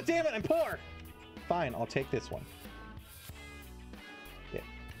 Oh, god damn it, I'm poor! Fine, I'll take this one. Yeah.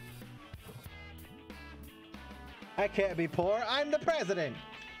 I can't be poor, I'm the president!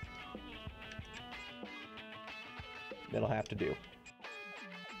 That'll have to do.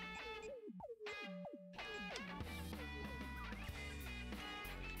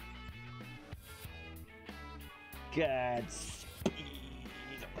 Godspeed.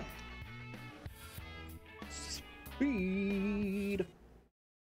 Speed.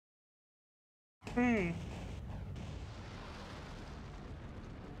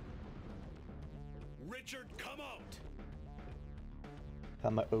 Richard, come out!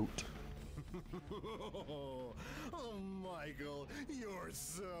 I'm a oat. Oh, Michael, you're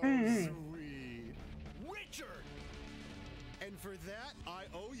so sweet. Richard! And for that, I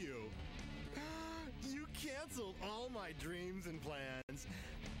owe you. You canceled all my dreams and plans.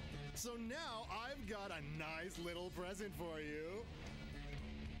 So now I've got a nice little present for you.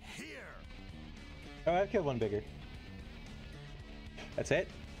 Here! Oh, I've killed one bigger. That's it?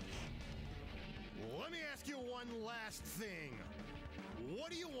 Let me ask you one last thing.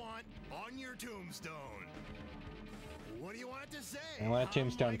 What do you want on your tombstone? What do you want it to say? I want a huh,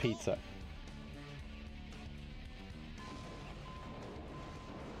 tombstone Michael? pizza.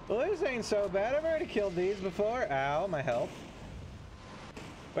 Well, this ain't so bad. I've already killed these before. Ow, my health.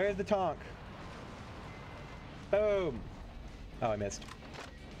 Where's the tonk? Boom. Oh, I missed.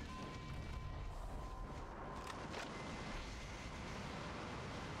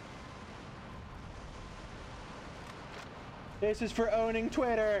 This is for owning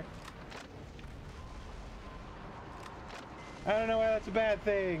Twitter. I don't know why that's a bad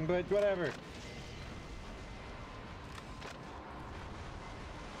thing, but whatever.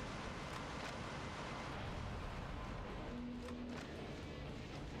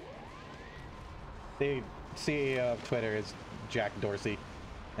 The CEO of Twitter is Jack Dorsey,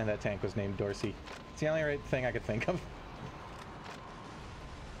 and that tank was named Dorsey. It's the only right thing I could think of.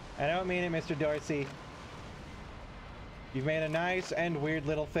 I don't mean it, Mr. Dorsey. You've made a nice and weird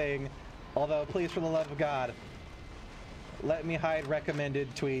little thing, although please, for the love of God, let me hide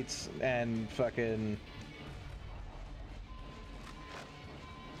recommended tweets and fucking...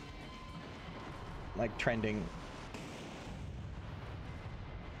 like trending.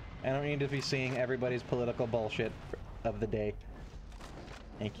 I don't need to be seeing everybody's political bullshit of the day.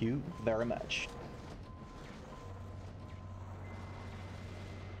 Thank you very much.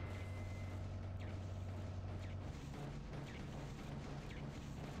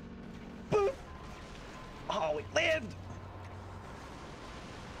 Boop! Oh, we lived!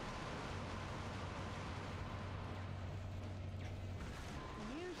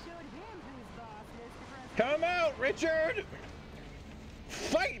 You showed him who's boss, Mr. President. Come out, Richard!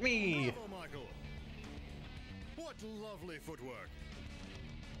 Fight me! Bravo, Michael. What lovely footwork.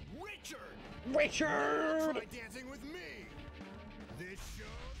 Richard! Richard! Try dancing with me. This show's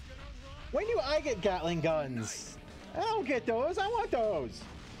gonna run. When do I get Gatling guns? I don't get those. I want those.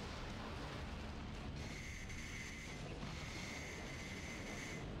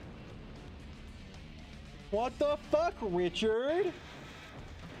 What the fuck, Richard?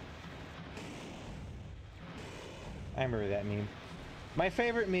 I remember that meme. My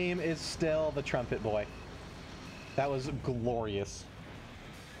favorite meme is still the trumpet boy. That was glorious.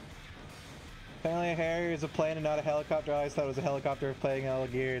 Apparently a Harrier is a plane and not a helicopter. I always thought it was a helicopter playing all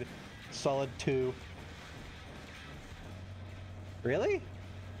geared. Solid 2. Really?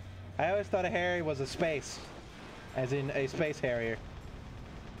 I always thought a Harrier was a space. As in a space Harrier.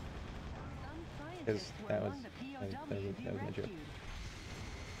 Some Because scientists were that was, among the that POWs was you my joke. rescued.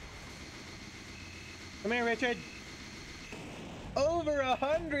 Come here, Richard. Over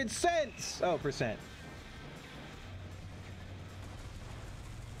 100 cents! Oh, percent.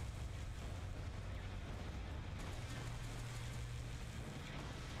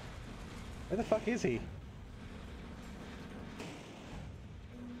 Where the fuck is he?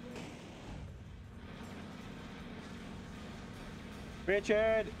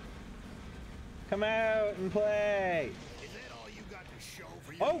 Richard! Come out and play! Is that all you got to show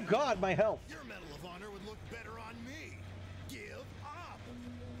for your Oh medal? god, my health! Your Medal of Honor would look better on me. Give up.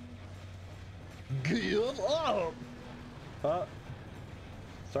 Give up! Oh.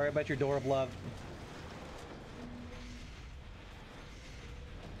 Sorry about your door of love.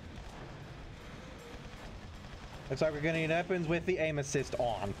 Looks like we're gonna need weapons with the aim assist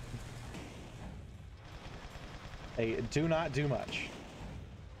on. They do not do much.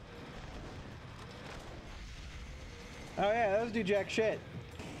 Oh yeah, those do jack shit.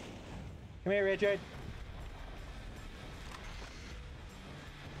 Come here, Richard.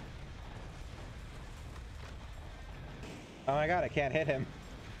 Oh my god, I can't hit him.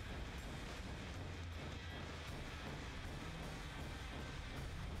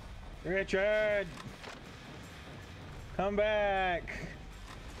 Richard! Come back!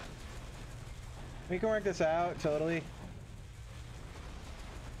 We can work this out, totally.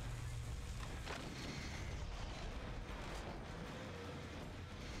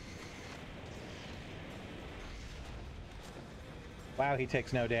 Wow, he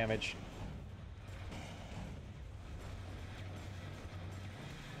takes no damage.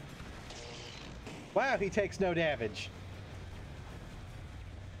 Wow, he takes no damage.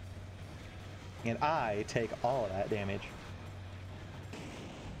 And I take all of that damage.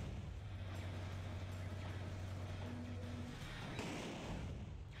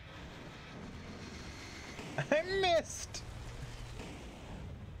 I missed!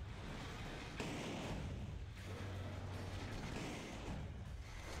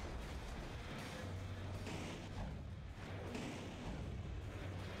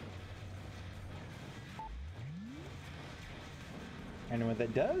 I don't know what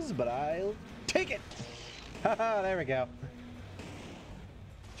that does, but I'll take it! Haha, there we go.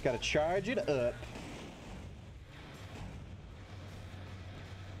 Just gotta charge it up.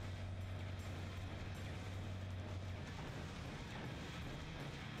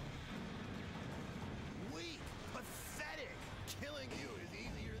 Weak. Pathetic. Killing you is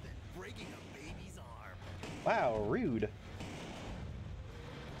easier than breaking a baby's arm. Wow, rude.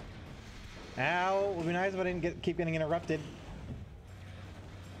 Ow, would be nice if I didn't keep getting interrupted.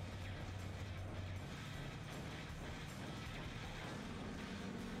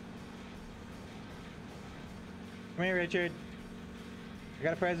 Come here, Richard. I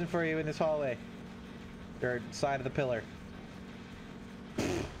got a present for you in this hallway. Or side of the pillar.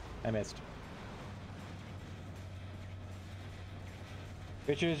 I missed.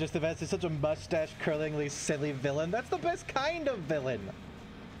 Richard is just the best. He's such a mustache-curlingly silly villain. That's the best kind of villain.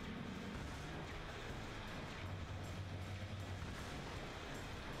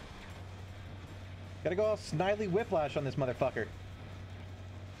 Gotta go all Snidely Whiplash on this motherfucker.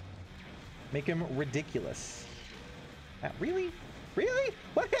 Make him ridiculous. Really? Really?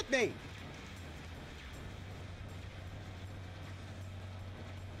 What hit me?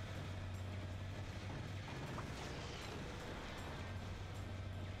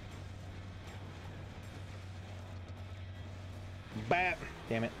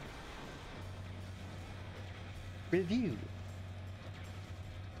 Damn it. Review.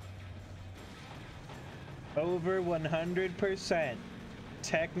 Over 100%.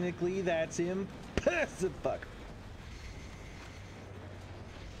 Technically, that's impossible.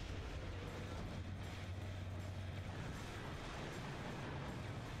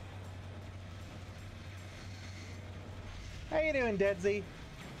 How you doing, Deadsy?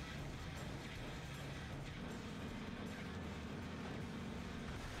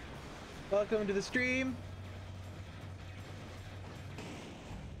 Welcome to the stream.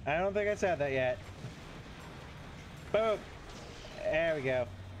 I don't think I said that yet. Boom. There we go.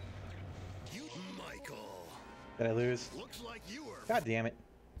 You, Michael. Did I lose? Looks like you were. God damn it.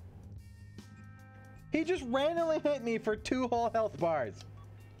 He just randomly hit me for 2 whole health bars.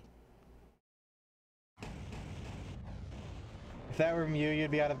 If that were you,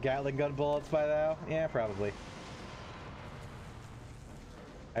 you'd be out of Gatling gun bullets by now? Yeah, probably.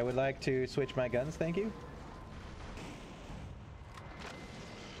 I would like to switch my guns, thank you.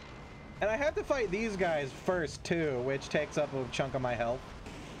 And I have to fight these guys first, too, which takes up a chunk of my health.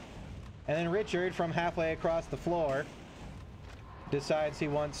 And then Richard, from halfway across the floor, decides he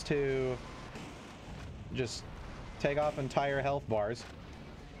wants to just take off entire health bars.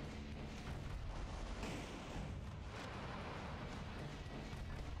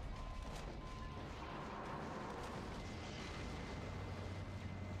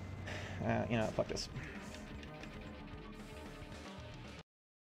 You know, fuck this.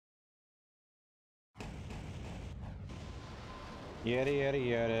 Yada yada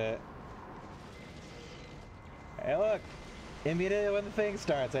yada. Hey look! Immediately when the thing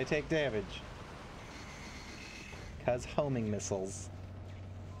starts, I take damage. Cause homing missiles.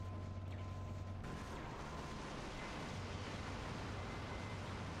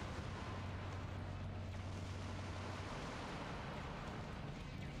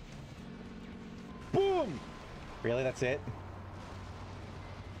 Boom! Really, that's it?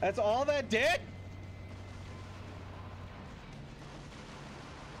 That's all that did?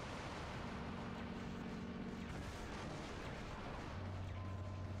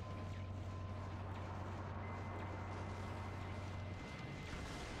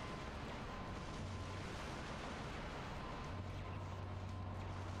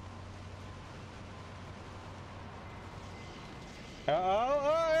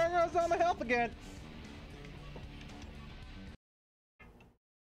 Oh, there goes all my health again.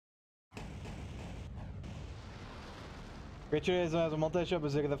 Richard has a multi-shot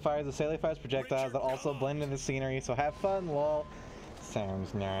bazooka that fires the Saley fires projectiles that also blend into the scenery, so have fun, lol.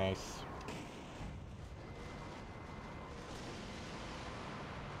 Sounds nice.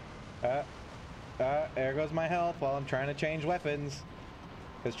 There goes my health while I'm trying to change weapons.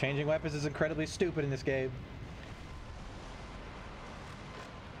 Because changing weapons is incredibly stupid in this game.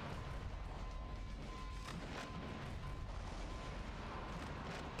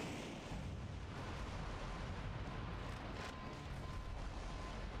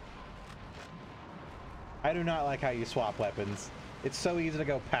 I do not like how you swap weapons. It's so easy to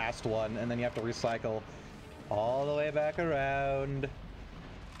go past one, and then you have to recycle all the way back around.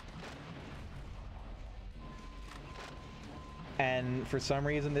 And for some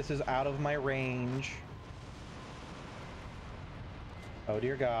reason, this is out of my range. Oh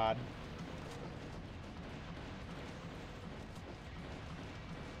dear God.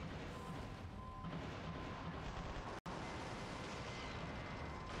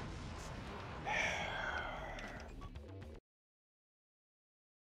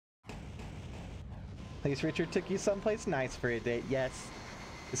 At least Richard took you someplace nice for a date. Yes,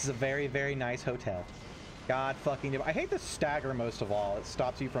 this is a very, very nice hotel. God fucking... I hate the stagger most of all. It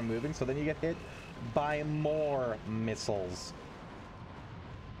stops you from moving, so then you get hit by more missiles.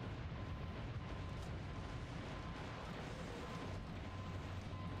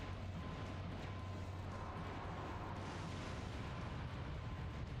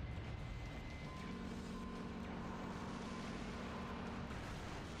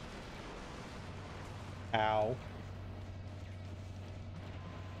 Ow.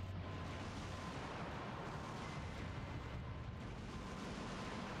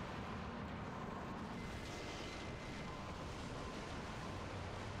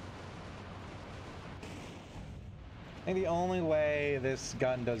 I think the only way this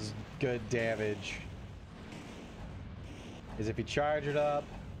gun does good damage is if you charge it up.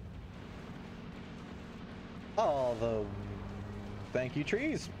 Although, thank you,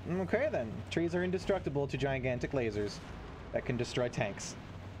 trees. Okay then. Trees are indestructible to gigantic lasers that can destroy tanks.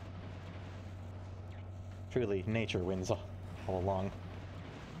 Truly, nature wins all along.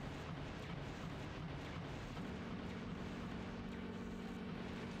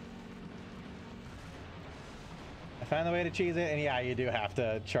 Find the way to cheese it, and yeah, you do have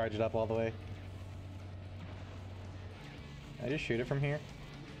to charge it up all the way. Can I just shoot it from here?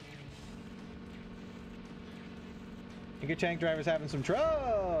 I think your tank driver's having some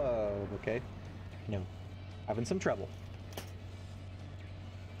trouble. Okay. No. Having some trouble.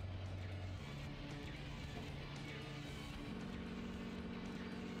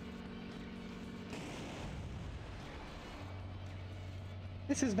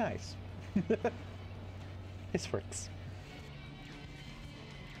 This is nice. This works.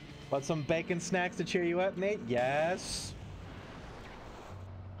 Want some bacon snacks to cheer you up, Nate? Yes.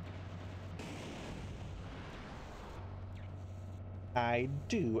 I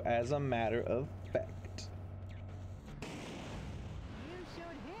do, as a matter of fact. You showed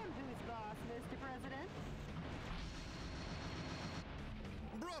him who's boss, Mr. President.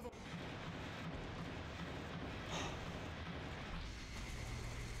 Bravo!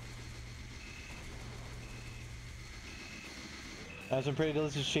 Some pretty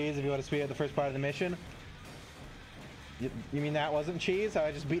delicious cheese if you want to speed up the first part of the mission. You mean that wasn't cheese? How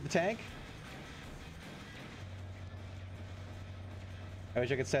I just beat the tank? I wish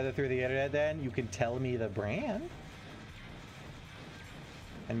I could send it through the internet then. You can tell me the brand.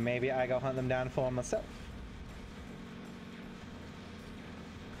 And maybe I go hunt them down for myself.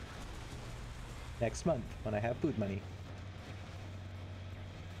 Next month, when I have food money.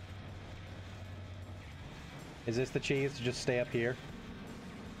 Is this the cheese to just stay up here?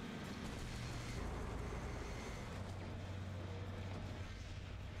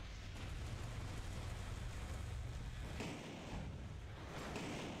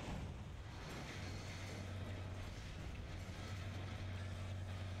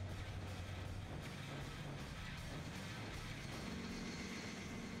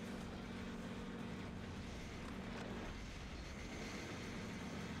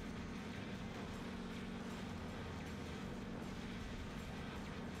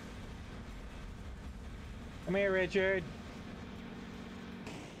 Come here, Richard.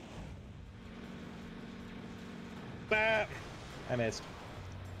 Ah, I missed.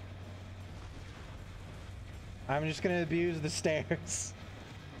 I'm just gonna abuse the stairs.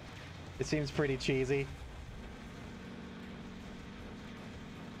 It seems pretty cheesy.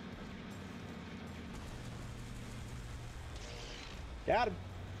 Got him.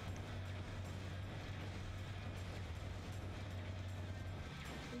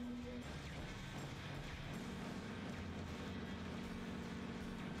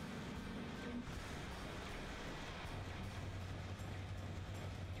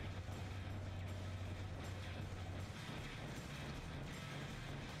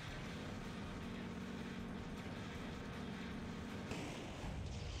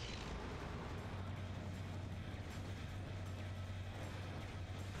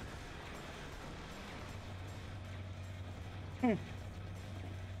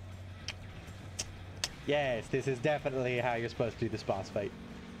 Yes, this is definitely how you're supposed to do this boss fight.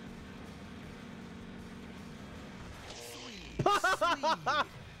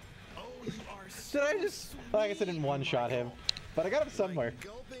 Did I just... Well, I guess I didn't one-shot him, but I got him somewhere. Like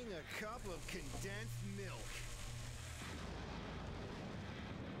gulping a cup of condensed milk.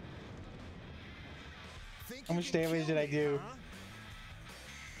 Think How you much can damage kill did I me, do? huh?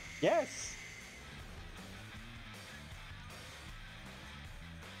 Yes!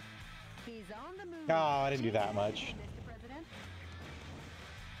 He's on the move. Oh, I didn't do that much. Mr. President.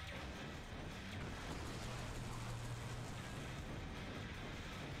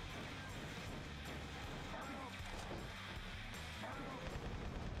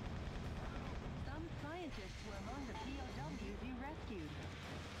 Some scientists were among the POWs you rescued.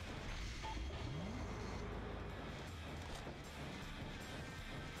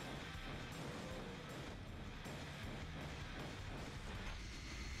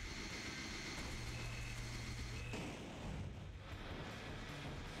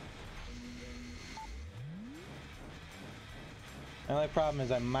 The only problem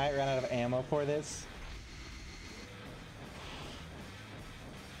is I might run out of ammo for this.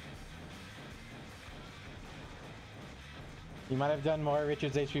 You might have done more.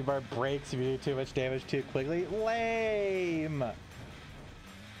 Richard's HP bar breaks if you do too much damage too quickly. Lame!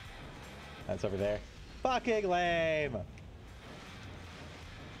 That's over there. Fucking lame!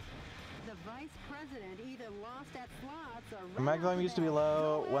 The vice president either lost at slots or My volume used to be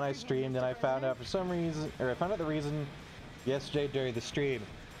low when I streamed, and I found out for some reason, or I found out the reason yesterday during the stream.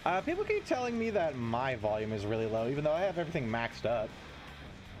 People keep telling me that my volume is really low, even though I have everything maxed up.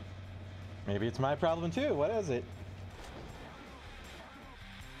 Maybe it's my problem too. What is it?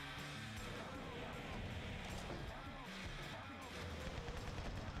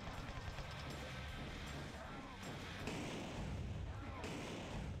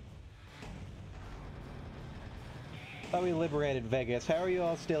 Thought we liberated Vegas. How are you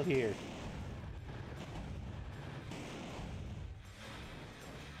all still here?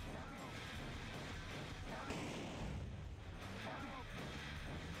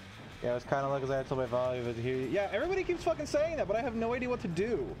 Yeah, it was kind of like as I told my volume was here. Yeah, everybody keeps fucking saying that, but I have no idea what to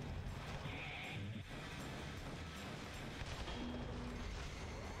do.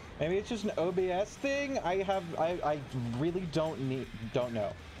 Maybe it's just an OBS thing. I really don't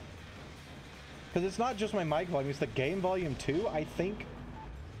know. Because it's not just my mic volume, it's the game volume too, I think.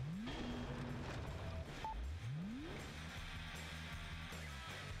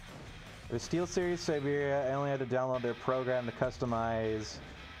 The SteelSeries Siberia, I only had to download their program to customize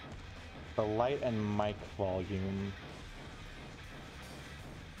the light and mic volume.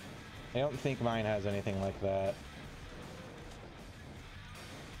 I don't think mine has anything like that.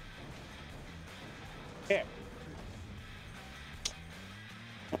 Here.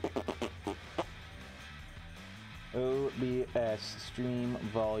 OBS stream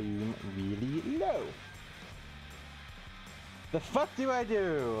volume really low. The fuck do I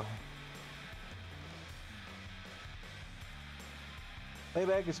do?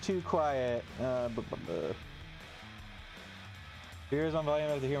 Playback is too quiet. Ears on volume,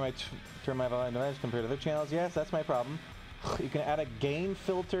 I have to hear my turn my volume device compared to other channels. Yes, that's my problem. You can add a gain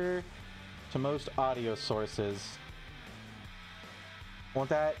filter to most audio sources. Won't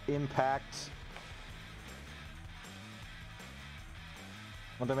that impact?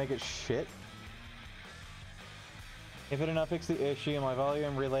 Won't that make it shit? If it did not fix the issue, my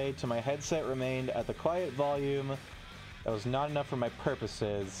volume relayed to my headset remained at the quiet volume. That was not enough for my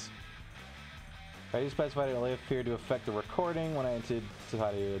purposes. I specified it only appeared to affect the recording when I decided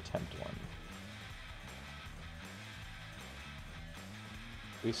to attempt one.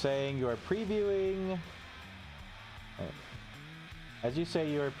 You're saying you are previewing. As you say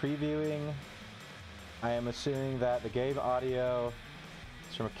you are previewing, I am assuming that the game audio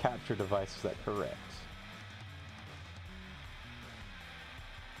is from a capture device. Is that correct?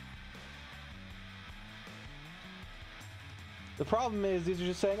 The problem is these are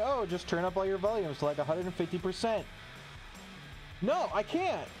just saying, oh, just turn up all your volumes to like 150%. No, I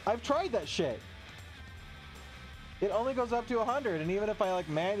can't. I've tried that shit. It only goes up to 100, and even if I like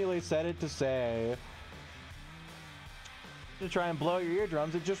manually set it to say to try and blow your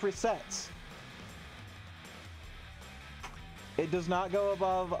eardrums, it just resets. It does not go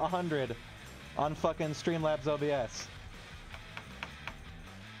above 100 on fucking Streamlabs OBS.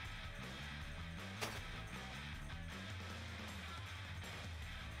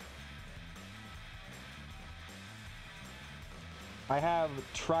 I have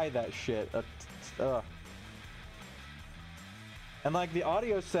tried that shit. And like the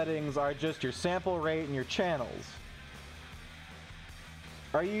audio settings are just your sample rate and your channels.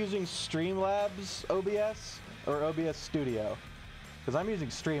 Are you using Streamlabs OBS or OBS Studio? Because I'm using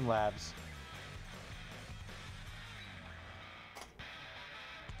Streamlabs.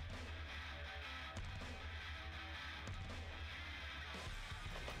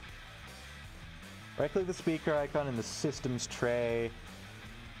 Right-click the speaker icon in the systems tray.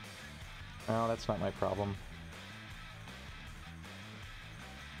 Oh, that's not my problem.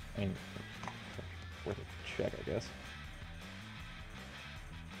 I mean, worth a check, I guess.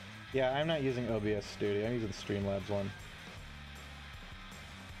 Yeah, I'm not using OBS Studio. I'm using the Streamlabs one.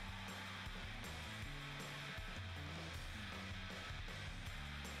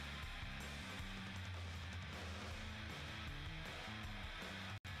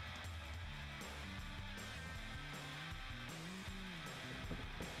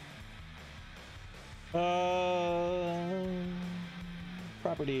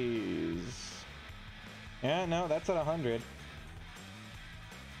 Properties. Yeah, no, that's at 100.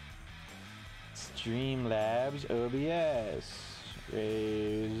 Streamlabs OBS.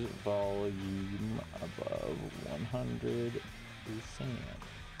 Raise volume above 100%.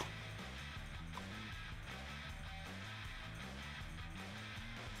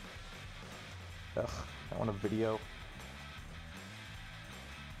 Ugh, I want a video.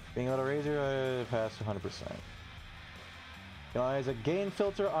 Being able to raise your past 100%. There's a gain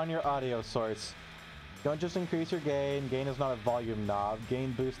filter on your audio source. Don't just increase your gain. Gain is not a volume knob.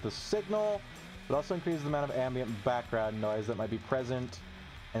 Gain boosts the signal, but also increases the amount of ambient background noise that might be present,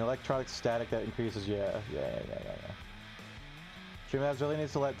 and electronic static that increases. Yeah. Streamlabs really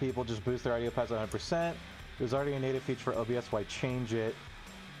needs to let people just boost their audio past 100%. It was already a native feature for OBS. Why change it?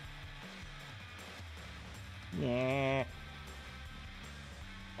 Yeah.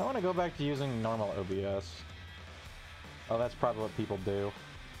 I want to go back to using normal OBS. Oh, that's probably what people do.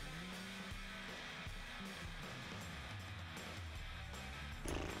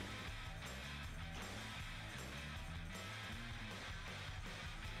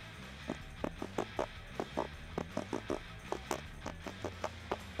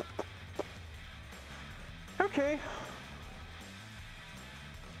 Okay.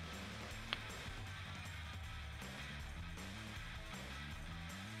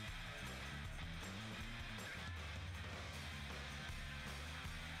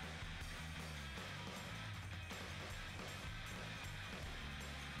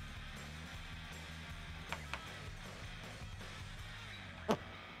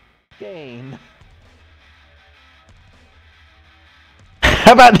 Gain.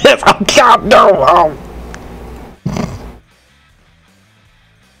 How about this? Oh God, no! Oh.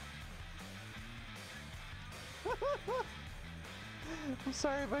 I'm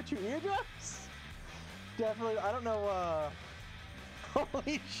sorry about your eardrums. Definitely, I don't know.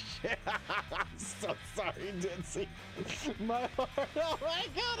 Holy shit! I'm so sorry, Ditzy. My heart. Oh my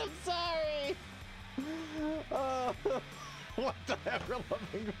God, I'm sorry. What the ever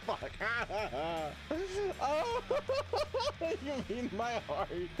loving fuck? Oh, you mean my heart?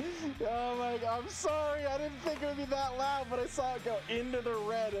 Oh my God, I'm sorry. I didn't think it would be that loud, but I saw it go into the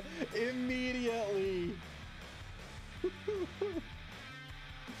red immediately.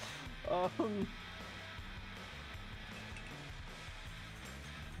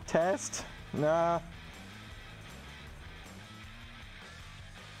 Test? Nah.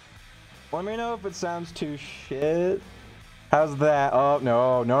 Let me know if it sounds too shit. How's that? Oh,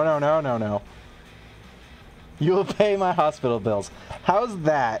 no, no, no, no, no, no. You'll pay my hospital bills. How's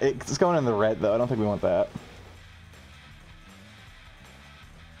that? It's going in the red, though. I don't think we want that.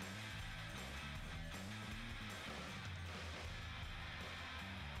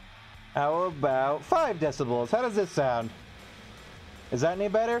 How about 5 decibels? How does this sound? Is that any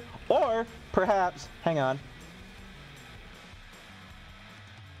better? Or, perhaps, hang on.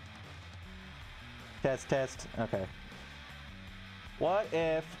 Test, test. Okay. What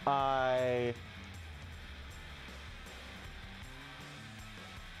if I...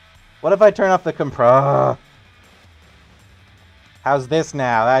 What if I turn off the compressor? How's this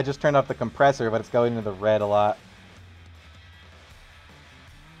now? I just turned off the compressor, but it's going into the red a lot.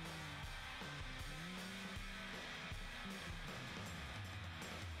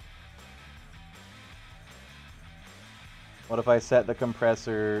 What if I set the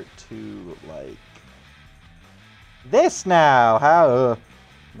compressor to, like, this now? How?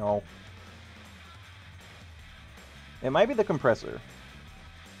 No. It might be the compressor.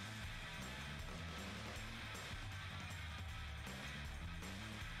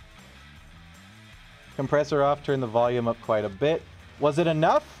 Compressor off, turn the volume up quite a bit. Was it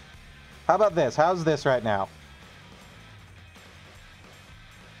enough? How about this? How's this right now?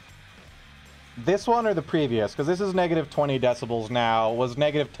 This one or the previous? Because this is negative 20 decibels now. Was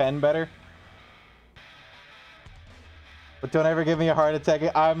negative 10 better? But don't ever give me a heart attack.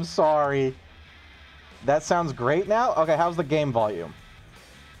 I'm sorry. That sounds great now? Okay, how's the game volume?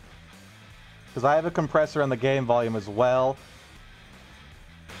 Because I have a compressor on the game volume as well.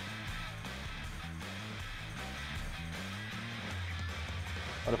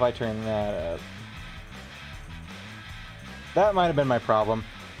 What if I turn that up? That might have been my problem.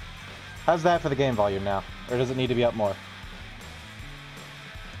 How's that for the game volume now? Or does it need to be up more?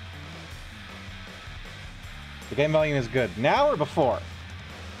 The game volume is good. Now or before?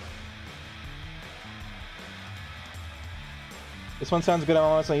 This one sounds good on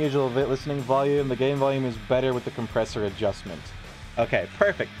almost unusual listening volume. The game volume is better with the compressor adjustment. Okay,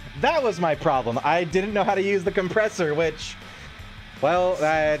 perfect. That was my problem. I didn't know how to use the compressor, which... Well,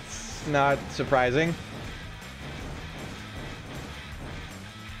 that's not surprising.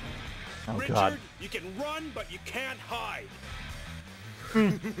 Oh, Richard, God. you can run, but you can't hide.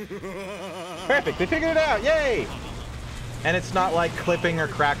 Perfect, they figured it out, yay! And it's not like clipping or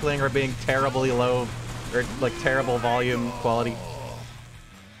crackling or being terribly low, or like terrible volume quality.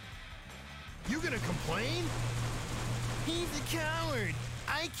 You gonna complain? He's a coward.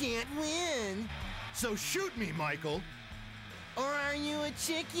 I can't win. So shoot me, Michael. Or are you a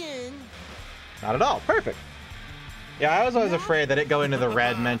chicken? Not at all, perfect. Yeah, I was always afraid that it going into the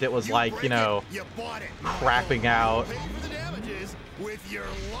red meant it was like, you know, You bought it. crapping out. Pay for the damages with your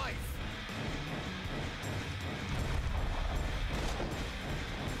life.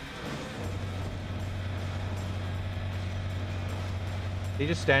 Is he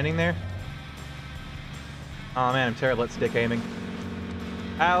just standing there? Oh man, I'm terrible at stick aiming.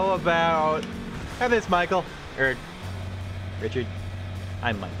 How about... How this, Michael? Or... Richard?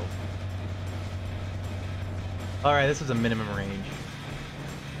 I'm Michael. Alright, this is a minimum range.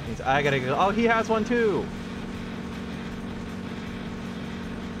 Means I gotta go... Oh, he has one too!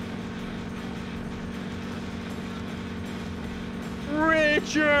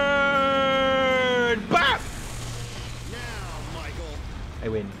 Richard! Bap! Now, Michael. I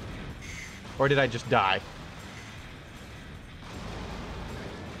win. Or did I just die?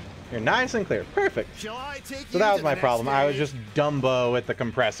 You're nice and clear. Perfect. Shall I take So you that to was the my next problem. I was stage? just Dumbo with the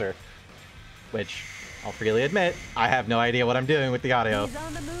compressor. Which, I'll freely admit, I have no idea what I'm doing with the audio. He's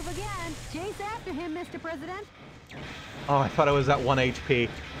on the move again. Chase after him, Mr. President. Oh, I thought it was at 1 HP.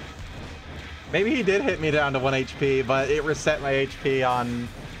 Maybe he did hit me down to 1 HP, but it reset my HP on...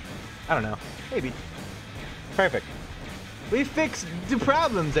 I don't know. Maybe. Perfect. We fixed the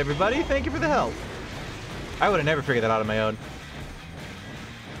problems, everybody. Thank you for the help. I would have never figured that out on my own.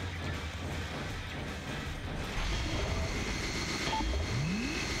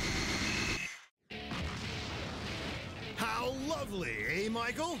 How lovely, eh,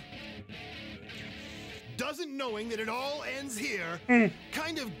 Michael? Doesn't knowing that it all ends here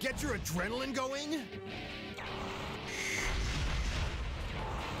kind of get your adrenaline going?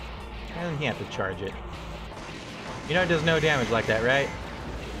 And he has to charge it. You know it does no damage like that, right?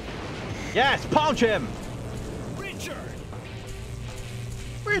 Yes, punch him! Richard!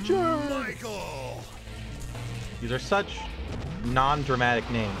 Richard! Michael! These are such non-dramatic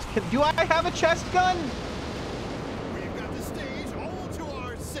names. Do I have a chest gun? We've got the stage all to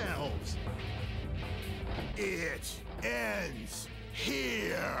ourselves. It ends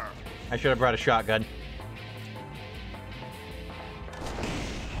here. I should have brought a shotgun.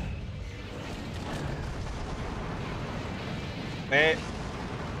 Wait.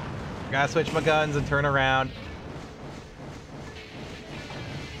 Gotta switch my guns and turn around.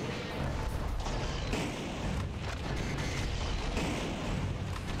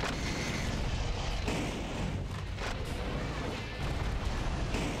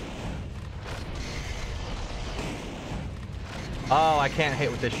 Oh, I can't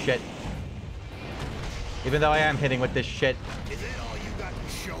hit with this shit. Even though I am hitting with this shit. Is that all you got to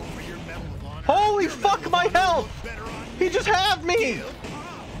show for your Medal of Honor? Holy Your fuck, Medal my of Honor health! looked better on He me. just halved me! Give up.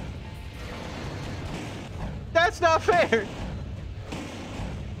 That's not fair!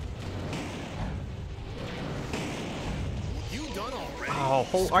 You done already?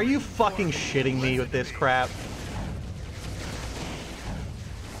 Oh, are you fucking shitting me with this crap?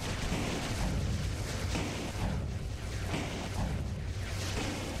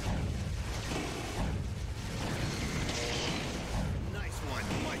 Nice one,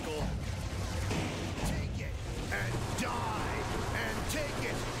 Michael. Take it and die and take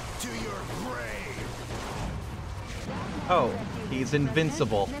it to your grave. Oh, he's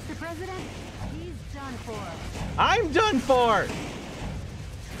invincible. Mr. President, he's done for. I'm done for!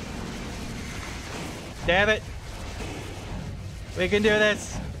 Damn it. We can do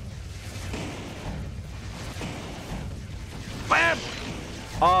this. Bam!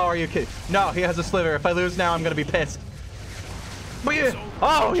 Oh, are you kidding? No, he has a sliver. If I lose now, I'm gonna be pissed. But yeah.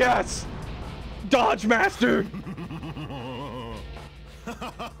 Oh, yes! Dodge Master!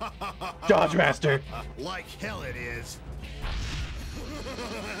 Dodge Master. Like hell it is.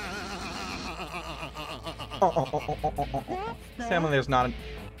 Sam, there's not a...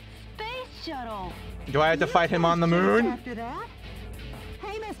 Space shuttle. Do I have to fight him on the moon? After that.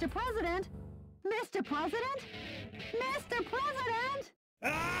 Hey, Mr. President. Mr. President? Mr. President?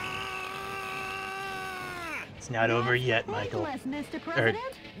 It's not over yet, Michael. Pointless, Mr. President?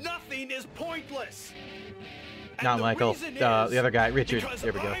 Nothing is pointless. And Not the Michael. reason The other guy, Richard. because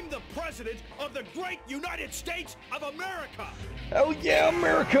There we go. I'm the president of the great United States of America. Oh yeah,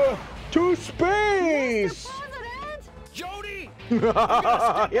 America! To space! President? Jody,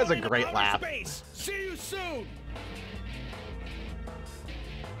 He has a great laugh. Space. See you soon.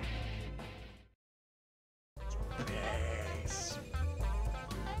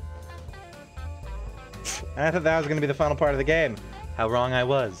 I thought that was going to be the final part of the game. How wrong I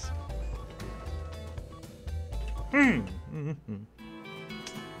was.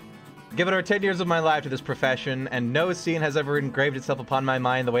 Given over 10 years of my life to this profession, and no scene has ever engraved itself upon my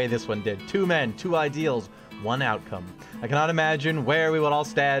mind the way this one did. 2 men, 2 ideals, 1 outcome. I cannot imagine where we would all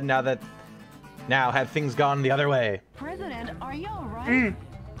stand now had things gone the other way. President, are you all right?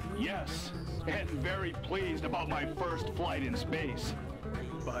 Yes, and very pleased about my first flight in space.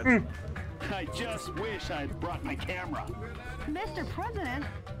 But I just wish I'd brought my camera. Mr. President,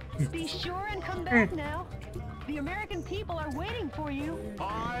 be sure and come back now. The American people are waiting for you.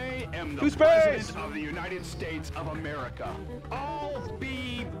 I am the To space! President of the United States of America. I'll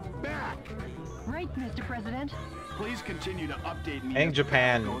be back. Right, Mr. President. Please continue to update me. I think as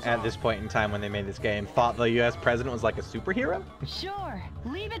Japan, time goes at on. this point in time when they made this game, thought the US president was like a superhero? Sure,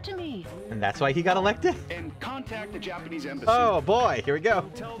 leave it to me. And that's why he got elected? And contact the Japanese embassy. Oh boy, here we go.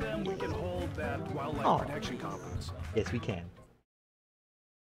 Tell them we can hold that wildlife Oh. protection conference. Yes, we can.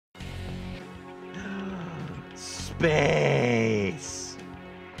 Space!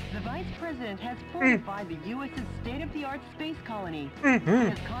 The Vice President has fortified the U.S.'s state-of-the-art space colony and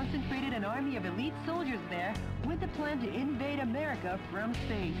has concentrated an army of elite soldiers there with the plan to invade America from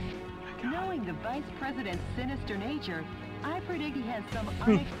space. Knowing the Vice President's sinister nature, I predict he has some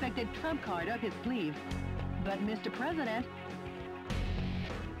unexpected trump card up his sleeve. But Mr. President,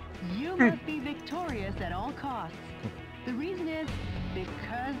 you must be victorious at all costs. The reason is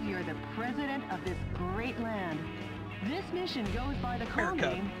because you're the president of this great land. This mission goes by the call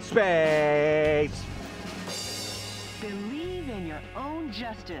name Space. Believe in your own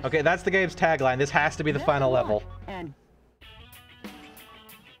justice. Okay, that's the game's tagline. This has to be the Best final of luck, level. And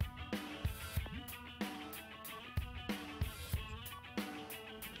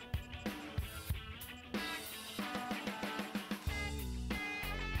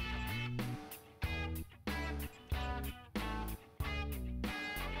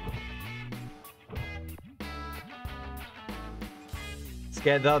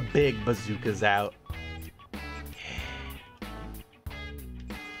Let's get the big bazookas out.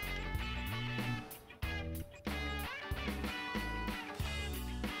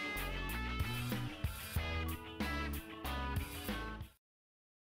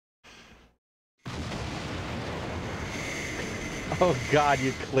 Oh god,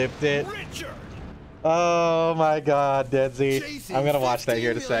 you clipped it. Richard! Oh my god, Deadzy. Chasing I'm gonna watch that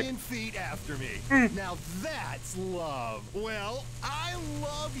here in a 15 sec. million feet after me. Now that's love. Well, I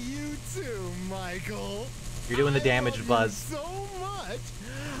love you too, Michael. You're doing the I damage, love Buzz. you so much.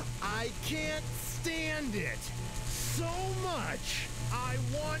 I can't stand it. So much. I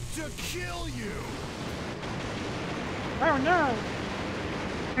want to kill you. Oh no.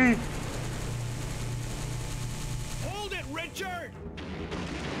 Hold it, Richard!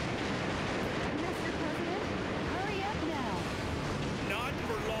 Mr. President, hurry up now. Not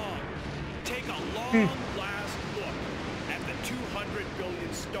for long. Take a long last look at the 200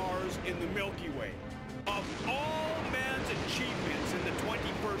 billion stars in the Milky Way. Of all man's achievements in the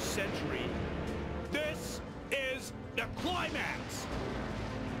 21st century, this is the climax.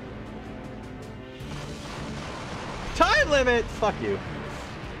 Time limit! Fuck you.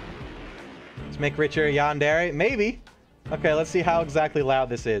 Let's make Richard a yandere? Maybe. Okay, let's see how exactly loud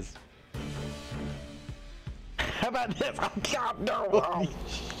this is. How about this? Oh god, no! Holy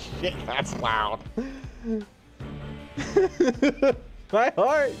shit, that's loud. My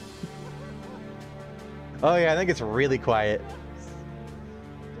heart! Oh yeah, I think it's really quiet.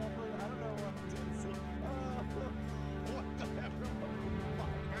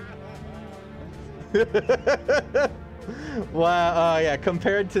 Wow, oh yeah,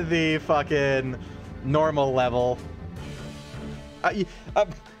 compared to the fucking normal level.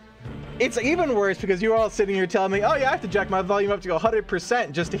 It's even worse because you're all sitting here telling me, oh yeah, I have to jack my volume up to go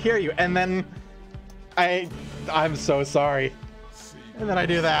 100% just to hear you, and then I'm so sorry. And then I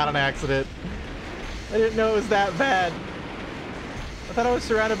do that on accident. I didn't know it was that bad. I thought I was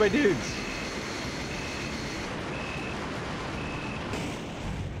surrounded by dudes.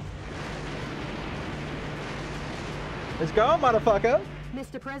 Let's go, motherfucker.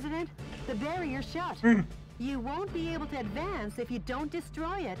 Mr. President, the barrier's shut. You won't be able to advance if you don't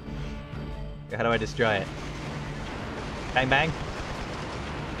destroy it. How do I destroy it? Bang, bang.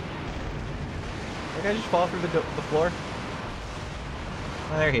 Did I just fall through the floor?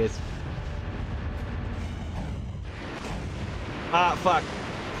 Oh, there he is. Ah, fuck.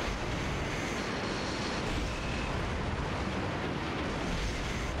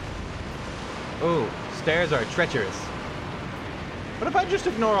 Ooh, stairs are treacherous. What if I just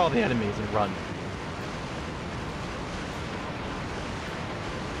ignore all the enemies and run?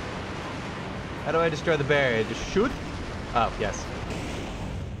 How do I destroy the barrier? Just shoot? Oh, yes.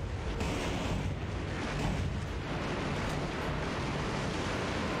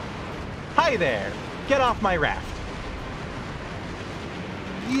 Hi there! Get off my raft.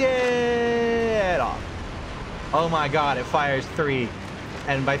 Get off. Oh my god, it fires 3.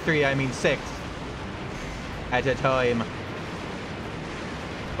 And by 3, I mean 6. At a time.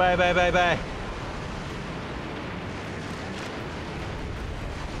 Bye, bye, bye, bye.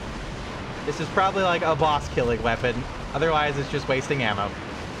 This is probably like a boss killing weapon. Otherwise, it's just wasting ammo.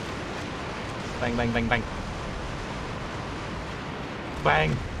 Bang, bang, bang, bang.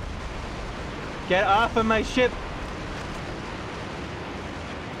 Bang. Get off of my ship.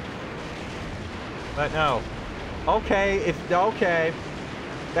 But no. Okay, okay.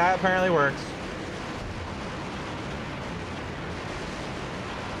 That apparently works.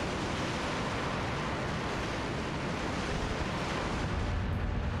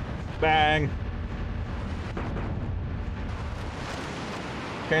 Bang.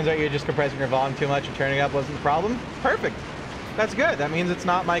 Turns out you're just compressing your volume too much and turning up wasn't the problem. Perfect. That's good. That means it's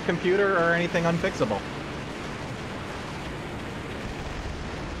not my computer or anything unfixable.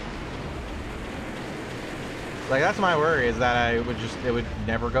 Like, that's my worry, is that it would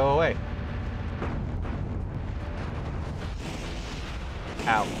never go away.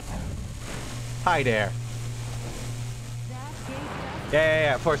 Ow. Hi there.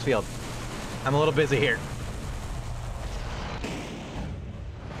 Yeah, force field. I'm a little busy here.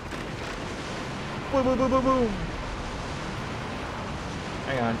 Boom, boom, boom, boom, boom.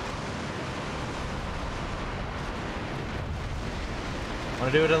 Hang on. I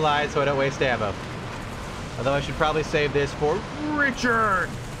want to do it in line so I don't waste ammo. Although I should probably save this for Richard.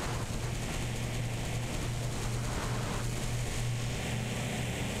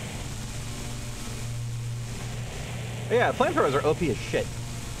 But yeah, flamethrowers are OP as shit.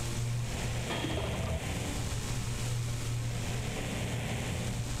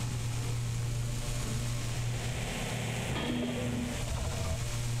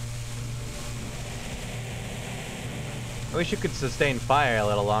 I wish you could sustain fire a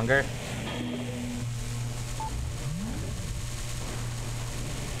little longer.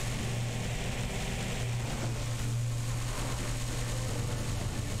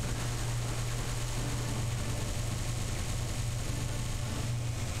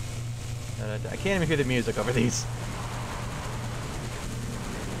 I can't even hear the music over these.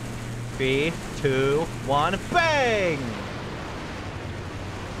 3, 2, 1, bang!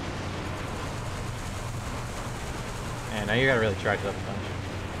 Man, now you gotta really charge it up a bunch.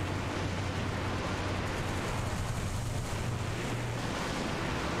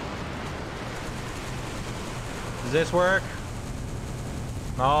 Does this work?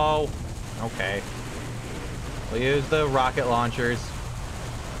 No. Okay. We'll use the rocket launchers.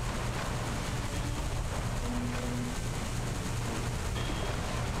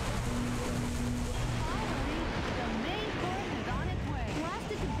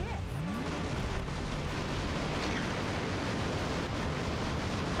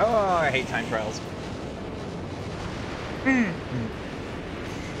 Oh, I hate time trials.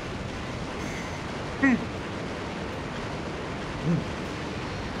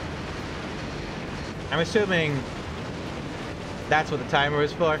 I'm assuming that's what the timer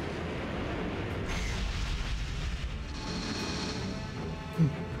was for.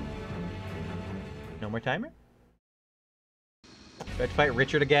 No more timer? Do I have to fight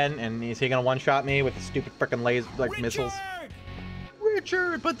Richard again? And is he gonna one-shot me with the stupid frickin' laser, like, missiles?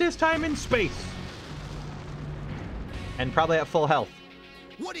 Richard, but this time in space. And probably at full health.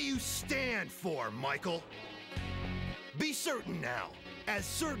 What do you stand for, Michael? Be certain now. As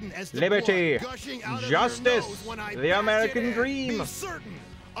certain as the liberty, blood gushing out justice, of your nose when I the American dream. Be certain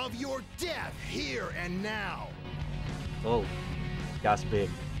of your death here and now. Oh, that's big.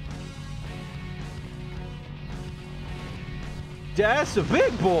 That's a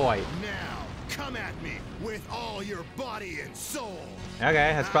big boy. Now, come at me with all your body and soul. Okay,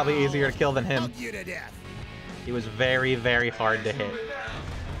 that's probably easier to kill than him. Hug you to death. He was very, very hard to hit.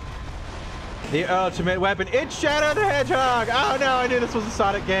 The ultimate weapon, it's Shadow the Hedgehog! Oh no, I knew this was a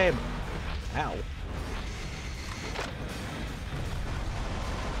Sonic game. Ow.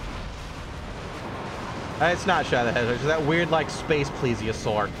 It's not Shadow the Hedgehog, it's that weird, like, space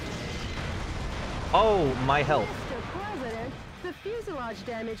plesiosaur. Oh, my health. The fuselage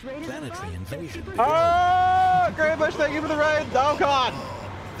damage rate is Planetary invasion. Oh, Great Bush, thank you for the ride. Oh god.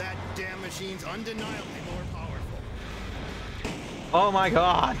 That damn machine's undeniably more powerful. Oh my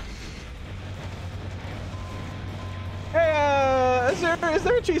god. Hey, is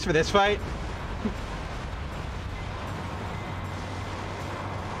there a cheese for this fight?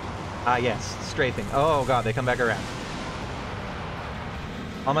 Ah, yes, strafing. Oh god, they come back around.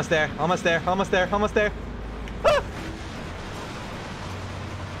 Almost there, almost there, almost there, almost there. Ah!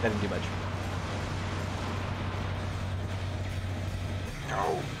 That didn't do much.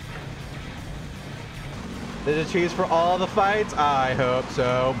 No. Did it choose for all the fights? I hope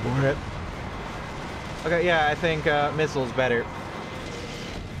so. Okay, yeah, I think missile's better.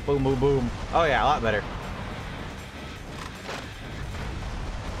 Boom, boom, boom. Oh yeah, a lot better.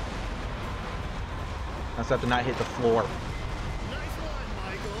 I just have to not hit the floor. Nice one,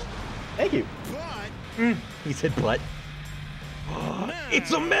 Michael. Thank you. But He said butt. now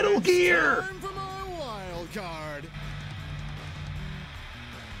It's a Metal it's Gear! time for my wild card.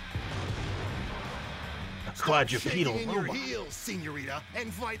 Quadrupedal Shaking in your robot. heels, Senorita,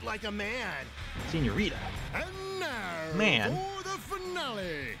 and fight like a man. Senorita. And now Man. for the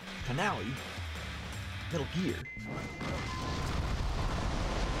finale. Finale. Metal Gear.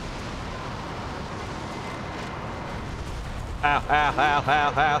 Ow, ow, ow,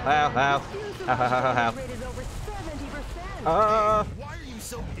 ow, ow, ow, ow. Ow, ow, ow, ow. rate is over 70%. Why are you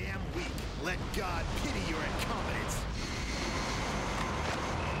so damn weak? Let God pity your incompetence.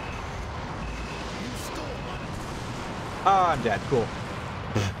 You stole money. Oh, I'm dead. Cool.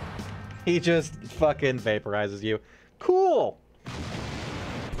 He just fucking vaporizes you. Cool.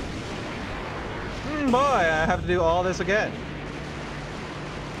 Boy, I have to do all this again.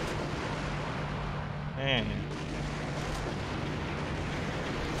 Man.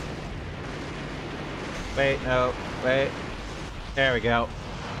 Wait, no, wait. There we go.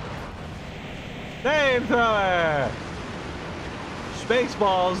 Flamethrower!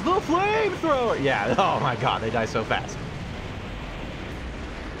 Spaceballs, the flamethrower! Yeah, oh my god, they die so fast.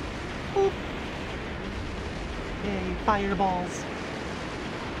 Boop. Yay, fireballs.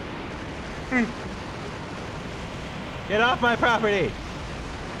 Get off my property!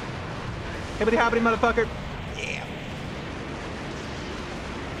 Hibbity hoppity motherfucker! Yeah!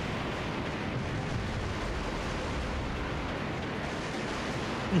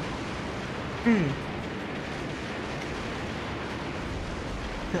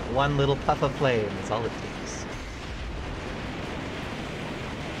 One little puff of flame is all it takes.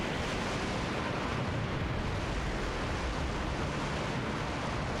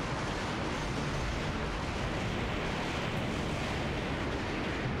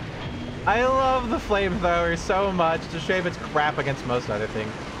 I love the flamethrower so much to shave its crap against most other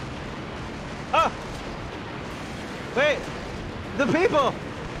things. Oh! Wait! The people!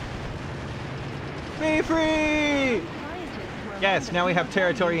 Be free! Yes, now we have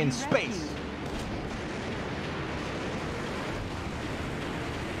territory in space.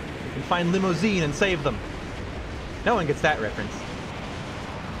 We can find Limousine and save them. No one gets that reference.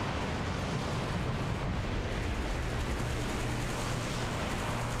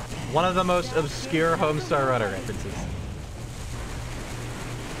 One of the most obscure Homestar Runner references.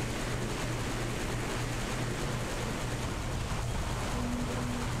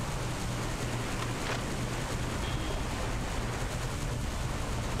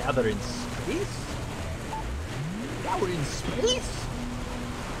 Now they're in space? Now we're in space?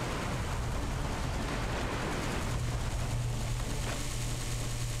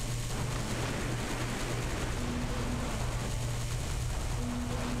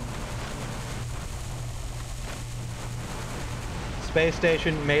 Space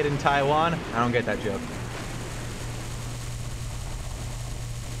station made in Taiwan? I don't get that joke.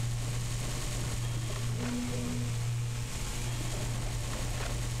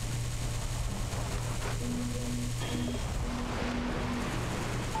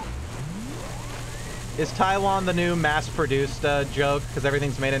 Is Taiwan the new mass-produced joke? Because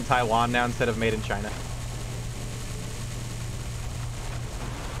everything's made in Taiwan now instead of made in China.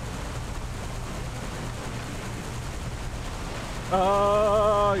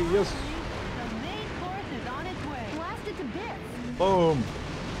 Oh, yes. The main course is on its way. Blast it to bits. Boom.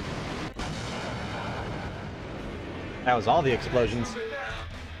 That was all the explosions.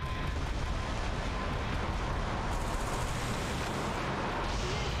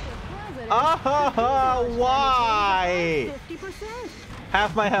 Ah, why? 50%.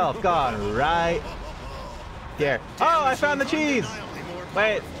 Half my health gone right here. Oh, I found the cheese.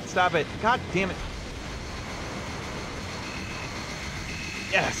 Wait, stop it. God damn it.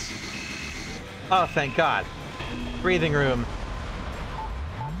 Yes. Oh, thank God. Breathing room.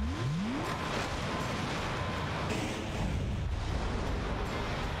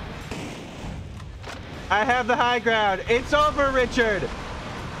 I have the high ground. It's over, Richard.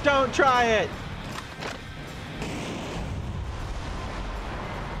 Don't try it.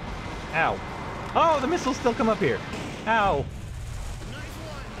 Ow. Oh, the missiles still come up here. Ow. Nice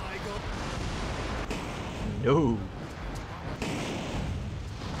one, Michael. No.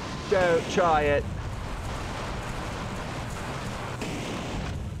 Don't try it.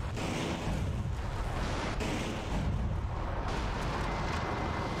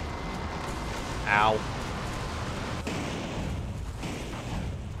 Ow.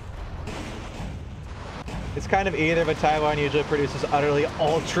 It's kind of either, but Taiwan usually produces utterly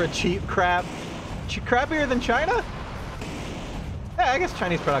ultra cheap crap. Crappier than China? Yeah, I guess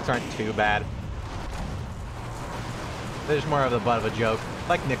Chinese products aren't too bad. They're just more of the butt of a joke,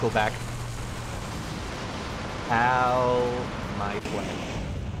 like Nickelback. Ow, my flesh.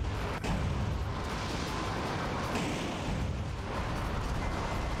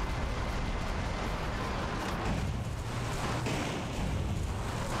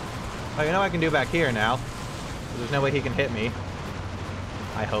 Oh, you know what I can do back here now? There's no way he can hit me.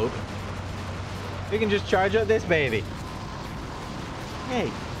 I hope. We can just charge up this baby.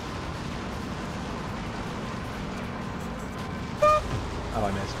 Hey. Oh,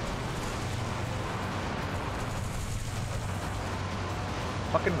 I missed.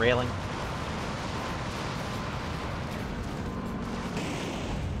 Fucking railing.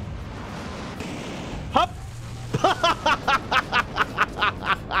 Hup!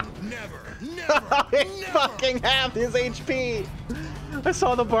 Never. Fucking half his HP! I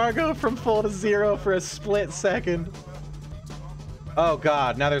saw the bar go from full to 0 for a split second. Oh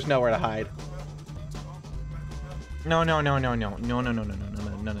god, now there's nowhere to hide. No, none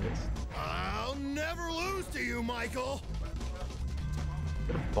of this. I'll never lose to you, Michael.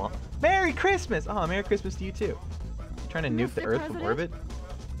 Merry Christmas! Oh, Merry Christmas to you too. Trying to nuke the Earth from orbit?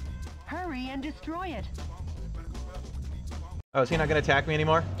 Hurry and destroy it. Oh, is he not gonna attack me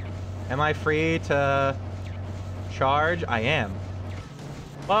anymore? Am I free to charge? I am.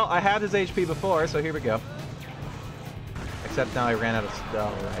 Well, I had his HP before, so here we go. Except now I ran out of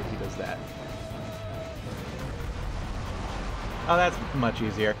spell. Right, he does that. Oh, that's much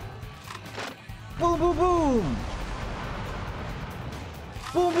easier. Boom, boom, boom!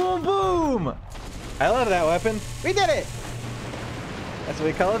 Boom, boom, boom! I love that weapon. We did it! That's what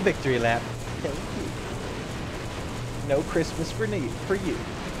we call a victory lap. No Christmas for you,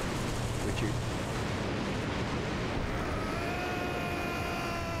 Richard.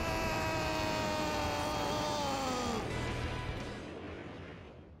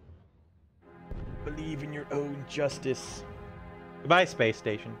 Believe in your own justice. Goodbye, space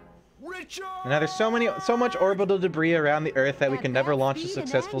station. Richard! And now there's so much orbital debris around the Earth that we can never launch a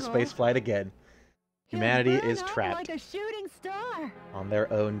successful space flight again. Humanity is trapped Like a shooting star. on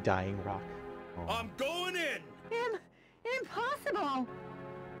their own dying rock. Oh. I'm going in. Impossible.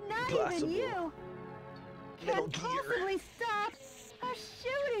 Not Impossible. even you Metal can Gear. possibly stop a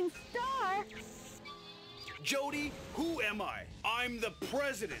shooting star. Jody, who am I? I'm the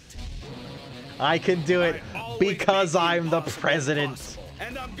president. I can do it I always because make I'm the impossible president. possible,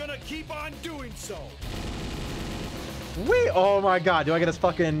 and I'm gonna keep on doing so. Wait, oh my god, do I get to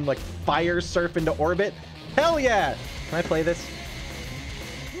fucking like fire surf into orbit? Hell yeah! Can I play this?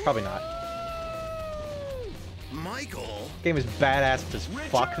 Probably not. Michael? Game is badass as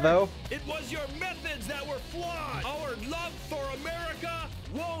fuck Richard, though. It was your methods that were flawed. Our love for America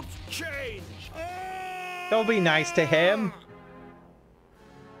won't change. Don't be nice to him.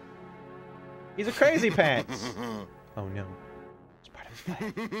 He's a crazy pants. Oh no. It's part of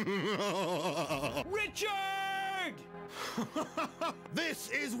his plan. Richard! This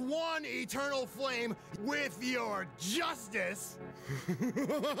is one eternal flame with your justice.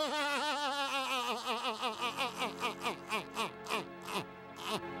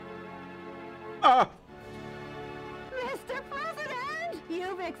 Ah! Mr. President,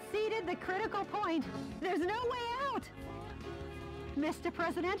 you've exceeded the critical point. There's no way out. Mr.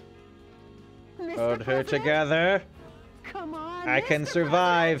 President? Mr. Hold her President? together. Come on, I can Mr.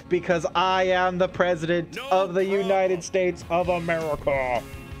 survive because I am the president No of the problem. United States of America.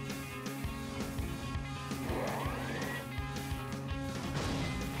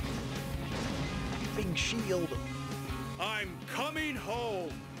 Big shield. I'm coming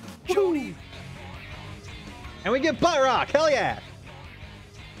home. Jody. And we get butt rock. Hell yeah.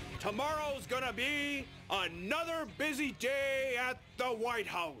 Tomorrow's gonna be another busy day at the White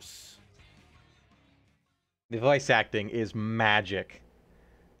House. The voice acting is magic.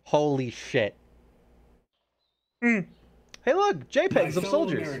 Holy shit. Hey, look, JPEGs of My fellow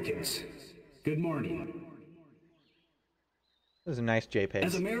soldiers. Americans, good morning. Those are nice As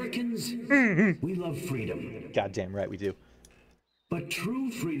JPEGs. Americans, we love freedom. Goddamn right we do. But true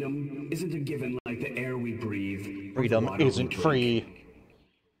freedom isn't a given like the air we breathe. or the Freedom water we isn't drink. free.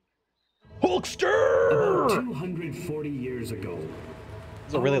 Hulkster! About 240 years ago,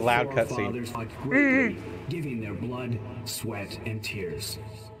 It's a really our loud cutscene. forefathers fought greatly, giving their blood, sweat, and tears.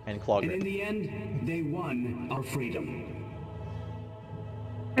 And Claw And in Grip. the end, they won our freedom.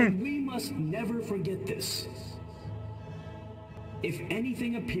 And we must never forget this. If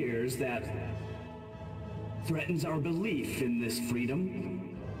anything appears that threatens our belief in this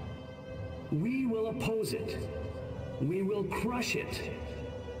freedom, we will oppose it. We will crush it.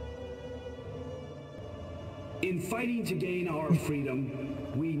 In fighting to gain our freedom,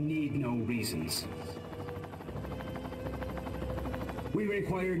 we need no reasons. We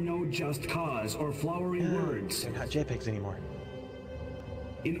require no just cause or flowery words. They're not JPEGs anymore.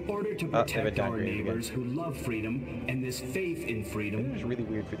 In order to they've been protect our downgraded again. neighbors who love freedom and this faith in It freedom, was really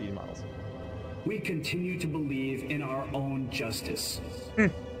weird for these models. we continue to believe in our own justice.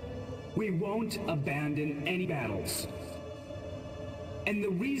 We won't abandon any battles. And the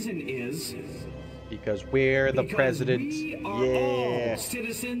reason is Because we're the because president. we are Yeah. all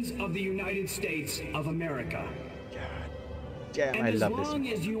citizens of the United States of America. Damn, And I as love this. long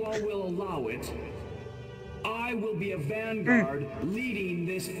as you all will allow it, I I will be a vanguard leading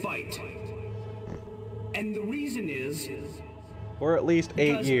this fight. And the reason is... For at least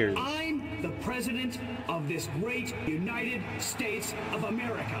 8 because years. I'm the president of this great United States of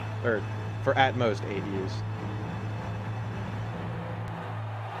America. Or for at most 8 years.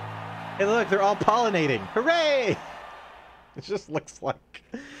 Hey look, they're all pollinating. Hooray! It just looks like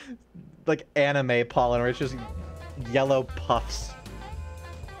anime pollen where it's just yellow puffs.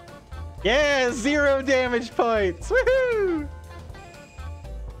 Yeah, 0 damage points! Woohoo!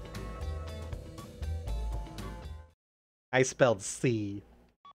 I spelled C.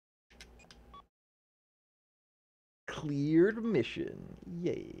 Cleared mission.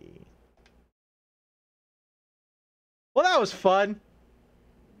 Yay. Well, that was fun.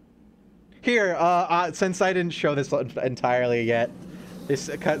 Here, since I didn't show this entirely yet, this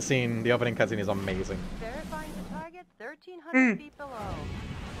cutscene, the opening cutscene is amazing. Verifying the target 1,300 feet below.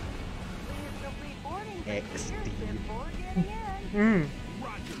 Please complete boarding procedures before getting in.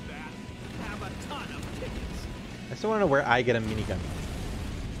 Roger that. Have a ton of tickets. I still want to know where I get a minigun.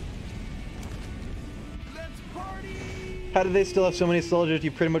 Let's party! How do they still have so many soldiers?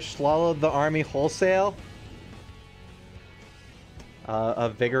 You pretty much swallowed the army wholesale? A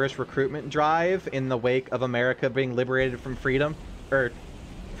vigorous recruitment drive in the wake of America being liberated from freedom. Or,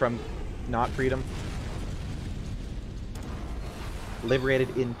 from not freedom. Liberated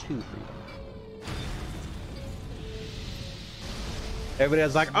into freedom. Everybody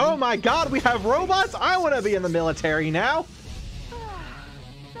was like, oh my god, we have robots? I want to be in the military now!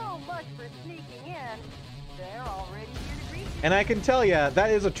 So much for sneaking in. They're already here to greet you. And I can tell you,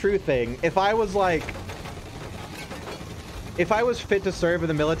 that is a true thing. If I was like... If I was fit to serve in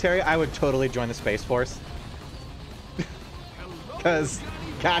the military, I would totally join the Space Force. Because,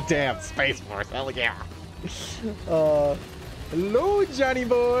 goddamn, Space Force, hell yeah. Hello, Johnny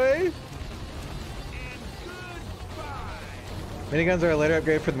boy. Miniguns are a later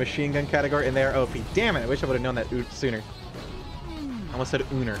upgrade for the machine gun category, and they are OP. Damn it, I wish I would have known that sooner. I almost said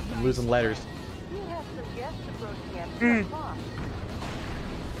Ooner. I'm losing letters. You have some guests approaching at the top.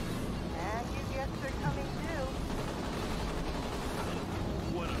 And your guests are coming too.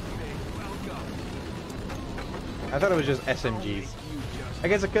 What a big welcome. I thought it was just SMGs. I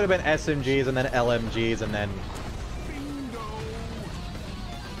guess it could have been SMGs and then LMGs and then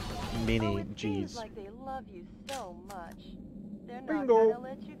mini Gs. Gs. Like they love you so much. They're not Bingo. gonna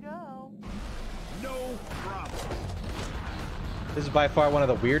let you go. No problem. This is by far one of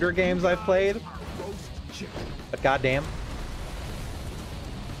the weirder games I've played. Roast chicken. But goddamn.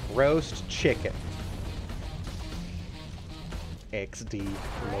 Roast chicken. XD.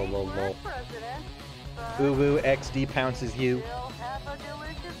 Lol lol lol. President, Uwu XD pounces you. still have a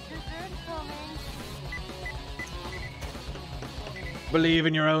delicious dessert coming. Believe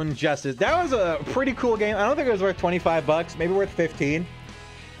in your own justice. That was a pretty cool game. I don't think it was worth 25 bucks, maybe worth 15.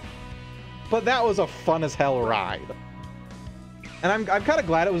 But that was a fun as hell ride. And I'm kind of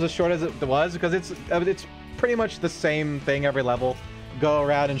glad it was as short as it was, because it's pretty much the same thing every level. Go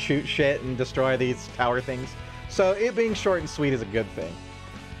around and shoot shit and destroy these tower things. So it being short and sweet is a good thing.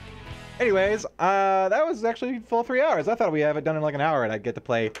 Anyways, that was actually full 3 hours. I thought we'd have it done in like an hour and I'd get to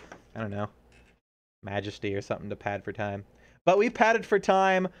play, I don't know, Majesty or something to pad for time. But we padded for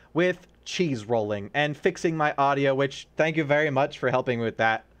time with cheese rolling and fixing my audio, which thank you very much for helping with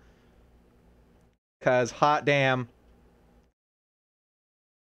that. Because hot damn,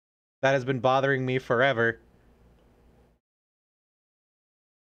 that has been bothering me forever.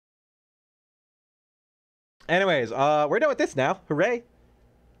 Anyways, we're done with this now. Hooray.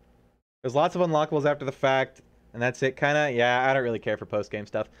 There's lots of unlockables after the fact, and that's it. Kinda, yeah, I don't really care for post-game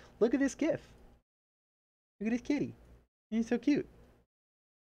stuff. Look at this GIF. Look at this kitty. He's so cute.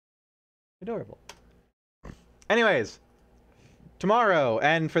 Adorable. Anyways, tomorrow,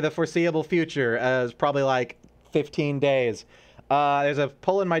 and for the foreseeable future, as probably like 15 days, there's a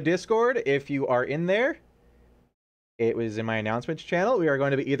poll in my Discord. If you are in there, it was in my announcements channel. We are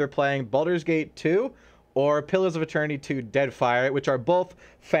going to be either playing Baldur's Gate 2 or Pillars of Eternity 2 Deadfire, which are both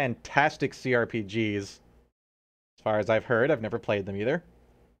fantastic CRPGs. As far as I've heard, I've never played them either.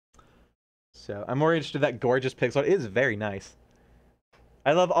 So I'm more interested in that gorgeous pixel art. It is very nice.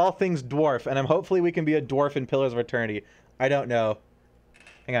 I love all things dwarf, and hopefully we can be a dwarf in Pillars of Eternity. I don't know.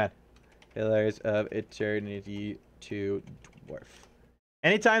 Hang on. Pillars of Eternity 2 dwarf.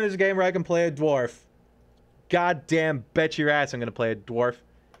 Anytime there's a game where I can play a dwarf, goddamn bet your ass I'm gonna play a dwarf.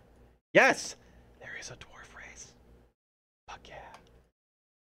 Yes! There is a dwarf race. Fuck yeah.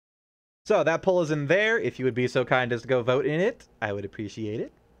 So that poll is in there. If you would be so kind as to go vote in it, I would appreciate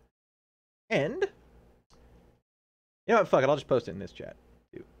it. And you know what? Fuck it. I'll just post it in this chat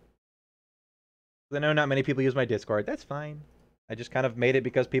too. I know not many people use my Discord. That's fine. I just kind of made it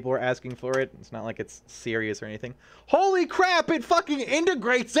because people were asking for it. It's not like it's serious or anything. Holy crap, it fucking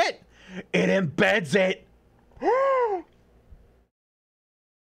integrates it! It embeds it!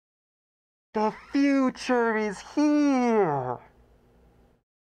 The future is here!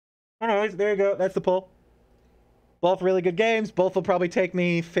 Anyways, there you go. That's the poll. Both really good games. Both will probably take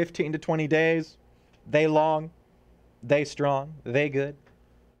me 15 to 20 days. They long. They strong. They good.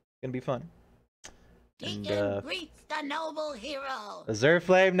 Gonna be fun. And, greets the noble hero.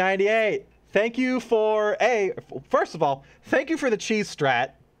 Zerflame98. Thank you for first of all, thank you for the cheese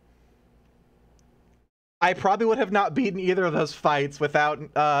strat. I probably would have not beaten either of those fights without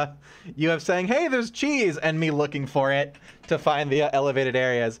you have saying, hey, there's cheese, and me looking for it to find the elevated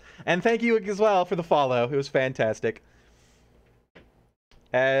areas. And thank you as well for the follow. It was fantastic.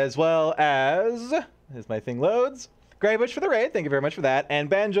 As well as my thing loads. Greybush for the raid, thank you very much for that. And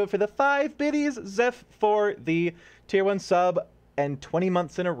Banjo for the 5 biddies. Zeph for the tier 1 sub and 20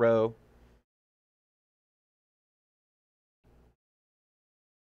 months in a row.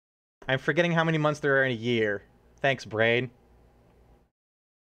 I'm forgetting how many months there are in a year. Thanks, Brain.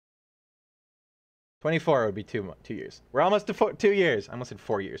 24 would be 2 years. We're almost to 2 years. I almost said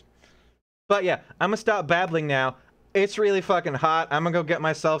 4 years. But yeah, I'm gonna stop babbling now. It's really fucking hot. I'm gonna go get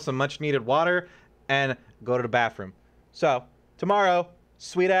myself some much needed water and go to the bathroom. So, tomorrow,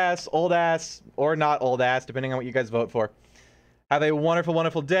 sweet ass, old ass, or not old ass, depending on what you guys vote for. Have a wonderful,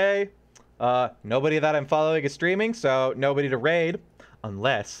 wonderful day. Nobody that I'm following is streaming, so nobody to raid.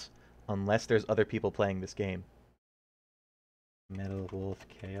 Unless there's other people playing this game. Metal Wolf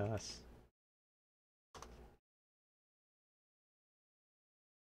Chaos.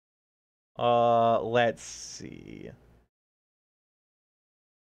 Let's see.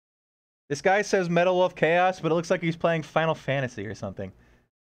 This guy says Metal Wolf Chaos, but it looks like he's playing Final Fantasy or something.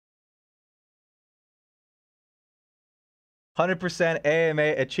 100% AMA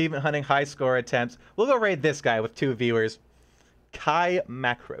achievement hunting high score attempts. We'll go raid this guy with 2 viewers. Kai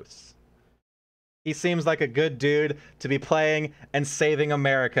Macros. He seems like a good dude to be playing and saving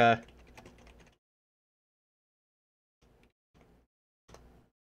America.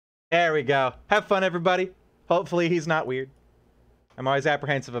 There we go. Have fun, everybody. Hopefully he's not weird. I'm always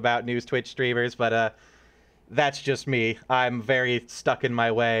apprehensive about news Twitch streamers, but that's just me. I'm very stuck in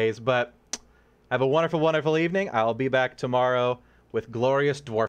my ways, but have a wonderful, wonderful evening. I'll be back tomorrow with Glorious Dwarf